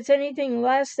 because if it's anything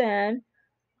less than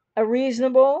a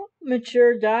reasonable,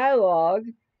 mature dialogue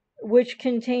which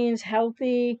contains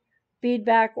healthy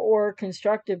feedback or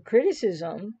constructive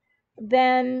criticism,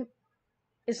 then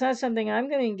it's not something I'm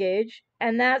going to engage.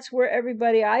 And that's where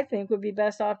everybody, I think, would be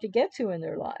best off to get to in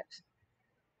their lives.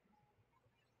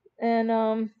 And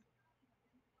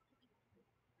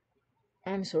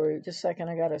I'm sorry, just a second,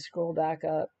 I got to scroll back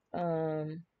up.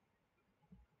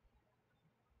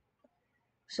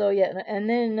 So yeah, and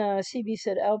then CB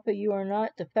said, Alpha, you are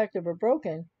not defective or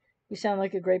broken. You sound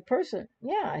like a great person.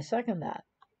 Yeah, I second that.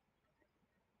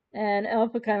 And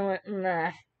Alpha kind of went,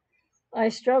 nah. I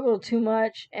struggle too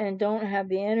much and don't have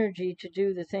the energy to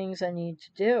do the things I need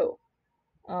to do.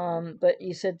 But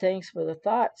you said thanks for the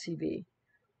thought, CB.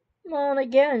 Well, and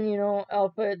again,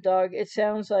 Alpha Dog, it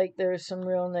sounds like there's some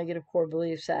real negative core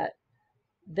beliefs that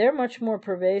they're much more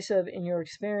pervasive in your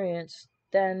experience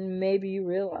than maybe you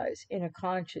realize in a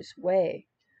conscious way.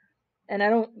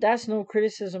 And that's no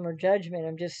criticism or judgment.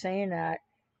 I'm just saying that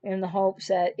in the hopes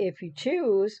that if you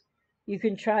choose, you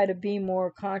can try to be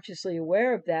more consciously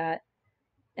aware of that.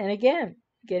 And again,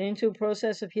 get into a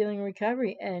process of healing and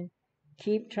recovery and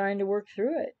keep trying to work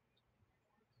through it.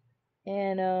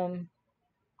 And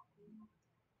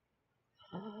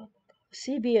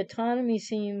CB, autonomy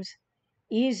seems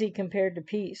easy compared to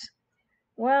peace.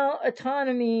 Well,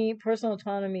 personal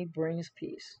autonomy brings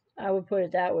peace. I would put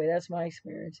it that way. That's my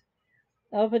experience.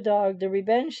 Alpha Dog, the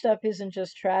revenge stuff isn't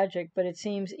just tragic, but it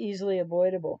seems easily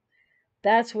avoidable.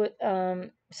 That's what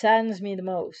saddens me the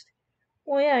most.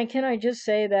 Well, yeah, and can I just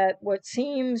say that what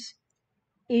seems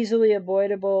easily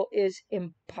avoidable is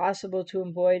impossible to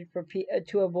avoid for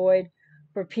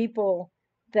people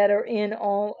that are in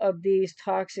all of these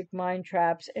toxic mind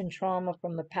traps and trauma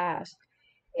from the past.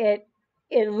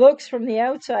 It looks from the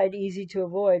outside easy to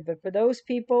avoid, but for those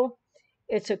people,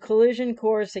 it's a collision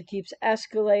course that keeps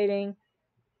escalating.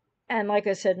 And like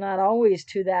I said, not always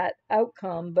to that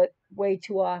outcome, but way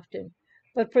too often.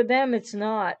 But for them, it's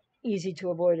not easy to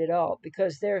avoid at all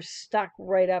because they're stuck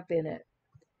right up in it.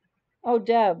 Oh,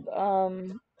 Deb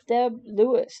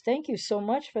Lewis, thank you so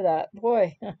much for that.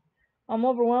 Boy, I'm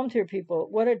overwhelmed here, people.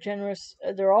 What a generous,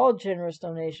 they're all generous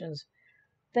donations.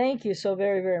 Thank you so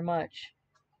very, very much.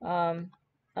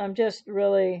 I'm just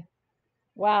really,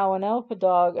 wow, an Alpha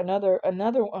Dog, another,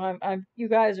 you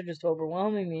guys are just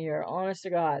overwhelming me here, honest to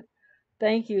God.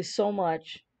 Thank you so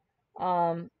much.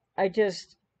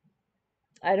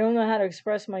 I don't know how to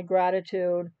express my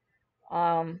gratitude.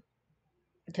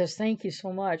 Just thank you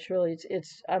so much. Really,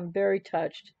 I'm very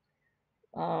touched.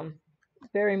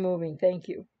 Very moving. Thank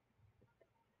you.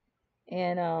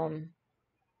 And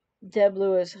Deb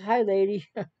Lewis, hi lady.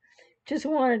 Just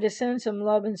wanted to send some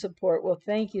love and support. Well,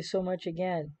 thank you so much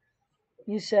again.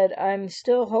 You said I'm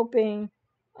still hoping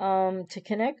to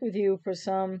connect with you for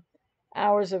some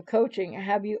hours of coaching.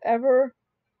 Have you ever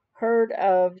heard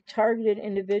of targeted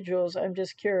individuals? I'm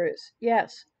just curious.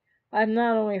 Yes, I've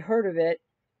not only heard of it,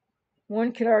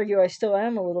 one could argue I still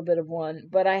am a little bit of one,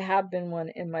 but I have been one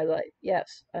in my life.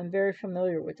 Yes, I'm very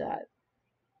familiar with that.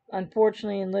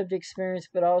 Unfortunately, in lived experience,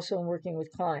 but also in working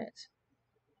with clients.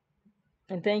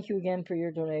 And thank you again for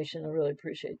your donation. I really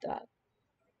appreciate that.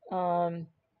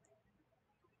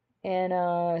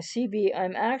 CB,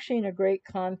 I'm actually in a great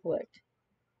conflict.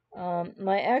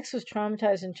 My ex was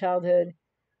traumatized in childhood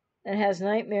and has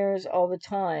nightmares all the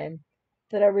time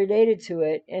that are related to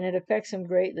it, and it affects him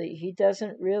greatly. He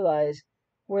doesn't realize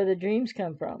where the dreams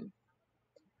come from.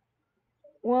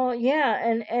 Well,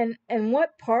 yeah, and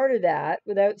what part of that,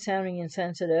 without sounding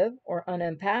insensitive or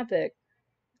unempathic,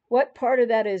 what part of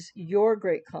that is your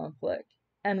great conflict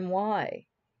and why?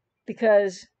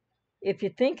 Because if you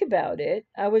think about it,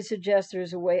 I would suggest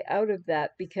there's a way out of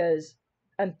that because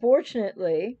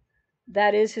unfortunately,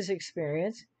 that is his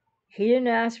experience. He didn't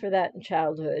ask for that in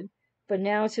childhood, but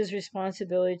now it's his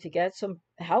responsibility to get some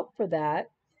help for that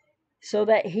so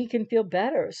that he can feel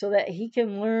better, so that he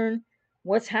can learn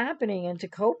what's happening and to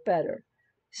cope better.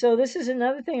 So, this is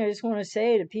another thing I just want to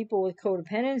say to people with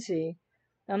codependency.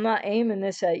 I'm not aiming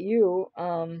this at you.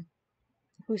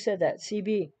 Who said that?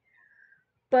 CB.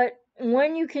 But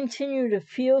when you continue to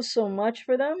feel so much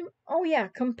for them, oh yeah,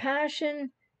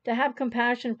 compassion, to have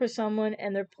compassion for someone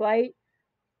and their plight,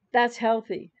 that's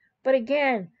healthy. But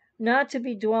again, not to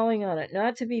be dwelling on it,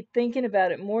 not to be thinking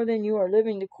about it more than you are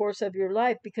living the course of your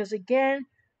life. Because again,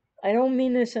 I don't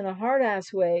mean this in a hard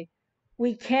ass way.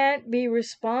 We can't be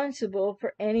responsible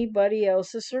for anybody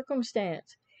else's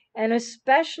circumstance. And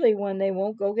especially when they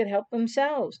won't go get help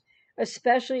themselves,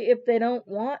 especially if they don't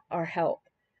want our help.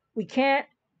 We can't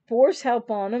force help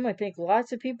on them. I think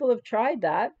lots of people have tried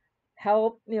that.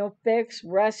 Help, fix,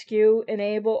 rescue,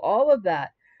 enable, all of that.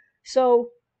 So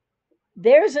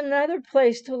there's another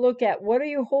place to look at. What are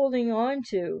you holding on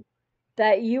to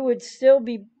that you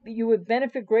would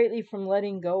benefit greatly from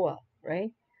letting go of, right?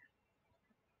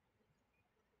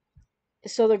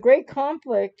 So the great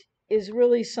conflict is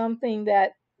really something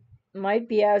that might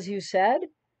be, as you said,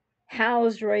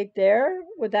 housed right there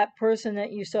with that person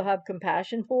that you still have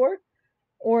compassion for,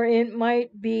 or it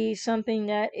might be something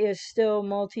that is still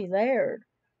multi-layered,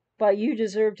 but you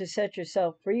deserve to set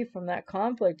yourself free from that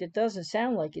conflict. It doesn't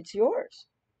sound like it's yours.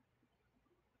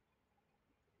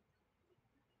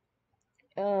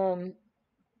 um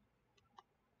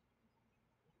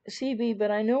CB,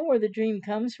 but I know where the dream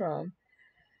comes from.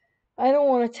 I don't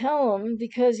want to tell him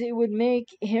because it would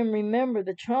make him remember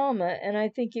the trauma, and I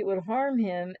think it would harm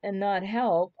him and not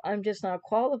help. I'm just not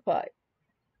qualified.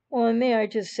 Well, and may I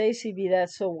just say, CB,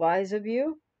 that's so wise of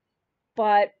you,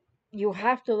 but you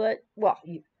have to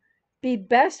be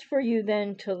best for you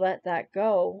then to let that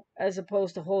go as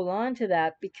opposed to hold on to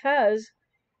that, because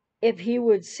if he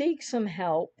would seek some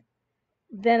help,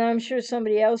 then I'm sure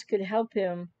somebody else could help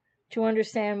him to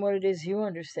understand what it is you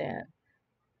understand.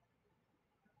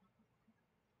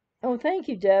 Oh, thank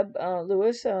you, Deb.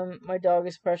 Lewis, my dog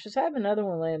is precious. I have another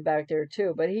one laying back there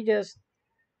too, but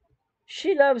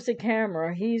she loves the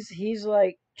camera. He's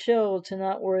like chill to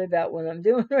not worry about what I'm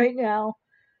doing right now.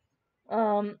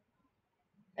 Um,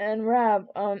 and Rab,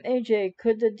 AJ,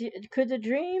 could the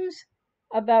dreams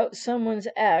about someone's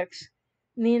ex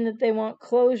mean that they want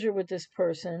closure with this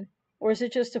person, or is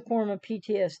it just a form of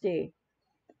PTSD?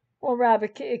 Well, Rab,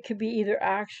 it could be either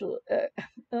actually,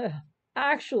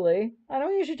 I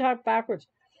don't usually talk backwards.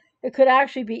 It could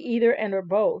actually be either and or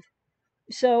both.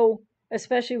 So,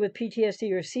 especially with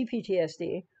PTSD or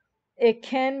CPTSD, it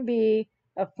can be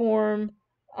a form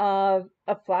of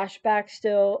a flashback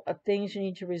still of things you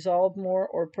need to resolve more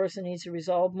or a person needs to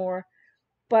resolve more.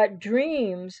 But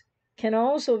dreams can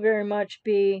also very much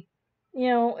be,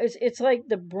 it's like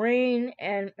the brain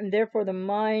and therefore the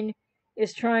mind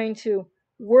is trying to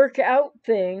work out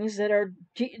things that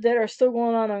are still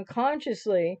going on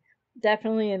unconsciously,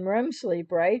 definitely in REM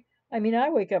sleep, right? I mean, I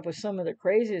wake up with some of the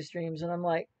craziest dreams, and I'm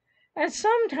like, and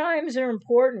sometimes they're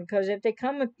important because if they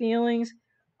come with feelings,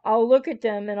 I'll look at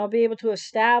them and I'll be able to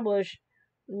establish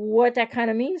what that kind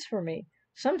of means for me.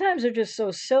 Sometimes they're just so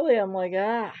silly. I'm like,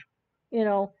 you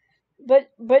know,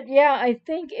 but yeah, I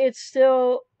think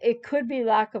it could be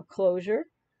lack of closure,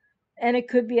 and it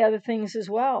could be other things as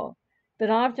well. But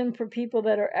often for people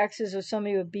that are exes of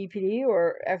somebody with BPD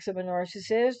or ex of a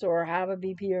narcissist or have a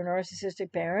BPD or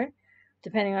narcissistic parent,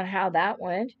 depending on how that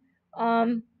went,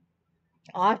 um,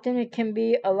 often it can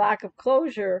be a lack of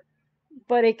closure,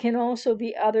 but it can also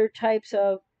be other types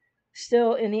of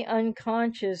still in the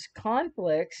unconscious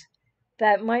conflicts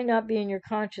that might not be in your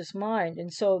conscious mind.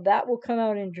 And so that will come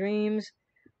out in dreams,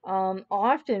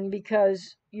 often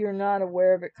because you're not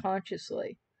aware of it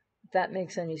consciously, if that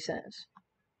makes any sense.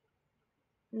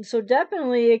 And so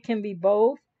definitely it can be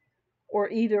both or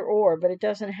either or, but it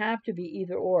doesn't have to be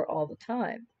either or all the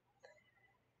time.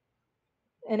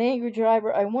 An angry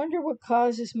driver, I wonder what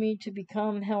causes me to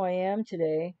become how I am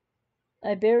today.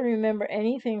 I barely remember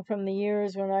anything from the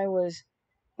years when I was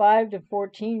 5 to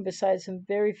 14 besides some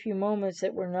very few moments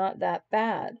that were not that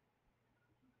bad.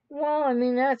 Well, I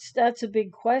mean, that's a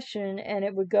big question, and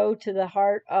it would go to the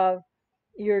heart of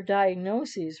your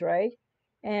diagnoses, right?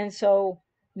 And so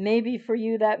maybe for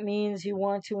you that means you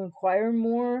want to inquire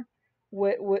more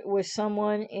with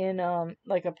someone in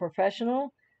like a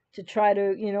professional to try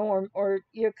to, or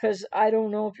because I don't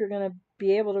know if you're going to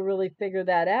be able to really figure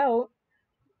that out,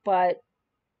 but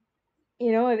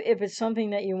if it's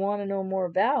something that you want to know more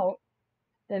about,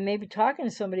 then maybe talking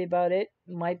to somebody about it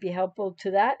might be helpful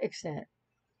to that extent.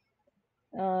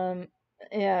 Um,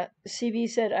 yeah, CB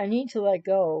said, I need to let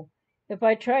go. If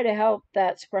I try to help,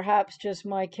 that's perhaps just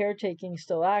my caretaking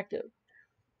still active.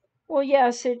 Well,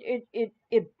 yes, it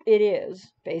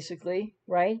is, basically,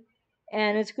 right?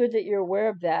 And it's good that you're aware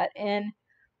of that. And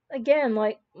again,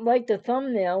 like the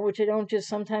thumbnail, which I don't just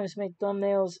sometimes make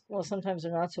thumbnails, well, sometimes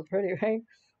they're not so pretty, right?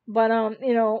 But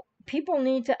people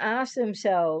need to ask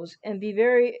themselves and be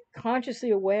very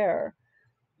consciously aware,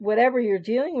 whatever you're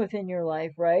dealing with in your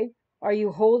life, right? Are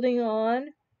you holding on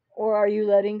or are you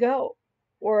letting go?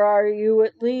 Or are you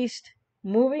at least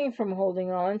moving from holding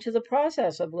on to the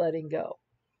process of letting go?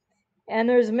 And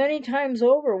there's many times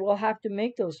over we'll have to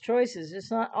make those choices.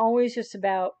 It's not always just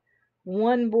about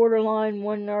one borderline,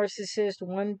 one narcissist,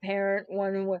 one parent,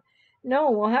 one.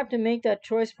 No, we'll have to make that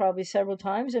choice probably several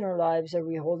times in our lives. Are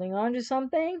we holding on to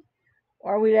something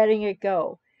or are we letting it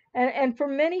go? And for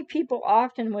many people,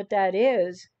 often what that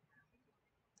is,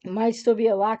 it might still be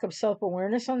a lack of self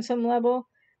awareness on some level,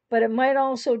 but it might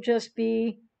also just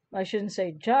be, I shouldn't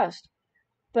say just,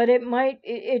 but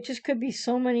it just could be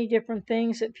so many different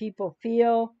things that people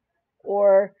feel,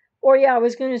 or yeah, I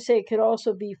was going to say it could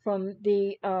also be from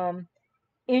the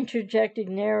interjected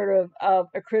narrative of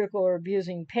a critical or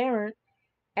abusing parent,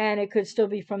 and it could still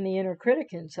be from the inner critic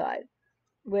inside,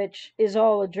 which is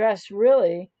all addressed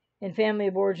really in family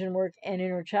of origin work and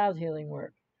inner child healing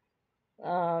work.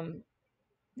 um,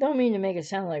 don't mean to make it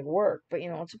sound like work, but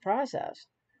it's a process.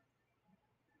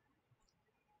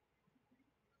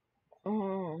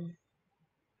 um,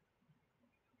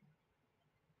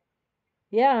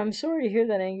 yeah, I'm sorry to hear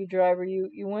that, Angie Driver. You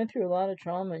went through a lot of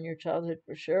trauma in your childhood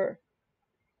for sure.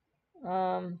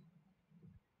 Um,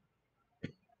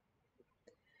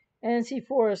 NC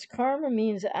Forest, karma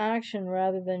means action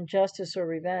rather than justice or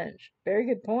revenge. Very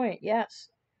good point. Yes.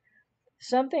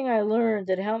 Something I learned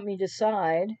that helped me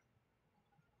decide.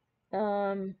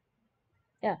 Um,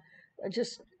 yeah,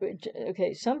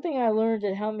 okay. Something I learned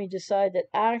that helped me decide that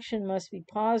action must be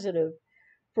positive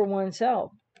for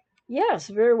oneself. Yes,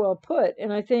 very well put.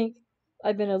 And I think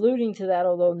I've been alluding to that,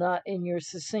 although not in your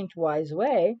succinct, wise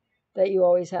way that you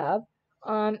always have,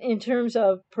 in terms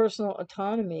of personal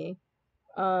autonomy,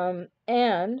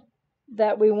 and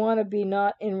that we want to be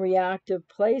not in reactive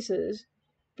places.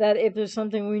 That if there's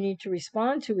something we need to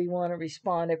respond to, we want to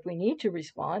respond if we need to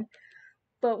respond,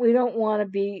 but we don't want to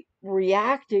be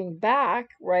reacting back,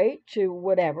 right, to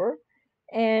whatever.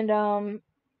 And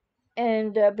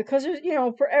because there's,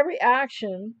 for every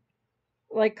action,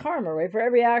 like karma, right? For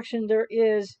every action, there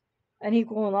is an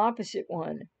equal and opposite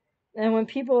one. And when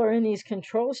people are in these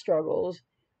control struggles,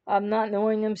 not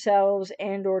knowing themselves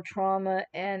and or trauma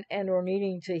and or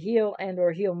needing to heal and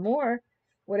or heal more,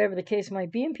 whatever the case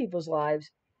might be in people's lives,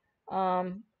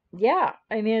 yeah,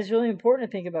 I mean, it's really important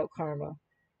to think about karma.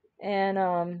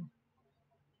 And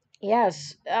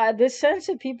yes, this sense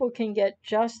that people can get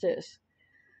justice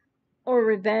or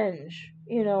revenge.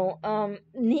 Well,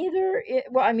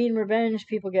 I mean, revenge,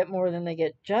 people get more than they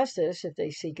get justice if they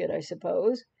seek it, I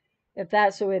suppose, if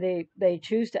that's the way they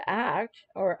choose to act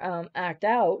or act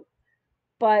out.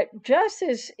 But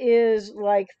justice is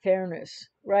like fairness,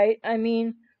 right? I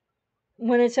mean,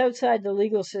 when it's outside the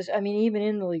legal system, I mean, even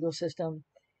in the legal system,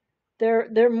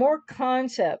 they're more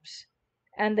concepts,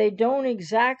 and they don't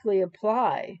exactly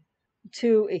apply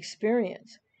to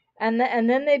experience. And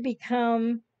then they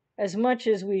become, as much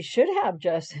as we should have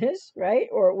justice, right?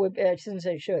 Or it would, I shouldn't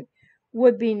say should,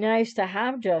 would be nice to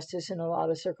have justice in a lot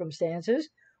of circumstances,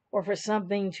 or for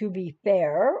something to be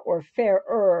fair or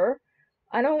fairer.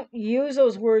 I don't use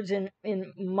those words in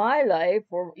my life,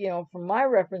 or for my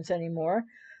reference anymore,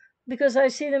 because I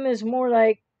see them as more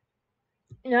like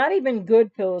not even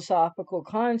good philosophical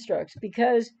constructs,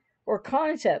 because or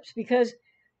concepts, because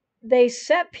they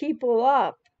set people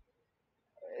up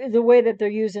the way that they're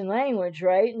using language,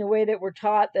 right? And the way that we're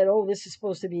taught that, oh, this is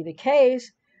supposed to be the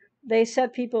case, they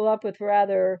set people up with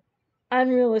rather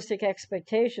unrealistic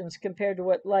expectations compared to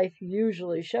what life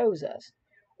usually shows us,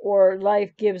 or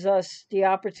life gives us the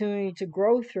opportunity to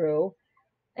grow through.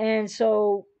 And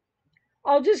so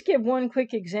I'll just give one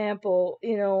quick example.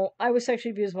 I was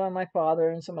sexually abused by my father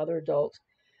and some other adults.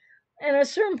 And at a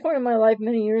certain point in my life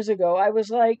many years ago, I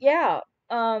was like, yeah,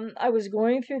 I was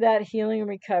going through that healing and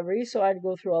recovery, so I had to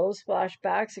go through all those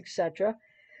flashbacks, etc.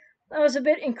 I was a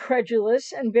bit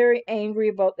incredulous and very angry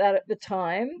about that at the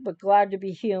time, but glad to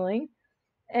be healing.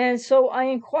 And so I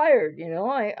inquired,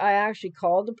 I actually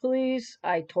called the police.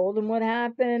 I told them what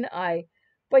happened.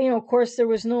 But of course, there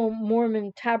was no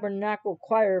Mormon tabernacle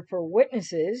choir for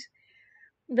witnesses.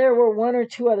 There were one or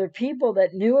two other people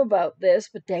that knew about this,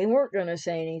 but they weren't going to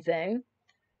say anything.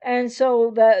 And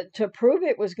so that to prove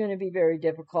it was going to be very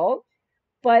difficult.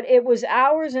 But it was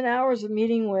hours and hours of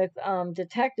meeting with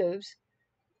detectives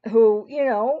who,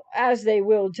 as they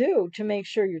will do to make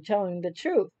sure you're telling the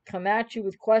truth, come at you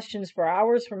with questions for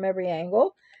hours from every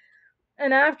angle.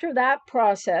 And after that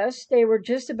process, they were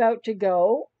just about to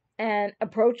go and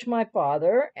approach my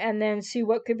father and then see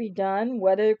what could be done,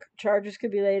 whether charges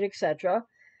could be laid, etc.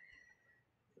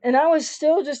 And I was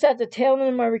still just at the tail end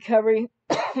of my recovery.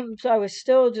 So I was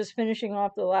still just finishing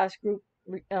off the last group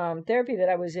therapy that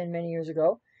I was in many years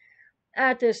ago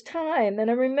at this time. And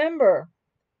I remember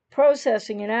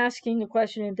processing and asking the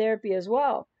question in therapy as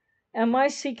well. Am I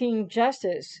seeking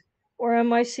justice or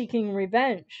am I seeking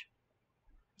revenge?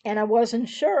 And I wasn't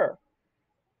sure.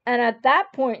 And at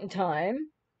that point in time,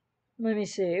 let me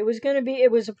see,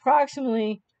 it was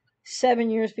approximately 7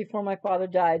 years before my father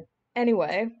died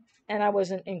anyway. And I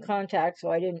wasn't in contact, so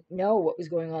I didn't know what was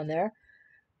going on there.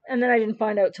 And then I didn't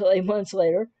find out till 8 months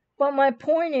later. But my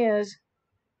point is,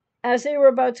 as they were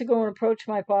about to go and approach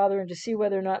my father and to see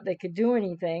whether or not they could do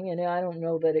anything, and I don't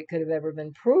know that it could have ever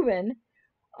been proven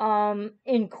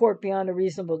in court beyond a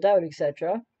reasonable doubt,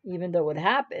 etc., even though it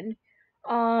happened,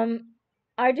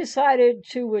 I decided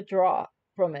to withdraw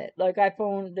from it. Like, I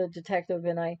phoned the detective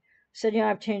and I said,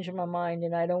 I've changed my mind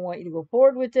and I don't want you to go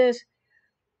forward with this.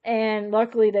 And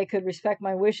luckily they could respect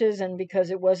my wishes, and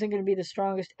because it wasn't going to be the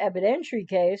strongest evidentiary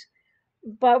case.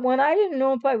 But when I didn't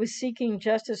know if I was seeking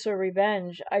justice or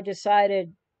revenge, I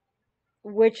decided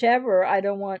whichever, I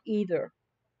don't want either.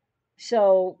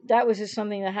 So that was just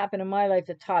something that happened in my life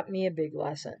that taught me a big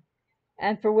lesson,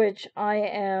 and for which I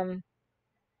am,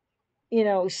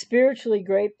 spiritually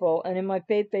grateful, and in my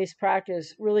faith-based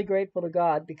practice, really grateful to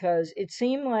God, because it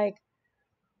seemed like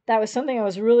that was something I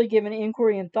was really given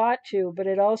inquiry and thought to, but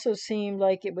it also seemed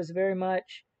like it was very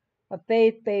much a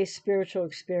faith-based spiritual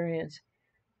experience.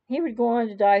 He would go on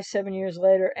to die 7 years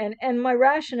later, and my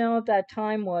rationale at that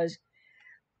time was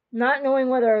not knowing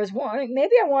whether I was wanting,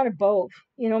 maybe I wanted both.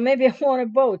 Maybe I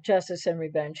wanted both justice and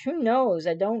revenge. Who knows?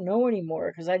 I don't know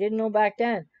anymore because I didn't know back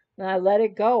then. And I let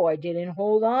it go. I didn't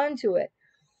hold on to it.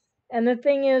 And the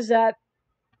thing is that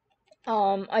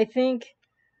I think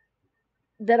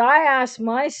that I asked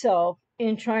myself,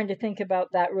 in trying to think about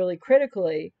that really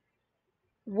critically,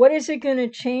 what is it going to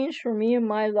change for me in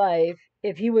my life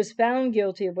if he was found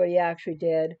guilty of what he actually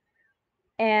did,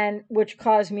 and which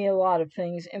caused me a lot of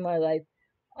things in my life?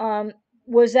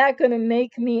 Was that going to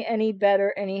make me any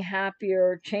better, any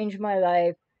happier, change my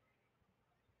life?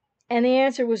 And the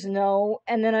answer was no.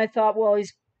 And then I thought, well,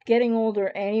 he's getting older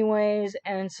anyways.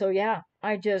 And so, yeah,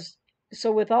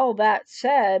 so with all that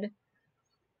said,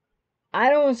 I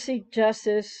don't seek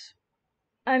justice.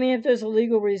 I mean, if there's a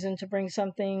legal reason to bring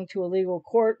something to a legal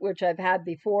court, which I've had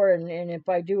before, and if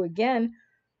I do again,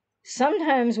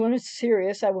 sometimes when it's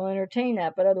serious, I will entertain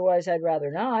that, but otherwise I'd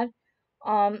rather not.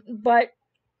 But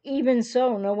even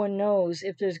so, no one knows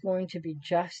if there's going to be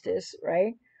justice,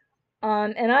 right?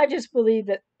 And I just believe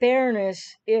that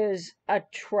fairness is a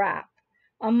trap,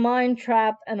 a mind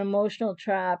trap, an emotional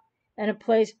trap, and a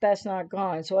place best not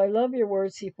gone. So I love your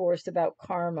words, C. Forrest, about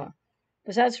karma,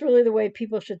 because that's really the way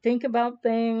people should think about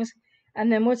things.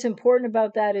 And then what's important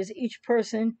about that is each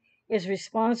person is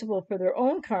responsible for their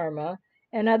own karma,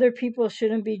 and other people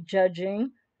shouldn't be judging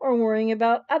or worrying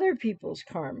about other people's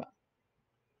karma.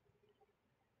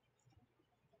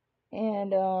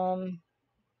 And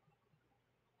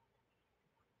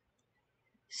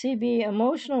CB,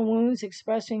 emotional wounds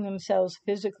expressing themselves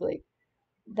physically.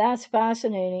 That's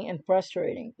fascinating and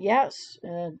frustrating. Yes,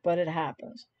 but it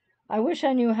happens. I wish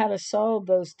I knew how to solve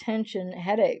those tension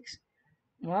headaches.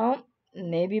 Well,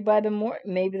 maybe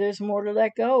there's more to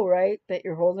let go, right? That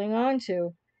you're holding on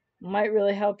to might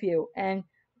really help you. And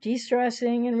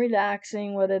de-stressing and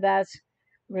relaxing, whether that's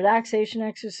relaxation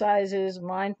exercises,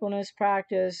 mindfulness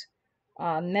practice,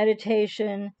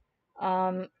 meditation,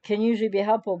 can usually be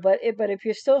helpful. But if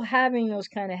you're still having those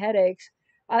kind of headaches,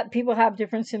 people have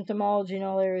different symptomology in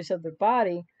all areas of their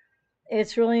body.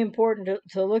 It's really important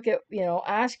to look at,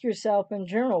 ask yourself and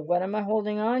journal, what am I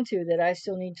holding on to that I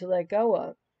still need to let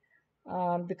go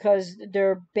of? Because there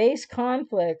are base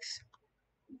conflicts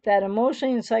that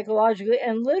emotionally and psychologically,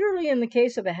 and literally in the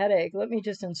case of a headache, let me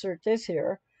just insert this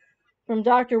here from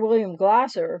Dr. William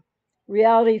Glasser,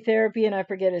 Reality Therapy, and I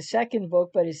forget his second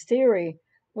book, but his theory,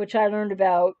 which I learned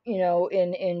about,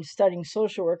 in studying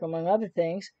social work, among other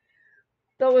things,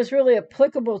 that was really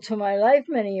applicable to my life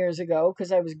many years ago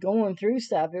because I was going through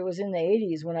stuff. It was in the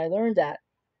 80s when I learned that.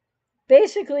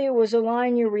 Basically, it was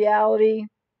align your reality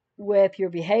with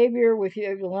your behavior,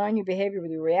 align your behavior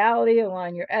with your reality,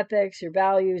 align your ethics, your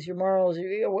values, your morals,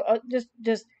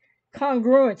 just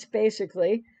congruence,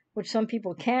 basically, which some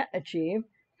people can't achieve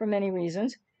for many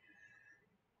reasons.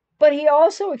 But he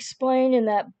also explained in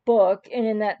that book and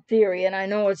in that theory, and I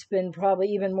know it's been probably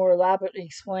even more elaborately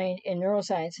explained in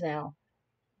neuroscience now,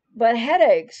 but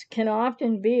headaches can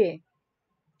often be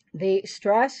the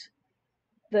stress,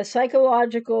 the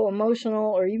psychological,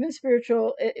 emotional, or even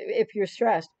spiritual, if you're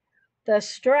stressed, the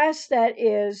stress that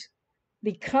is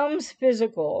becomes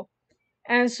physical.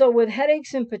 And so, with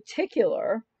headaches in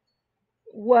particular,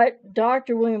 what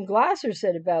Dr. William Glasser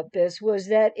said about this was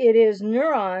that it is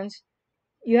neurons.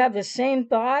 You have the same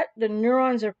thought, the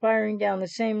neurons are firing down the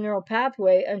same neural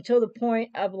pathway until the point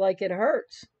of like it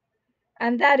hurts.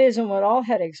 And that isn't what all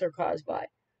headaches are caused by,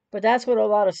 but that's what a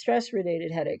lot of stress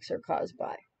related headaches are caused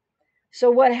by. So,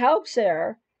 what helps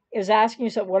there is asking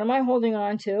yourself, what am I holding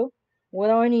on to? What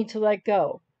do I need to let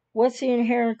go? What's the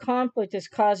inherent conflict that's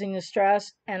causing the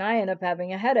stress? And I end up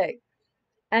having a headache.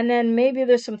 And then maybe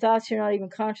there's some thoughts you're not even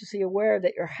consciously aware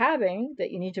that you're having that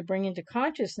you need to bring into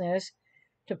consciousness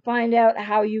to find out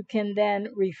how you can then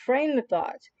reframe the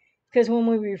thoughts. Because when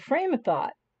we reframe a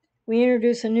thought, we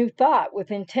introduce a new thought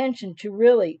with intention to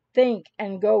really think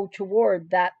and go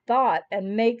toward that thought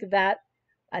and make that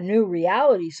a new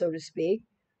reality, so to speak,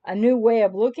 a new way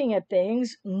of looking at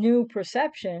things, new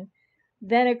perception.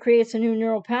 Then it creates a new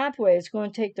neural pathway. It's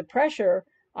going to take the pressure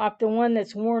off the one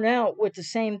that's worn out with the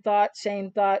same thought,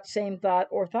 same thought, same thought,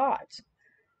 or thoughts.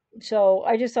 So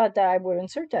I just thought that I would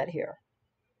insert that here.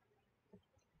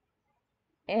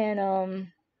 And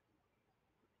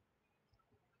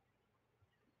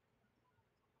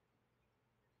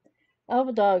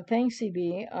Alpha Dog, thanks,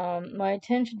 CB. My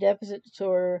attention deficit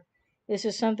disorder, this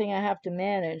is something I have to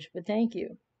manage, but thank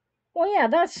you. Well, yeah,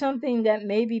 that's something that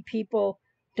maybe people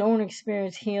don't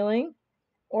experience healing,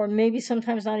 or maybe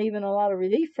sometimes not even a lot of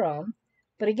relief from.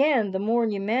 But again, the more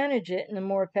you manage it and the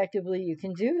more effectively you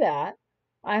can do that,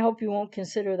 I hope you won't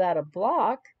consider that a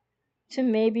block to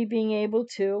maybe being able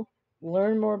to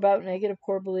learn more about negative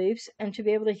core beliefs and to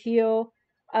be able to heal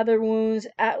other wounds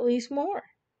at least more,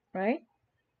 right?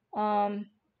 Um,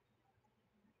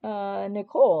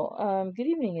 Nicole, good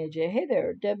evening, AJ. Hey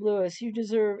there, Deb Lewis. You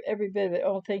deserve every bit of it.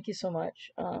 Oh, thank you so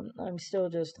much. I'm still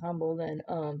just humbled and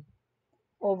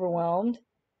overwhelmed.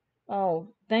 Oh,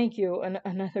 thank you.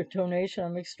 Another donation.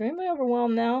 I'm extremely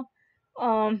overwhelmed now.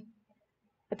 Um,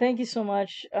 thank you so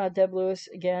much, Deb Lewis.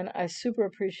 Again, I super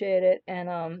appreciate it, and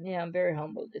yeah, I'm very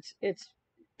humbled.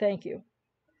 Thank you.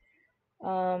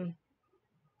 Um,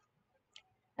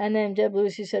 And then Deb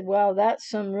Lucy said, wow, that's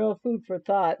some real food for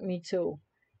thought. Me too.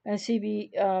 And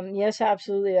CB, yes,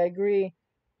 absolutely, I agree.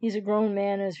 He's a grown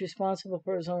man and is responsible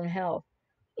for his own health.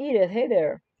 Edith, hey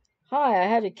there. Hi, I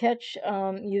had to catch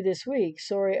you this week.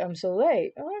 Sorry I'm so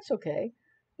late. Oh, that's okay.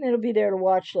 It'll be there to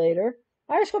watch later.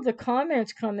 I just hope the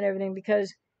comments come and everything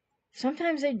because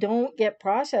sometimes they don't get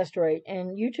processed right.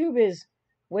 And YouTube is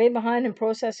way behind in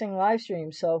processing live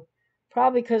streams. So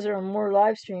probably because there are more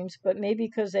live streams, but maybe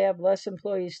because they have less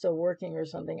employees still working or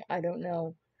something. I don't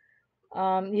know.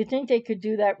 You'd think they could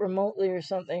do that remotely or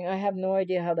something. I have no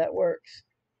idea how that works.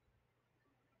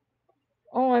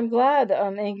 Oh, I'm glad,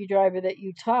 Angry Driver, that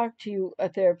you talked to a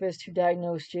therapist who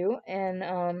diagnosed you,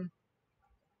 and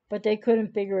but they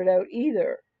couldn't figure it out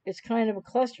either. It's kind of a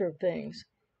cluster of things.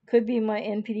 Could be my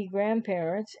NPD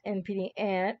grandparents, NPD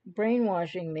aunt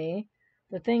brainwashing me.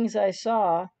 The things I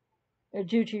saw are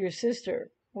due to your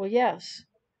sister. Well, yes,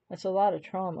 that's a lot of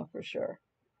trauma for sure.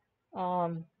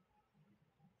 Um,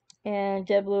 and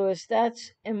Deb Lewis,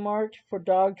 that's earmarked for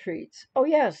dog treats. Oh,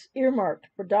 yes, earmarked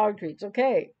for dog treats.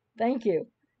 Okay, thank you.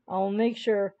 I'll make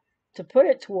sure to put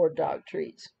it toward dog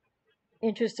treats.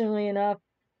 Interestingly enough,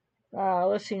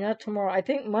 let's see, not tomorrow. I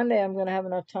think Monday I'm going to have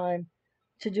enough time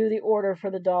to do the order for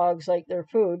the dogs, like their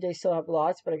food. They still have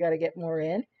lots, but I got to get more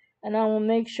in. And I will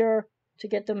make sure to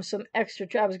get them some extra.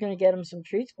 I was going to get them some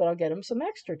treats, but I'll get them some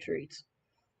extra treats.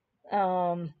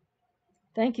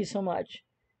 Thank you so much.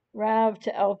 Rav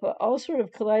to Alpha.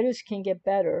 Ulcerative colitis can get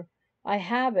better. I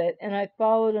have it, and I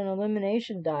followed an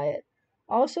elimination diet.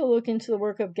 Also look into the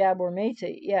work of Gabor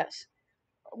Mate. Yes.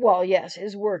 Well, yes,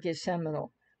 his work is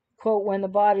seminal. Quote, when the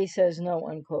body says no,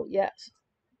 unquote. Yes.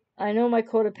 I know my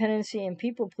codependency and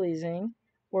people pleasing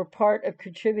were part of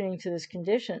contributing to this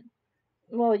condition.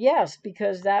 Well, yes,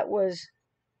 because that was,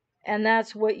 and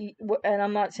that's what you, and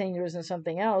I'm not saying there isn't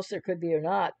something else, there could be or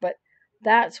not, but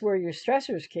that's where your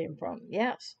stressors came from.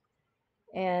 Yes.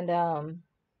 And I'm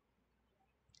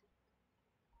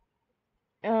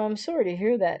sorry to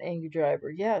hear that, Angry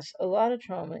Driver. Yes, a lot of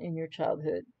trauma in your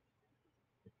childhood.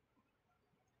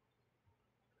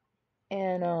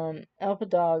 And Alpha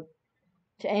Dog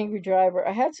to Angry Driver.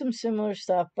 I had some similar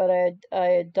stuff, but I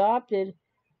adopted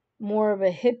more of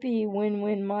a hippie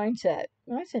win-win mindset.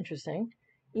 Well, that's interesting.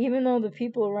 Even though the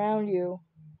people around you,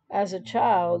 as a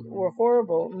child were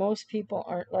horrible. Most people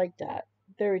aren't like that.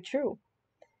 Very true.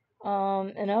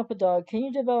 And Alpha Dog, can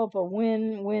you develop a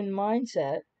win-win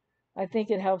mindset? I think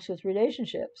it helps with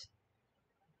relationships.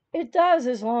 It does,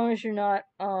 as long as you're not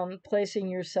placing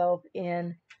yourself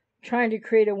in trying to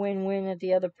create a win-win that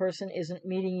the other person isn't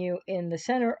meeting you in the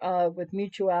center of with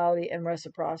mutuality and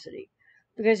reciprocity.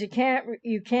 Because you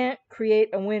can't create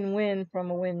a win-win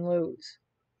from a win-lose,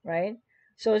 right?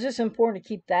 So it's just important to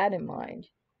keep that in mind.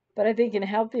 But I think in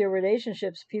healthier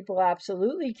relationships, people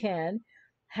absolutely can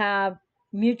have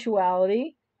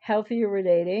mutuality, healthier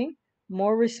relating,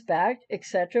 more respect,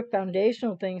 etc.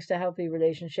 Foundational things to healthy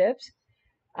relationships,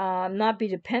 not be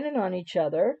dependent on each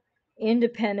other,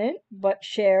 independent, but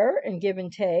share and give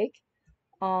and take.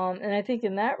 And I think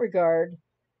in that regard,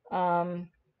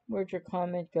 where'd your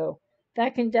comment go?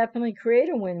 That can definitely create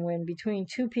a win-win between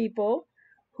two people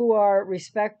who are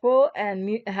respectful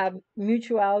and have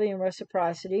mutuality and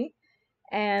reciprocity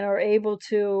and are able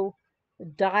to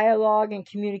dialogue and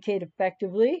communicate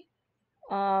effectively.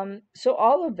 So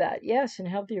all of that, yes, in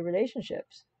healthy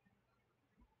relationships.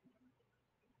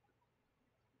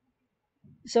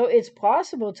 So it's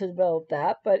possible to develop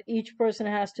that, but each person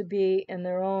has to be in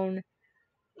their own,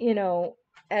 you know,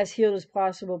 as healed as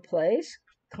possible place,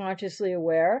 consciously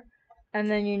aware. And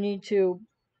then you need to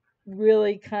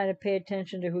really kind of pay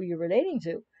attention to who you're relating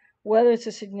to, whether it's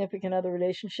a significant other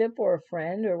relationship or a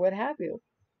friend or what have you.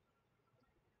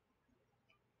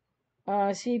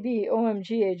 CB, OMG,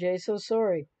 AJ, so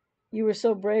sorry. You were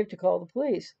so brave to call the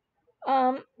police.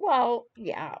 Well,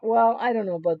 yeah, well, I don't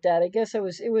know about that. I guess it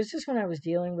was just when I was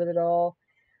dealing with it all.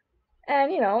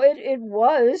 And, it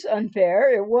was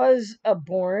unfair. It was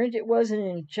abhorrent. It was an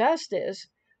injustice.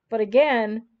 But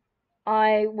again,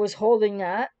 I was holding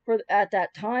that at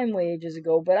that time way ages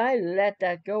ago, but I let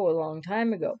that go a long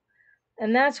time ago.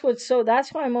 And that's why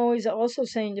I'm always also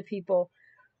saying to people,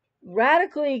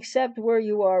 radically accept where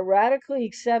you are, radically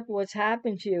accept what's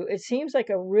happened to you. It seems like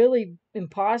a really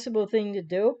impossible thing to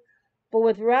do, but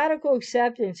with radical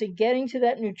acceptance and getting to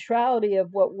that neutrality of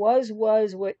what was,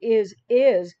 what is,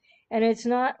 and it's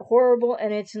not horrible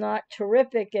and it's not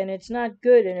terrific and it's not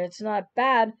good and it's not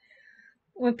bad.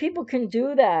 When people can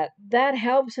do that, that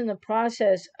helps in the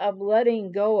process of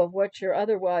letting go of what you're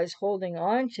otherwise holding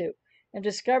on to and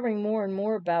discovering more and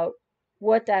more about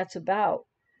what that's about.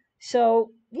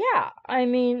 So, yeah, I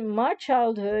mean, my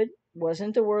childhood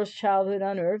wasn't the worst childhood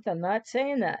on earth. I'm not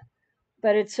saying that.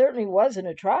 But it certainly was an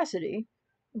atrocity.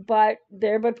 But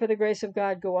for the grace of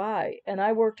God go I. And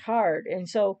I worked hard. And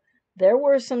so there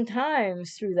were some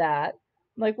times through that,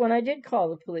 like when I did call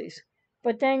the police.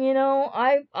 But then,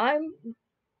 I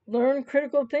learned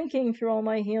critical thinking through all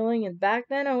my healing. And back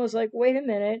then I was like, wait a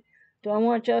minute, do I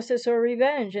want justice or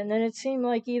revenge? And then it seemed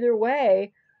like either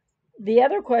way. The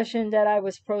other question that I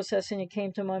was processing, it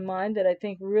came to my mind that I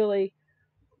think really,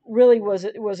 really was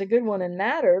a good one and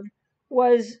mattered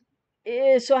was,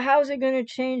 so how's it going to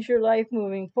change your life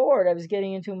moving forward? I was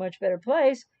getting into a much better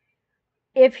place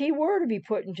if he were to be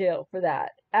put in jail for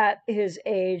that at his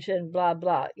age and blah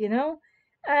blah,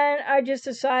 And I just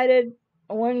decided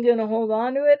I wasn't going to hold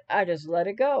on to it. I just let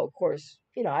it go. Of course,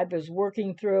 I was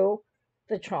working through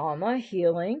the trauma,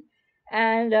 healing,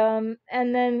 and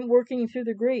then working through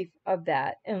the grief of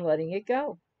that and letting it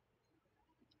go.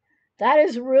 That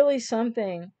is really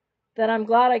something that I'm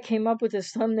glad I came up with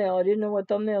this thumbnail. I didn't know what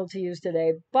thumbnail to use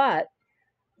today, but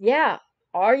yeah,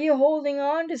 are you holding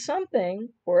on to something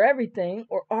or everything,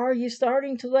 or are you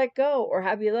starting to let go, or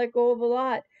have you let go of a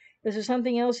lot? Is there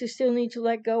something else you still need to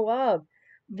let go of?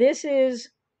 This is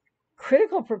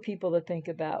critical for people to think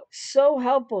about. So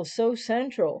helpful, so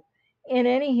central in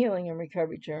any healing and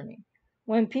recovery journey.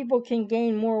 When people can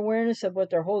gain more awareness of what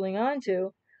they're holding on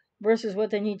to versus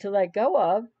what they need to let go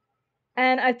of.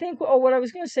 And I think, what I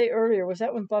was going to say earlier was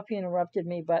that when Buffy interrupted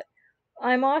me, but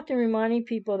I'm often reminding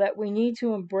people that we need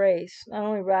to embrace, not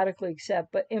only radically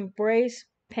accept, but embrace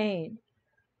pain.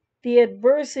 The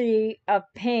adversity of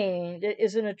pain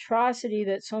is an atrocity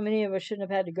that so many of us shouldn't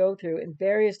have had to go through in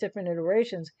various different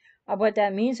iterations of what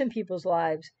that means in people's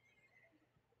lives.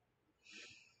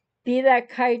 Be that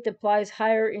kite that flies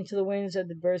higher into the winds of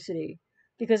adversity,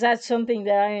 because that's something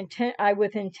that I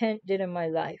with intent did in my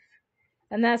life.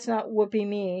 And that's not whooping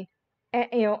me.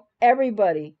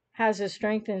 Everybody has a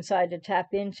strength inside to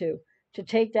tap into, to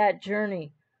take that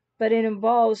journey, but it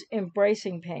involves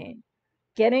embracing pain,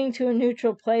 getting to a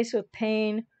neutral place with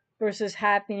pain versus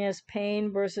happiness,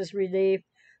 pain versus relief,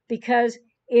 because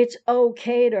it's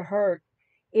okay to hurt.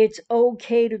 It's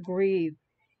okay to grieve.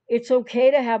 It's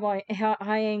okay to have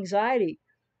high anxiety.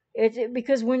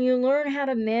 Because when you learn how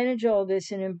to manage all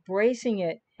this and embracing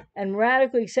it, and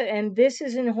radically accept. And this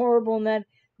isn't horrible in that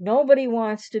nobody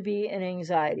wants to be in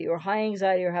anxiety or high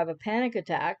anxiety or have a panic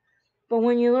attack. But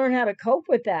when you learn how to cope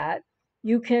with that,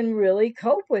 you can really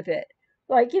cope with it.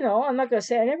 Like, I'm not going to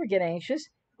say I never get anxious.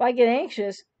 If I get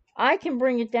anxious, I can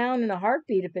bring it down in a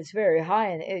heartbeat if it's very high,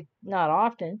 and it not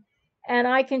often. And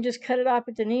I can just cut it off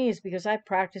at the knees because I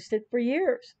practiced it for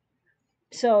years.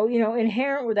 So,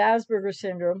 inherent with Asperger's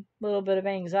syndrome, a little bit of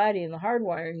anxiety in the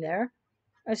hardwiring there.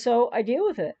 And so I deal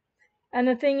with it. And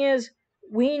the thing is,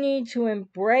 we need to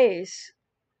embrace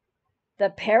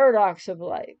the paradox of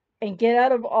life and get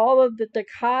out of all of the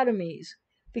dichotomies,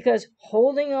 because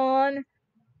holding on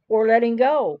or letting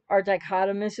go are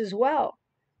dichotomous as well.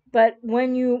 But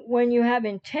when you have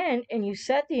intent and you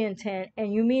set the intent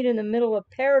and you meet in the middle of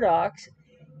paradox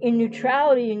in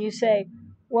neutrality and you say,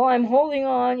 well, I'm holding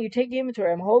on, you take the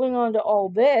inventory, I'm holding on to all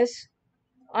this,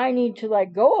 I need to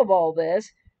let go of all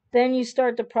this, then you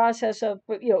start the process of,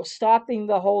 stopping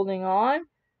the holding on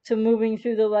to moving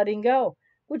through the letting go,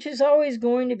 which is always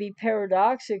going to be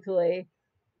paradoxically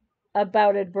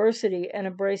about adversity and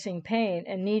embracing pain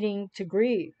and needing to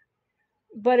grieve.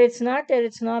 But it's not that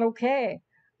it's not okay.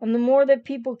 And the more that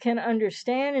people can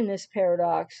understand in this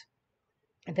paradox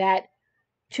that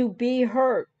to be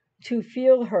hurt, to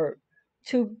feel hurt,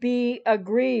 to be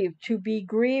aggrieved, to be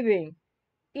grieving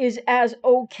is as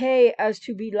okay as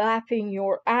to be laughing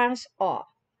your ass off.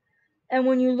 And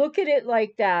when you look at it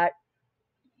like that,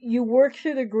 you work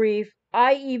through the grief.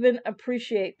 I even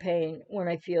appreciate pain when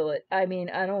I feel it. I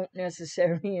mean, I don't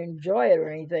necessarily enjoy it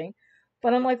or anything,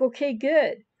 but I'm like, okay,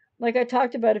 good. Like I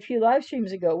talked about a few live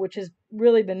streams ago, which has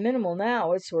really been minimal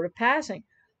now. It's sort of passing.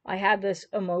 I had this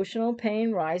emotional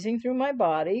pain rising through my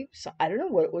body. So I don't know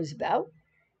what it was about.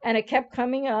 And it kept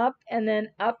coming up and then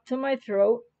up to my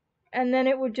throat. And then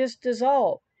it would just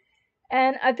dissolve.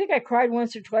 And I think I cried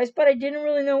once or twice, but I didn't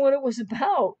really know what it was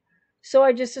about. So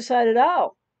I just decided,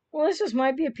 oh, well, this just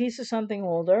might be a piece of something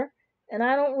older. And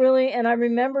I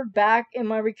remembered back in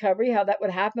my recovery how that would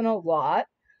happen a lot.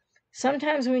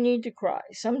 Sometimes we need to cry.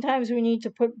 Sometimes we need to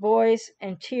put voice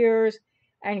and tears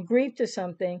and grief to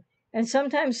something. And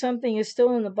sometimes something is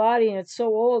still in the body and it's so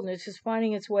old and it's just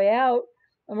finding its way out.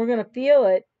 And we're going to feel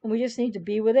it. And we just need to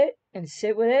be with it and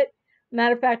sit with it.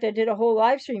 Matter of fact, I did a whole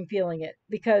live stream feeling it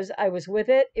because I was with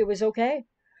it. It was okay.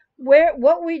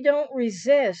 What we don't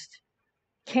resist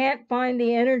can't find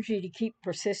the energy to keep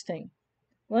persisting.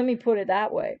 Let me put it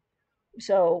that way.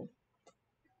 So,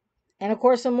 and of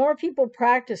course, the more people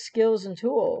practice skills and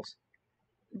tools,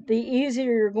 the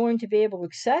easier you're going to be able to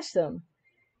access them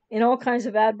in all kinds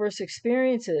of adverse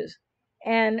experiences.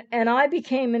 And I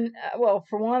became well,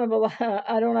 for want of a,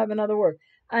 I don't have another word,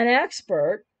 an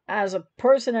expert as a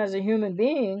person, as a human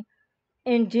being,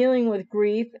 in dealing with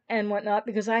grief and whatnot,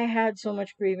 because I had so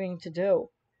much grieving to do,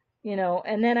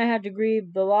 and then I had to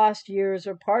grieve the lost years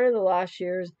or part of the lost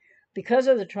years because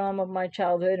of the trauma of my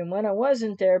childhood and when I was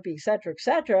in therapy,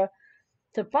 etc.,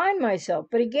 to find myself.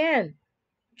 But again,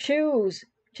 choose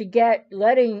to get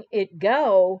letting it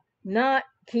go, not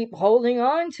keep holding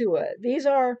on to it. These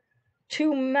are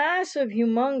two massive,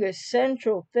 humongous,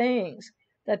 central things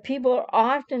that people are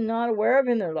often not aware of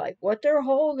in their life. What they're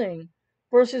holding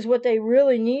versus what they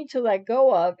really need to let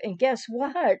go of. And guess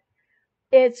what?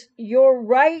 It's your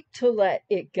right to let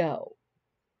it go.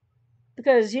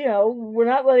 Because, we're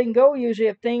not letting go usually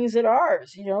of things that are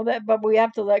ours, but we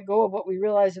have to let go of what we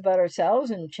realize about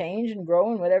ourselves and change and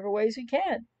grow in whatever ways we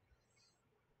can.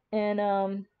 And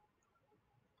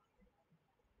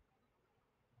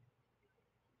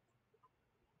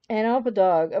Alpha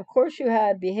Dog, of course you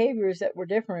had behaviors that were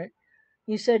different.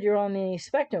 You said you're on the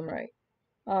spectrum, right?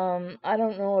 I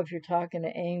don't know if you're talking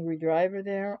to Angry Driver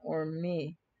there or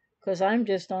me, because I'm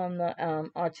just on the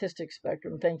autistic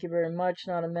spectrum. Thank you very much.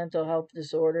 Not a mental health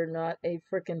disorder, not a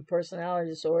freaking personality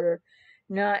disorder,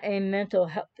 not a mental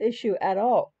health issue at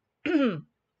all.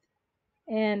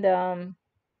 And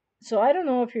so I don't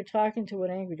know if you're talking to what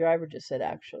Angry Driver just said,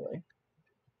 actually.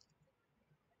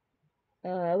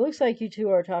 It looks like you two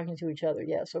are talking to each other.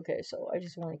 Yes, okay, so I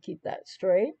just want to keep that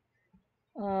straight.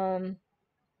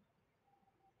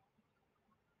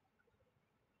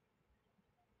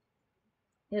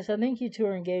 Yes, I think you two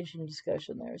are engaged in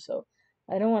discussion there, so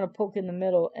I don't want to poke in the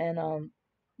middle and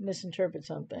misinterpret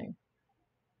something.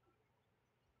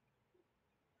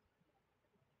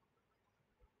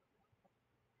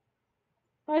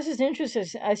 I was just interested.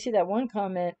 I see that one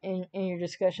comment in your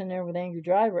discussion there with Angry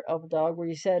Driver, Alpha Dog, where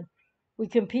you said, we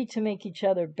compete to make each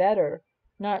other better,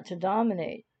 not to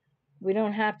dominate. We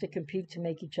don't have to compete to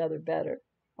make each other better.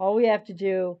 All we have to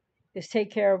do is take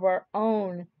care of our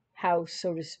own house,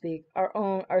 so to speak,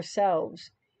 ourselves,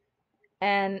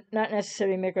 and not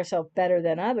necessarily make ourselves better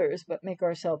than others, but make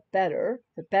ourselves better,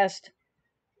 the best.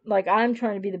 Like, I'm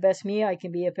trying to be the best me I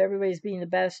can be. If everybody's being the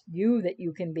best you that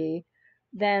you can be,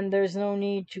 then there's no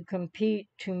need to compete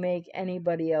to make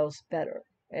anybody else better.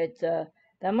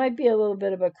 That might be a little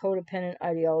bit of a codependent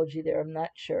ideology there. I'm not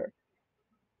sure.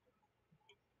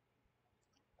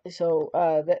 So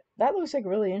that looks like a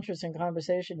really interesting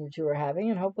conversation you two are having,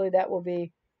 and hopefully that will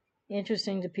be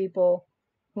interesting to people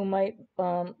who might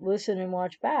listen and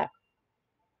watch back.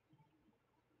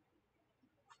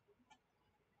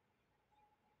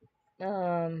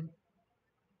 Um,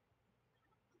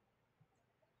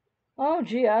 oh,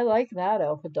 gee, I like that,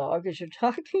 Alpha Dog, as you're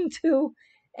talking to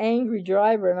angry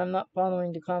driver, and I'm not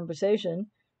following the conversation.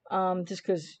 Just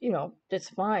because it's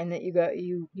fine that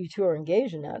you two are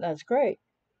engaged in that. That's great.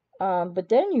 But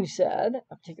then you said,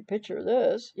 I'll take a picture of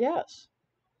this. Yes,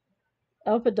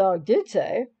 Alpha Dog did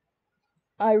say,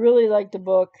 I really like the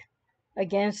book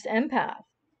Against Empath,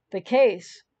 The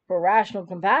Case for Rational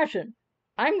Compassion.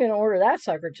 I'm going to order that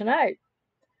sucker tonight.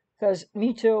 Because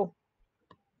me too.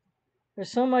 There's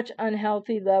so much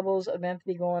unhealthy levels of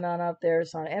empathy going on out there.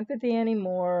 It's not empathy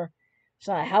anymore. It's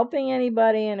not helping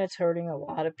anybody, and it's hurting a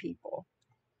lot of people.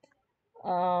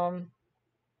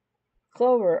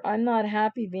 Clover, I'm not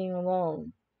happy being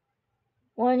alone.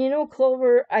 Well,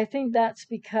 Clover, I think that's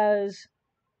because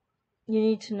you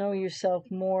need to know yourself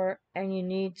more, and you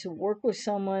need to work with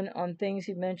someone on things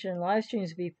you've mentioned in live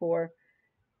streams before,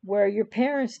 where your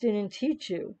parents didn't teach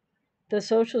you the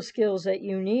social skills that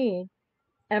you need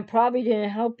and probably didn't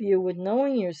help you with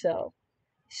knowing yourself.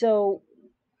 So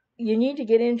you need to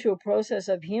get into a process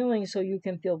of healing so you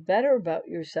can feel better about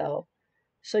yourself,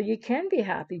 so you can be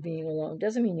happy being alone.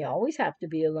 Doesn't mean you always have to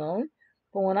be alone,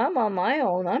 but when I'm on my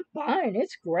own, I'm fine.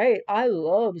 It's great. I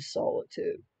love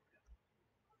solitude.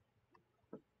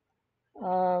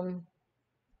 Um,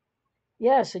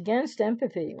 yes, against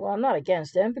empathy. Well, I'm not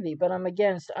against empathy, but I'm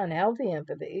against unhealthy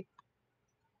empathy.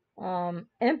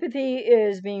 Empathy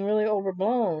is being really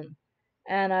overblown,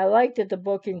 and I like that the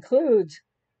book includes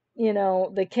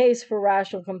the case for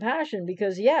rational compassion,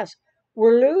 because yes,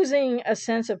 we're losing a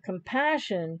sense of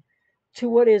compassion to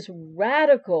what is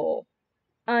radical,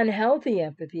 unhealthy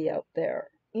empathy out there.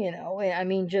 I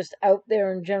mean, just out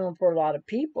there in general for a lot of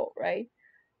people, right?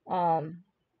 Um,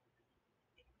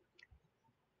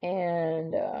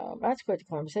 and that's quite the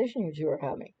conversation you two are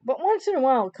having. But once in a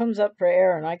while, it comes up for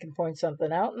air, and I can point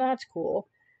something out, and that's cool,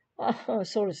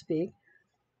 so to speak.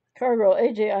 Cargirl,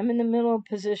 AJ, I'm in the middle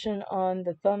position on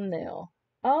the thumbnail.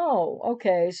 Oh,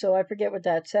 okay. So I forget what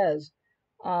that says.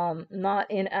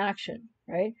 Not in action,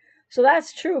 right? So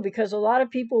that's true, because a lot of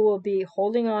people will be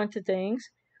holding on to things,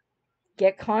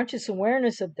 get conscious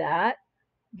awareness of that,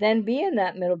 then be in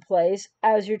that middle place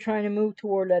as you're trying to move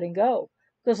toward letting go.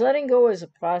 Because letting go is a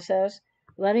process.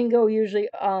 Letting go usually,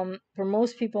 for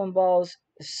most people, involves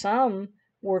some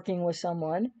working with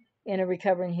someone in a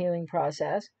recovering healing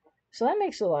process. So that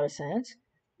makes a lot of sense.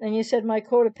 And you said my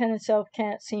codependent self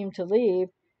can't seem to leave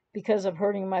because of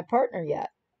hurting my partner yet.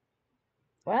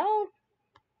 Well,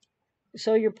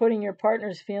 so you're putting your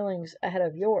partner's feelings ahead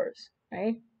of yours,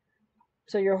 right?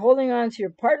 So you're holding on to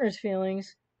your partner's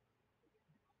feelings,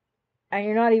 and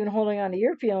you're not even holding on to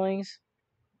your feelings,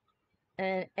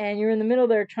 and you're in the middle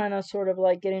there trying to sort of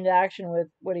like get into action with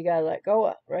what you gotta let go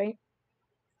of, right?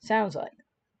 Sounds like.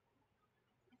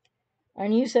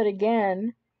 And you said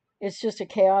again, it's just a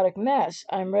chaotic mess.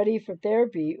 I'm ready for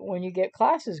therapy when you get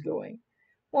classes going.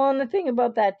 Well, and the thing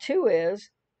about that too is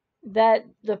that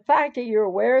the fact that you're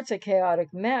aware it's a chaotic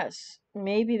mess,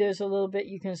 maybe there's a little bit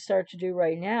you can start to do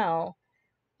right now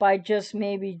by just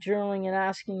maybe journaling and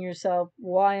asking yourself,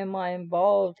 why am I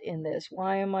involved in this?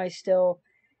 Why am I still,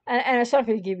 and it's not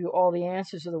going to give you all the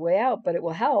answers of the way out, but it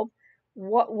will help.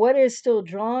 What is still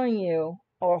drawing you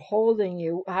or holding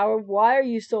you? Why are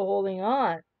you still holding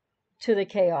on to the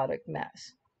chaotic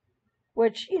mess?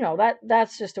 Which,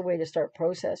 that's just a way to start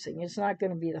processing. It's not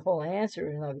going to be the whole answer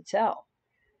in and of itself.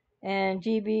 And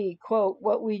GB, quote,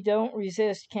 what we don't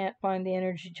resist can't find the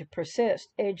energy to persist.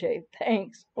 AJ,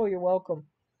 thanks. Oh, you're welcome.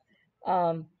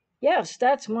 Yes,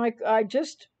 I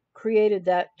just created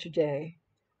that today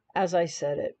as I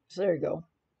said it. So there you go.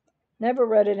 Never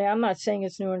read it. I'm not saying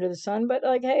it's new under the sun, but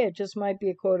like, hey, it just might be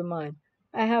a quote of mine.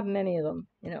 I have many of them,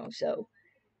 so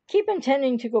keep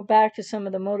intending to go back to some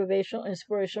of the motivational,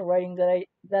 inspirational writing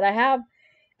that I have.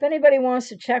 If anybody wants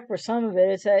to check for some of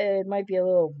it, it might be a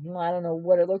little, I don't know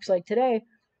what it looks like today,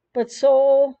 but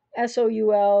soul,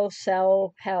 SOUL,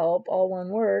 self, help, all one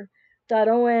word,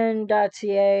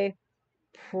 .on.ca.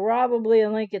 Probably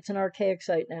a link. It's an archaic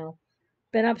site now.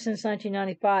 Been up since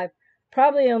 1995.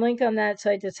 probably a link on that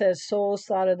site that says Soul's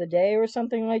Thought of the Day or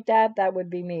something like that. That would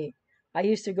be me. I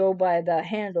used to go by the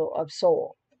handle of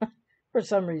Soul for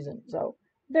some reason. So,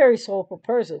 very soulful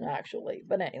person, actually.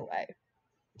 But anyway.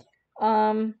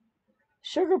 Um,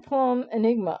 Sugar Plum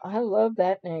Enigma. I love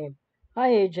that name. Hi,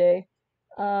 AJ.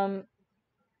 Um,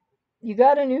 you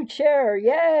got a new chair.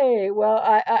 Yay! Well,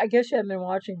 I guess you haven't been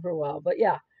watching for a while. But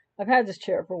yeah, I've had this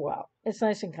chair for a while. It's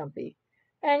nice and comfy.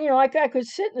 And, I could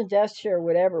sit in the desk chair or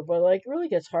whatever, but, like, it really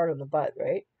gets hard on the butt,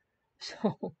 right?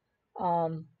 So,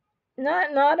 um,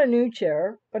 not a new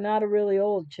chair, but not a really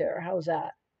old chair. How's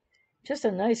that? Just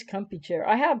a nice comfy chair.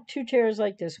 I have two chairs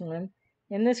like this one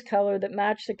in this color that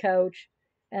match the couch,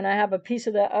 and I have a piece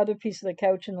of that other piece of the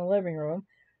couch in the living room.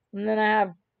 And then I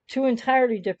have two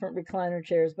entirely different recliner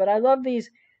chairs, but I love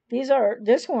these. These are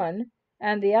this one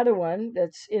and the other one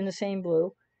that's in the same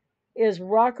blue is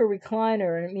rocker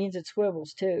recliner, and it means it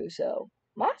swivels too. So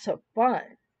lots of fun,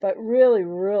 but really,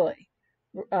 really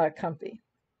comfy.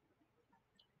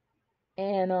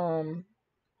 And oh,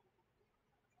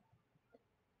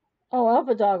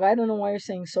 Alpha Dog, I don't know why you're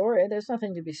saying sorry. There's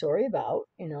nothing to be sorry about.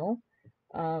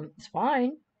 It's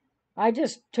fine. I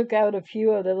just took out a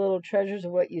few of the little treasures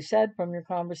of what you said from your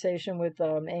conversation with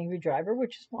Angry Driver,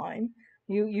 which is fine.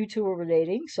 You two are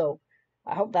relating, so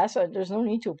I hope there's no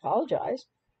need to apologize.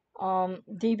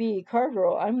 DB Car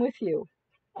Girl, I'm with you.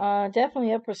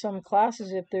 Definitely up for some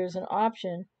classes if there's an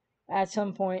option at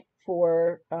some point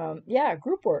for yeah,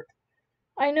 group work.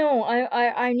 I know.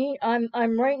 I need.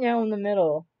 I'm right now in the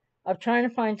middle of trying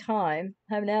to find time.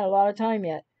 Haven't had a lot of time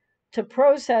yet to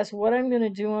process what I'm going to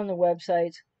do on the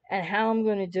websites and how I'm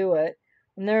going to do it.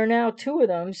 And there are now two of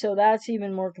them, so that's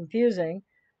even more confusing.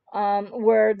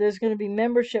 Where there's going to be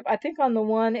membership. I think on the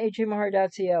one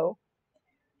hjmahar.co.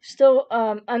 Still,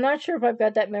 I'm not sure if I've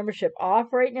got that membership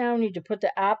off right now. I need to put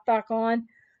the app back on.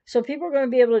 So people are going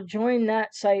to be able to join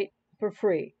that site for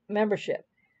free membership.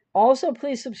 Also,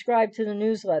 please subscribe to the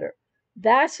newsletter.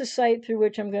 That's the site through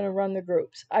which I'm going to run the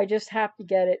groups. I just have to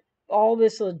get it all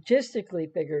this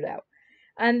logistically figured out.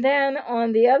 And then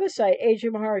on the other site,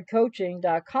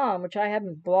 ajmaharicoaching.com, which I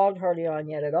haven't blogged hardly on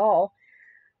yet at all,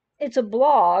 it's a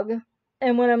blog.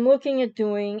 And what I'm looking at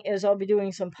doing is I'll be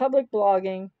doing some public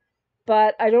blogging,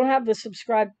 but I don't have the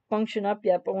subscribe function up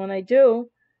yet. But when I do,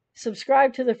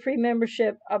 subscribe to the free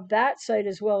membership of that site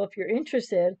as well if you're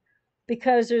interested,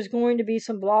 because there's going to be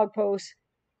some blog posts.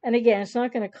 And again, it's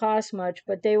not going to cost much,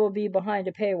 but they will be behind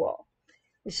a paywall.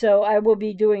 So I will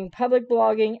be doing public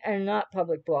blogging and not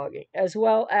public blogging, as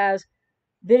well as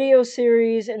video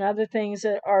series and other things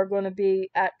that are going to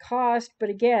be at cost, but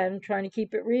again, trying to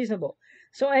keep it reasonable.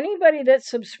 So anybody that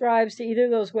subscribes to either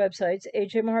of those websites,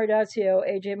 ajmahar.co,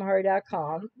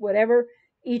 ajmahar.com, whatever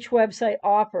each website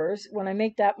offers, when I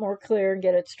make that more clear and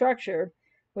get it structured,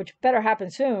 which better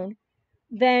happen soon,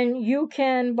 then you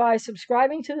can, by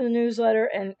subscribing to the newsletter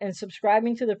and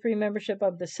subscribing to the free membership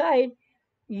of the site,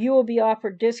 you will be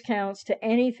offered discounts to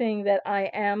anything that I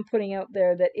am putting out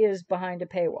there that is behind a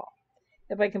paywall,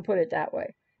 if I can put it that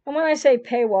way. And when I say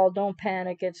paywall, don't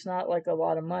panic. It's not like a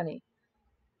lot of money.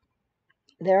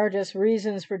 There are just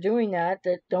reasons for doing that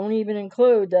don't even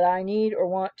include that I need or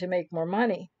want to make more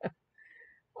money.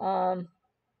 um,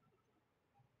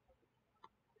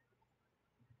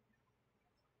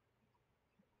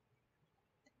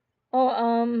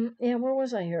 yeah, where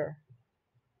was I here?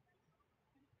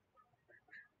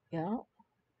 Yeah.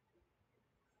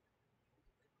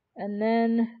 And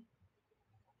then,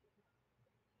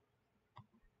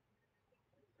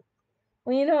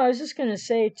 well, I was just going to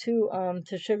say to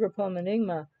Sugar Plum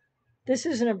Enigma, this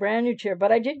isn't a brand new chair,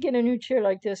 but I did get a new chair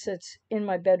like this that's in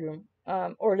my bedroom,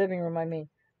 or living room, I mean,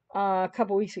 a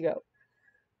couple weeks ago.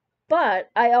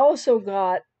 But I also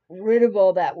got rid of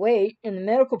all that weight and the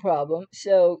medical problem.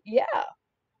 So yeah,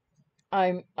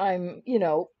 I'm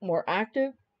more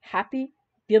active, happy,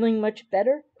 feeling much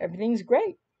better. Everything's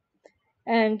great.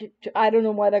 And I don't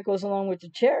know why that goes along with the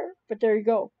chair, but there you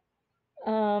go.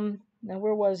 Now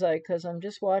where was I? Because I'm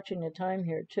just watching the time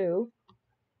here too.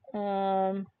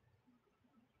 Um,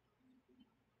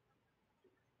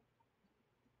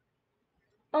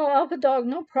 oh, Alpha Dog,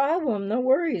 no problem, no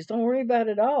worries, don't worry about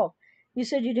it all. You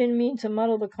said you didn't mean to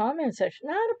muddle the comment section.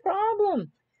 Not a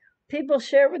problem. People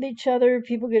share with each other,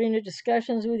 people get into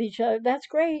discussions with each other. That's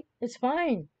great. It's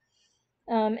fine.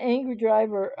 Angry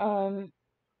Driver.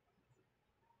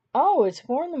 Oh, it's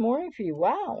 4 in the morning for you.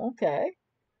 Wow. Okay.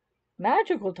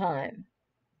 Magical time.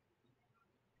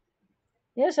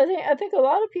 Yes, I think a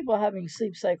lot of people are having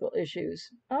sleep cycle issues.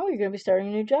 Oh, you're gonna be starting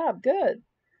a new job. Good.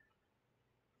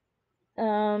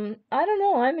 I don't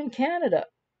know. I'm in Canada,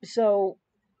 so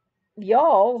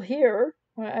y'all here.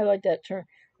 I like that term.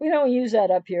 We don't use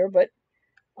that up here, but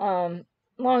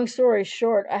long story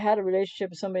short, I had a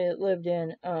relationship with somebody that lived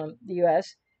in the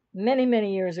U.S. many,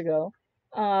 many years ago.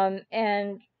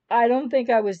 And I don't think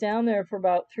I was down there for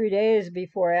about 3 days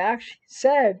before I actually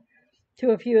said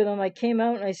to a few of them, I came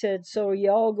out and I said, "So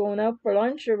y'all going out for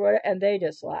lunch or what?" And they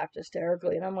just laughed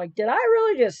hysterically. And I'm like, "Did I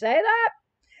really just say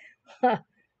that?"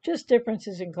 Just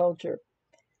differences in culture.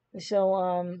 So,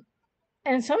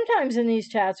 and sometimes in these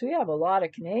chats, we have a lot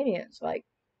of Canadians. Like,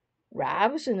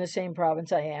 Rav's in the same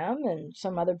province I am, and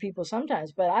some other people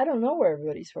sometimes, but I don't know where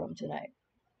everybody's from tonight.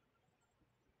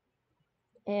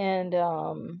 And,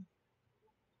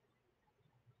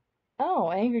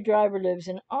 oh, Angry Driver lives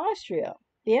in Austria,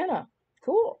 Vienna.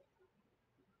 Cool.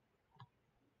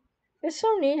 It's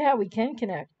so neat how we can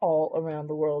connect all around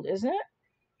the world, isn't it?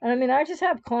 And I mean, I just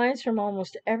have clients from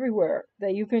almost everywhere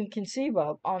that you can conceive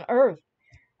of on Earth,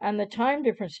 and the time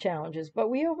difference challenges,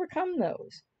 but we overcome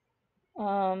those.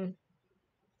 Um,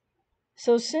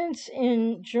 so, since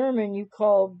in German you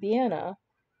call Vienna,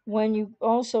 when you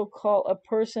also call a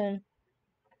person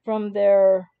from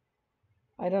their,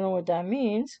 I don't know what that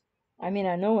means. I mean,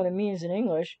 I know what it means in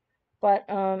English, but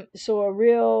so a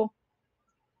real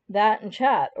that in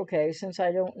chat. Okay, since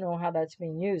I don't know how that's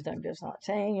being used, I'm just not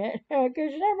saying it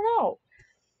because you never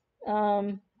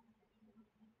know.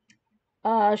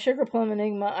 Um, Sugar Plum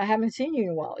Enigma, I haven't seen you in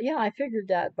a while. Yeah, I figured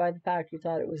that by the fact you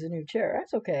thought it was a new chair.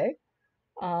 That's okay.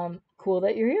 Cool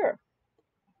that you're here.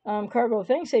 Cargo,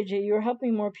 thanks, AJ. You're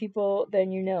helping more people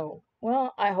than you know.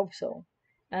 Well, I hope so.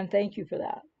 And thank you for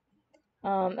that.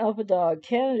 Alpha Dog,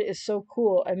 Canada is so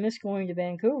cool. I miss going to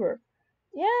Vancouver.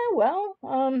 Yeah, well,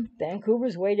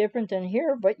 Vancouver's way different than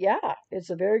here, but yeah, it's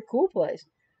a very cool place.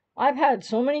 I've had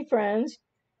so many friends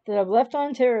that have left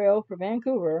Ontario for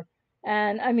Vancouver,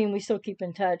 and I mean, we still keep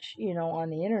in touch, on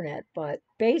the internet, but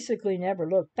basically never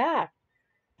looked back.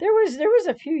 There was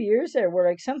a few years there where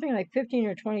like something like 15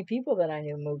 or 20 people that I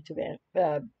knew moved to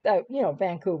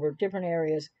Vancouver, different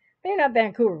areas. Maybe not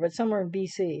Vancouver, but somewhere in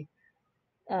BC,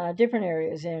 different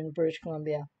areas in British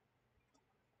Columbia.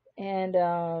 And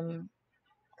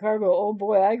Cargo, oh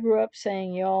boy, I grew up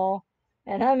saying y'all,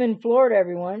 and I'm in Florida,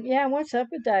 everyone. Yeah, what's up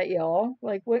with that, y'all?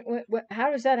 Like, what,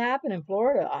 how does that happen in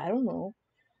Florida? I don't know.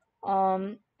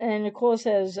 And Nicole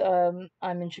says,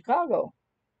 I'm in Chicago,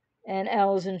 and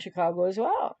Elle is in Chicago as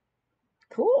well.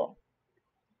 Cool.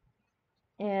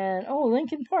 And oh,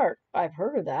 Lincoln Park. I've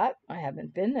heard of that. I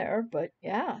haven't been there, but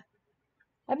yeah.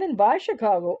 I've been by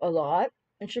Chicago a lot.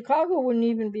 And Chicago wouldn't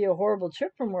even be a horrible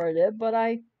trip from where I live, but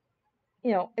I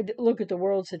look at the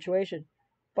world situation.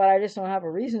 But I just don't have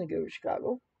a reason to go to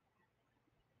Chicago.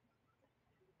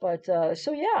 But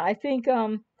so yeah, I think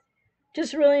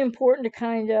just really important to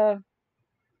kind of,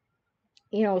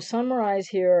 summarize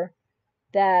here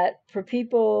that for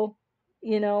people,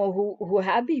 who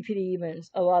have BPD, even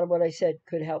a lot of what I said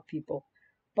could help people.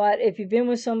 But if you've been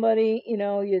with somebody,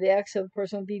 you're the ex of a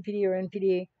person with BPD or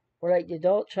NPD, or like the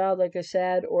adult child, like I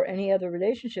said, or any other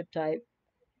relationship type,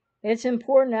 it's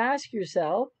important to ask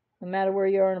yourself, no matter where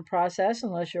you are in the process,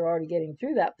 unless you're already getting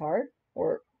through that part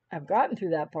or have gotten through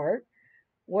that part,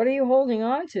 what are you holding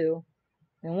on to?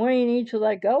 And what do you need to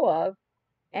let go of?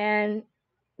 And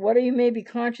what are you maybe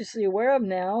consciously aware of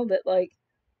now that, like,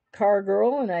 Car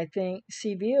Girl and I think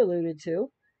CB alluded to,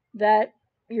 that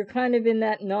you're kind of in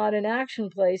that not in action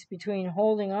place between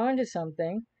holding on to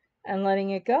something and letting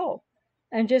it go.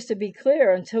 And just to be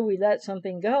clear, until we let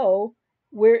something go,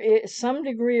 some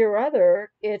degree or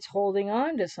other, it's holding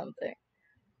on to something.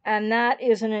 And that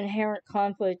is an inherent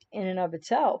conflict in and of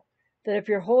itself. That if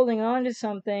you're holding on to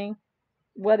something,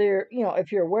 whether,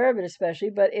 if you're aware of it, especially,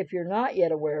 but if you're not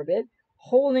yet aware of it,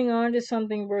 holding on to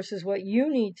something versus what you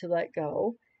need to let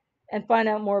go and find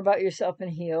out more about yourself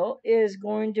and heal is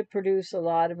going to produce a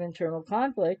lot of internal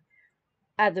conflict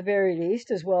at the very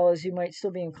least, as well as you might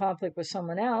still be in conflict with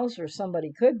someone else or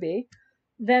somebody could be.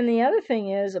 Then the other thing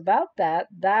is about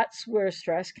that's where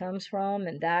stress comes from,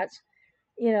 and that's,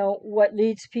 what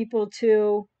leads people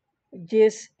to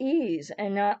dis-ease,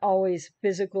 and not always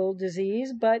physical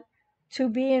disease, but to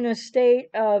be in a state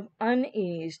of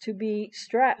unease, to be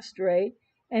stressed, right?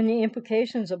 And the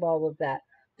implications of all of that.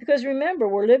 Because remember,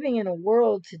 we're living in a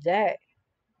world today,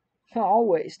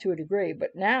 always to a degree,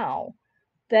 but now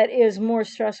that is more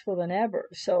stressful than ever.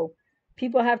 So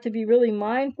people have to be really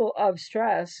mindful of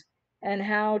stress and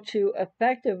how to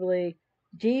effectively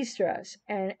de-stress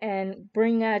and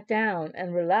bring that down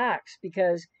and relax,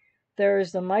 because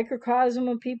there's the microcosm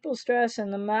of people's stress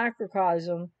and the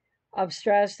macrocosm of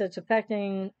stress that's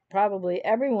affecting probably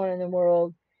everyone in the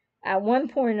world at one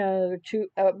point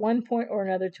or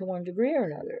another to one degree or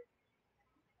another.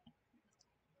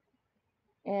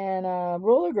 And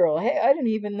Roller Girl, hey, I didn't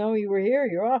even know you were here.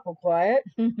 You're awful quiet.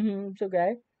 It's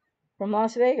okay. From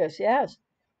Las Vegas, yes.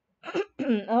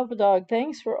 Alpha Dog,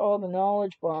 thanks for all the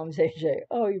knowledge bombs, AJ.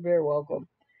 Oh, you're very welcome.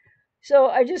 So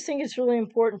I just think it's really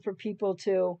important for people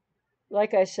to,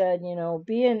 like I said,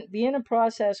 be in a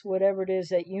process, whatever it is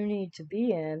that you need to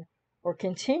be in, or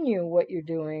continue what you're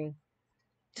doing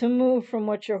to move from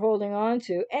what you're holding on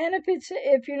to. And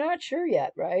if you're not sure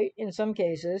yet, right? In some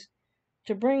cases,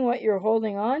 to bring what you're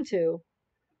holding on to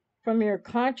from your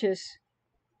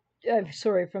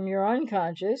from your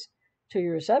unconscious to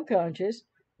your subconscious,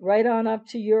 right on up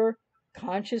to your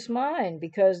conscious mind,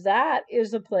 because that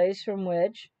is the place from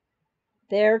which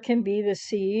there can be the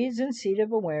seeds and seed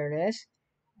of awareness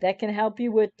that can help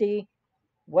you with the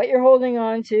what you're holding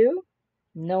on to,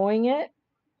 knowing it,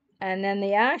 and then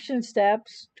the action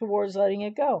steps towards letting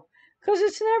it go. Because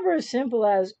it's never as simple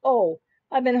as, oh,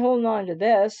 I've been holding on to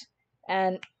this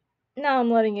and now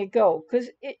I'm letting it go. Because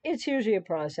it's usually a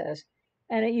process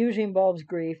and it usually involves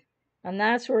grief. And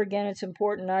that's where, again, it's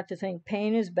important not to think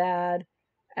pain is bad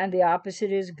and the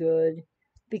opposite is good.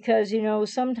 Because,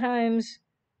 sometimes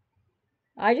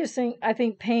I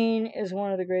think pain is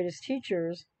one of the greatest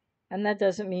teachers. And that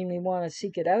doesn't mean we want to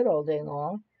seek it out all day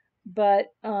long. But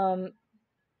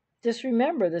just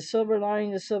remember the silver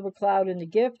lining, the silver cloud, and the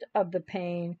gift of the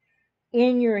pain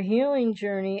in your healing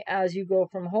journey as you go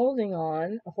from holding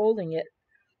on to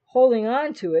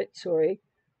it,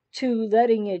 to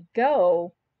letting it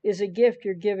go is a gift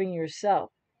you're giving yourself.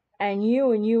 And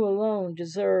you alone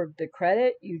deserve the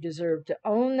credit. You deserve to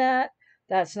own that.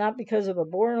 That's not because of a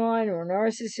borderline or a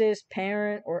narcissist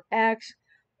parent or ex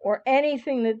or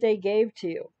anything that they gave to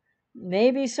you.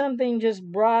 Maybe something just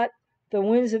brought the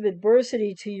winds of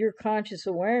adversity to your conscious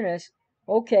awareness.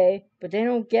 Okay, but they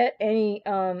don't get any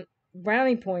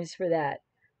brownie points for that.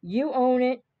 You own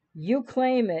it, you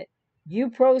claim it, you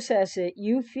process it,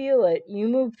 you feel it, you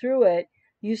move through it,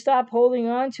 you stop holding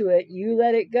on to it, you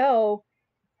let it go.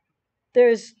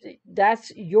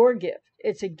 That's your gift.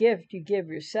 It's a gift you give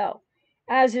yourself.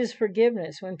 As is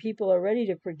forgiveness when people are ready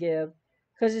to forgive,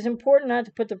 because it's important not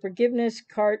to put the forgiveness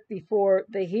cart before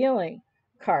the healing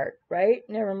cart, right?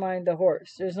 Never mind the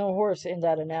horse. There's no horse in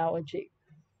that analogy.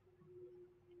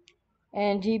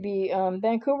 And GB,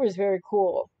 Vancouver is very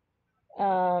cool.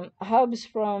 Hubs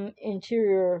from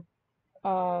interior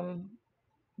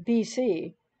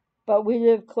BC, but we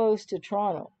live close to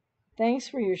Toronto. Thanks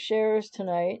for your shares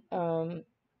tonight,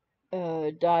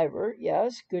 Diver.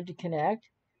 Yes, good to connect.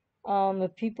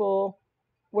 With people,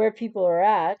 where people are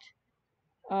at.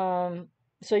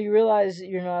 So you realize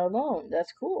you're not alone.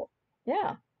 That's cool.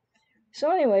 Yeah.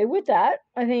 So anyway, with that,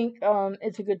 I think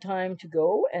it's a good time to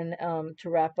go and to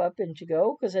wrap up and to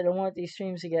go, because I don't want these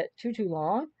streams to get too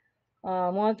long. I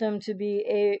want them to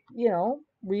be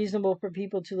reasonable for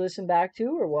people to listen back to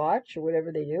or watch or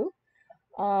whatever they do.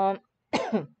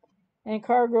 And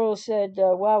Cargirl said,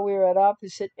 "Wow, we are at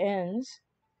opposite ends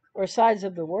or sides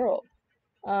of the world."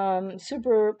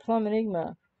 Super Plum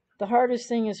Enigma. The hardest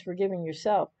thing is forgiving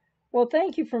yourself. Well,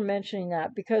 thank you for mentioning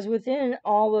that, because within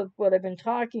all of what I've been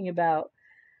talking about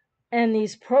and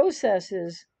these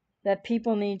processes that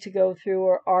people need to go through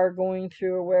or are going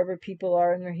through, or wherever people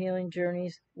are in their healing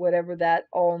journeys, whatever that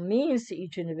all means to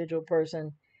each individual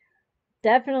person,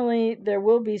 definitely there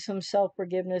will be some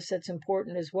self-forgiveness that's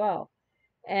important as well.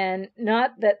 And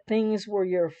not that things were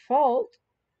your fault,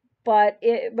 but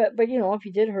if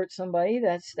you did hurt somebody,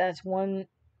 that's one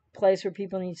place where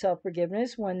people need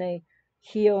self-forgiveness, when they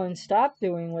heal and stop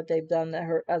doing what they've done that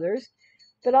hurt others.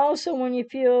 But also when you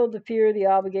feel the fear, the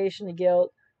obligation, the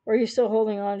guilt, or you're still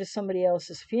holding on to somebody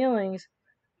else's feelings,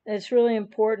 it's really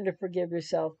important to forgive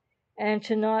yourself and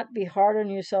to not be hard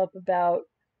on yourself about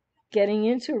getting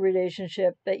into a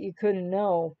relationship that you couldn't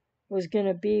know was going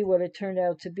to be what it turned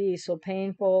out to be, so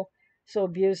painful, so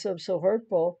abusive, so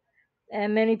hurtful.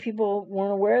 And many people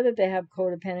weren't aware that they have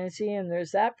codependency, and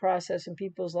there's that process in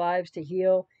people's lives to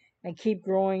heal and keep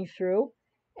growing through.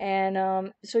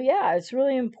 And so, yeah, it's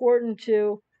really important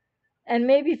to, and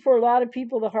maybe for a lot of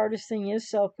people, the hardest thing is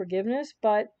self-forgiveness,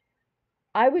 but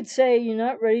I would say you're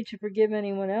not ready to forgive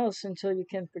anyone else until you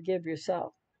can forgive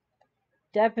yourself.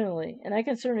 Definitely. And I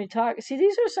can certainly talk. See,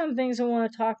 these are some things I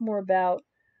want to talk more about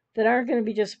that aren't going to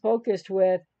be just focused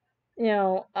with,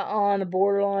 on the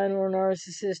borderline or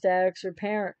narcissist ex or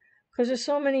parent. Because there's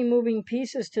so many moving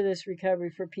pieces to this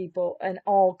recovery for people and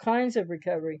all kinds of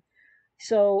recovery.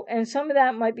 So, and some of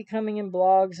that might be coming in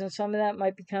blogs, and some of that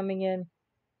might be coming in,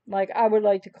 like I would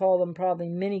like to call them, probably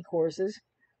mini courses.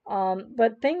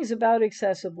 But things about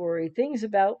excessive worry, things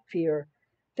about fear,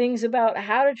 things about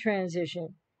how to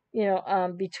transition,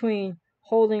 between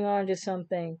holding on to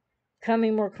something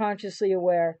becoming more consciously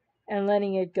aware and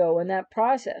letting it go in that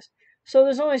process. So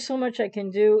there's only so much I can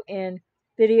do in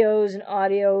videos and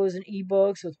audios and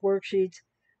ebooks with worksheets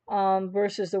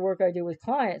versus the work I do with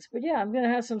clients. But yeah, I'm going to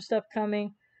have some stuff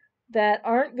coming that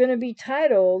aren't going to be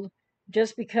titled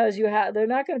just because they're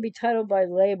not going to be titled by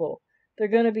label. They're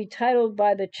going to be titled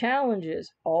by the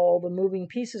challenges, all the moving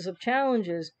pieces of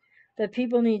challenges that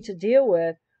people need to deal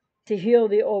with to heal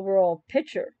the overall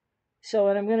picture. So,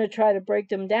 and I'm going to try to break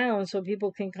them down so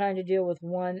people can kind of deal with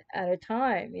one at a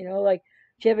time. Like,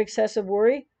 do you have excessive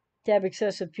worry? Do you have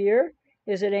excessive fear?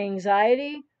 Is it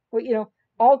anxiety?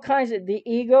 All kinds of the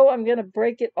ego. I'm going to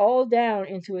break it all down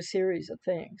into a series of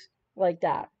things like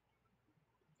that.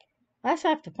 I just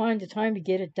have to find the time to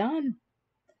get it done.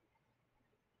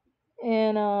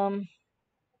 And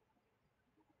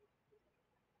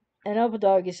Elba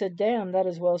Dog, you said, "Damn, that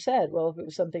is well said." Well, if it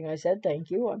was something I said, thank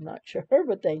you. I'm not sure,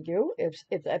 but thank you if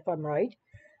I'm right.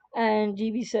 And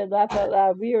GB said, "Laugh out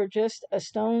loud. We are just a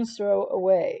stone's throw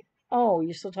away." Oh,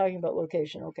 you're still talking about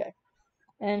location, okay?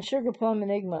 And Sugar Plum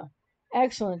Enigma,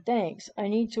 excellent, thanks. I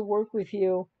need to work with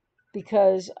you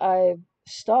because I've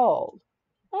stalled.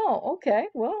 Oh, okay.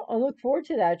 Well, I look forward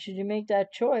to that. Should you make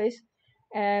that choice?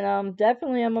 And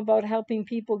definitely, I'm about helping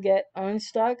people get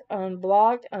unstuck,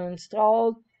 unblocked,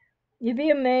 uninstalled. You'd be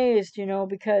amazed,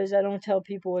 because I don't tell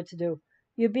people what to do.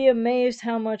 You'd be amazed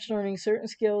how much learning certain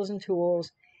skills and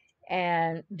tools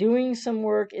and doing some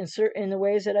work in the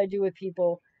ways that I do with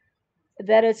people,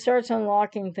 that it starts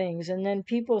unlocking things, and then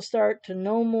people start to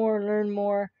know more, learn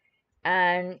more,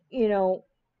 and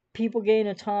people gain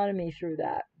autonomy through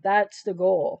that. That's the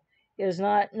goal. Is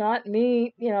not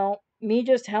me, me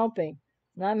just helping,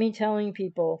 not me telling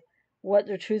people what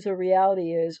the truth or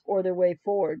reality is or their way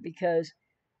forward, because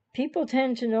people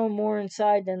tend to know more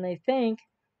inside than they think.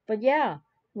 But yeah,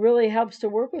 really helps to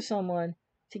work with someone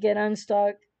to get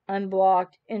unstuck,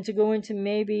 unblocked, and to go into,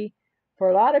 maybe for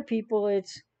a lot of people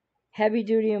it's heavy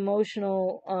duty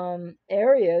emotional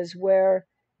areas where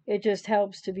it just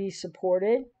helps to be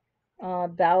supported,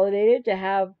 validated, to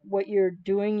have what you're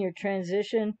doing, your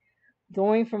transition,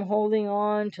 going from holding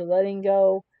on to letting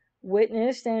go,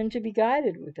 witnessed, and to be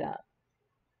guided with that,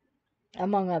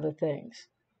 among other things.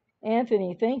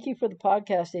 Anthony, thank you for the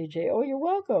podcast, AJ. Oh, you're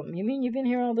welcome. You mean you've been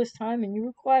here all this time and you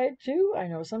were quiet too? I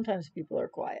know sometimes people are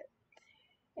quiet.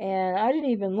 And I didn't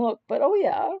even look, but oh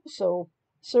yeah, so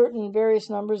certain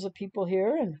various numbers of people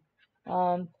here. And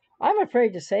I'm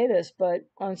afraid to say this, but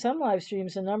on some live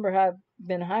streams, the number have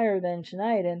been higher than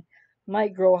tonight and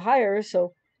might grow higher.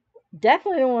 So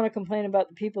definitely don't want to complain about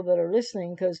the people that are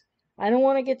listening, because I don't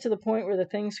want to get to the point where the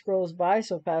thing scrolls by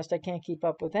so fast I can't keep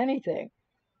up with anything.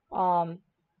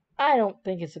 I don't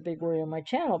think it's a big worry on my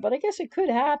channel, but I guess it could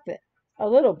happen a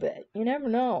little bit. You never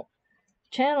know.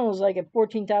 Channel is like at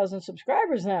 14,000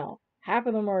 subscribers now. Half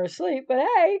of them are asleep, but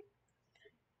hey,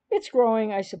 it's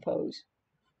growing, I suppose.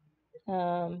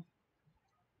 Well,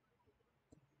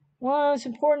 it's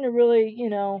important to really,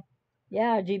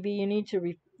 yeah, GB, you need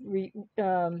to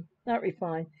not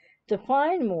refine,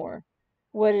 define more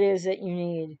what it is that you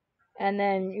need, and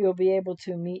then you'll be able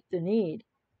to meet the need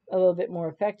a little bit more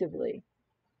effectively.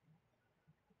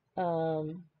 Oh,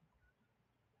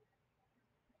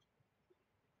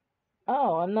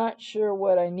 I'm not sure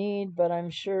what I need, but I'm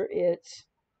sure it's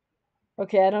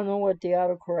okay. I don't know what the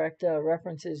autocorrect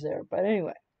reference is there, but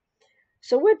anyway.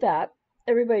 So with that,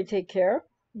 everybody take care.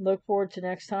 Look forward to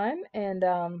next time. And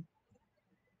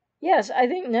yes, I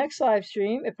think next live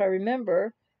stream, if I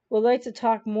remember, we'd like to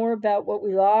talk more about what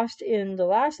we lost in the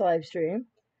last live stream,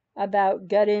 about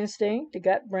gut instinct, the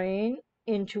gut brain,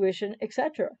 intuition,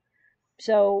 etc.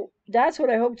 So that's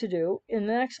what I hope to do in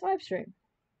the next live stream.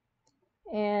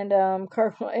 And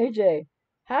Cardinal AJ,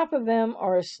 half of them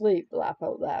are asleep, laugh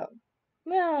out loud.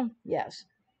 Well, yes.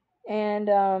 And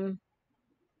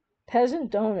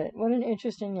Peasant Donut, what an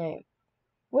interesting name.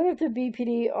 What if the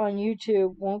BPD on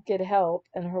YouTube won't get help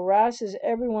and harasses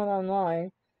everyone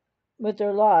online with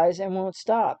their lies and won't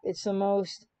stop? It's the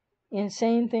most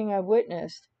insane thing I've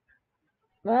witnessed.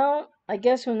 Well, I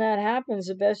guess when that happens,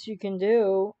 the best you can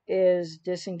do is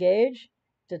disengage,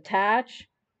 detach,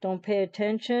 don't pay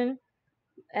attention,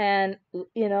 and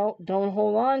don't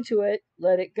hold on to it.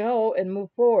 Let it go and move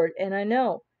forward. And I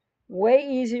know, way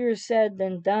easier said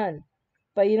than done,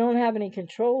 but you don't have any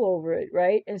control over it,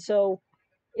 right? And so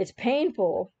it's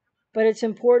painful, but it's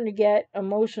important to get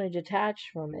emotionally detached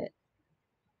from it.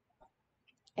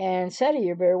 And Seti,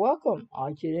 you're very welcome.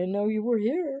 I didn't know you were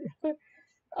here.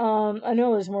 I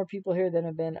know there's more people here than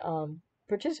have been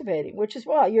participating, which is,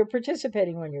 well, you're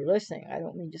participating when you're listening. I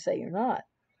don't mean to say you're not.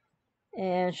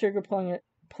 And Sugar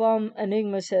Plum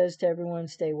Enigma says to everyone,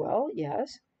 stay well.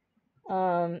 Yes.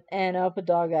 And Alpha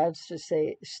Dog adds to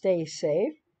say, stay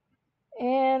safe.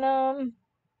 And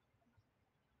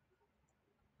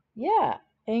yeah,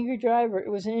 Angry Driver.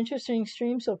 It was an interesting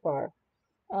stream so far.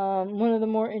 One of the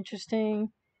more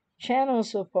interesting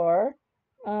channels so far.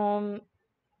 Combos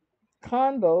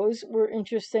were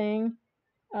interesting.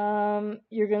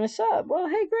 You're gonna sub. Well,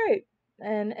 hey, great,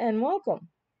 and welcome.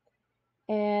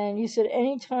 And you said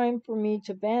any time for me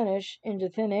to vanish into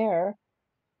thin air.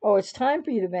 Oh, it's time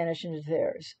for you to vanish into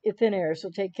thin air.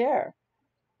 So take care.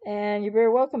 And you're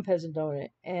very welcome, Peasant Donut.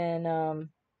 And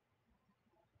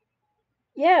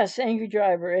yes, Angry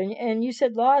Driver. And you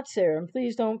said lots there. And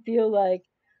please don't feel like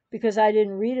because I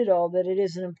didn't read it all that it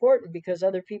isn't important because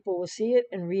other people will see it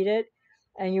and read it.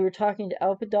 And you were talking to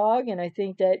Alpha Dog, and I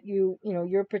think that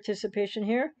your participation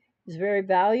here is very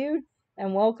valued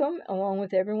and welcome along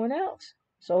with everyone else.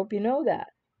 So I hope you know that.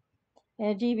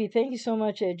 And DB, thank you so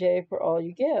much, AJ, for all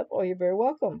you give. Oh, you're very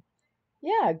welcome.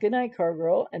 Yeah, good night, Car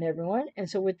Girl, and everyone. And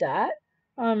so with that,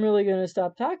 I'm really going to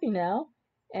stop talking now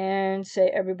and say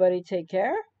everybody take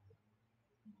care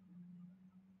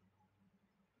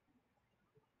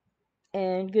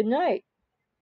and good night.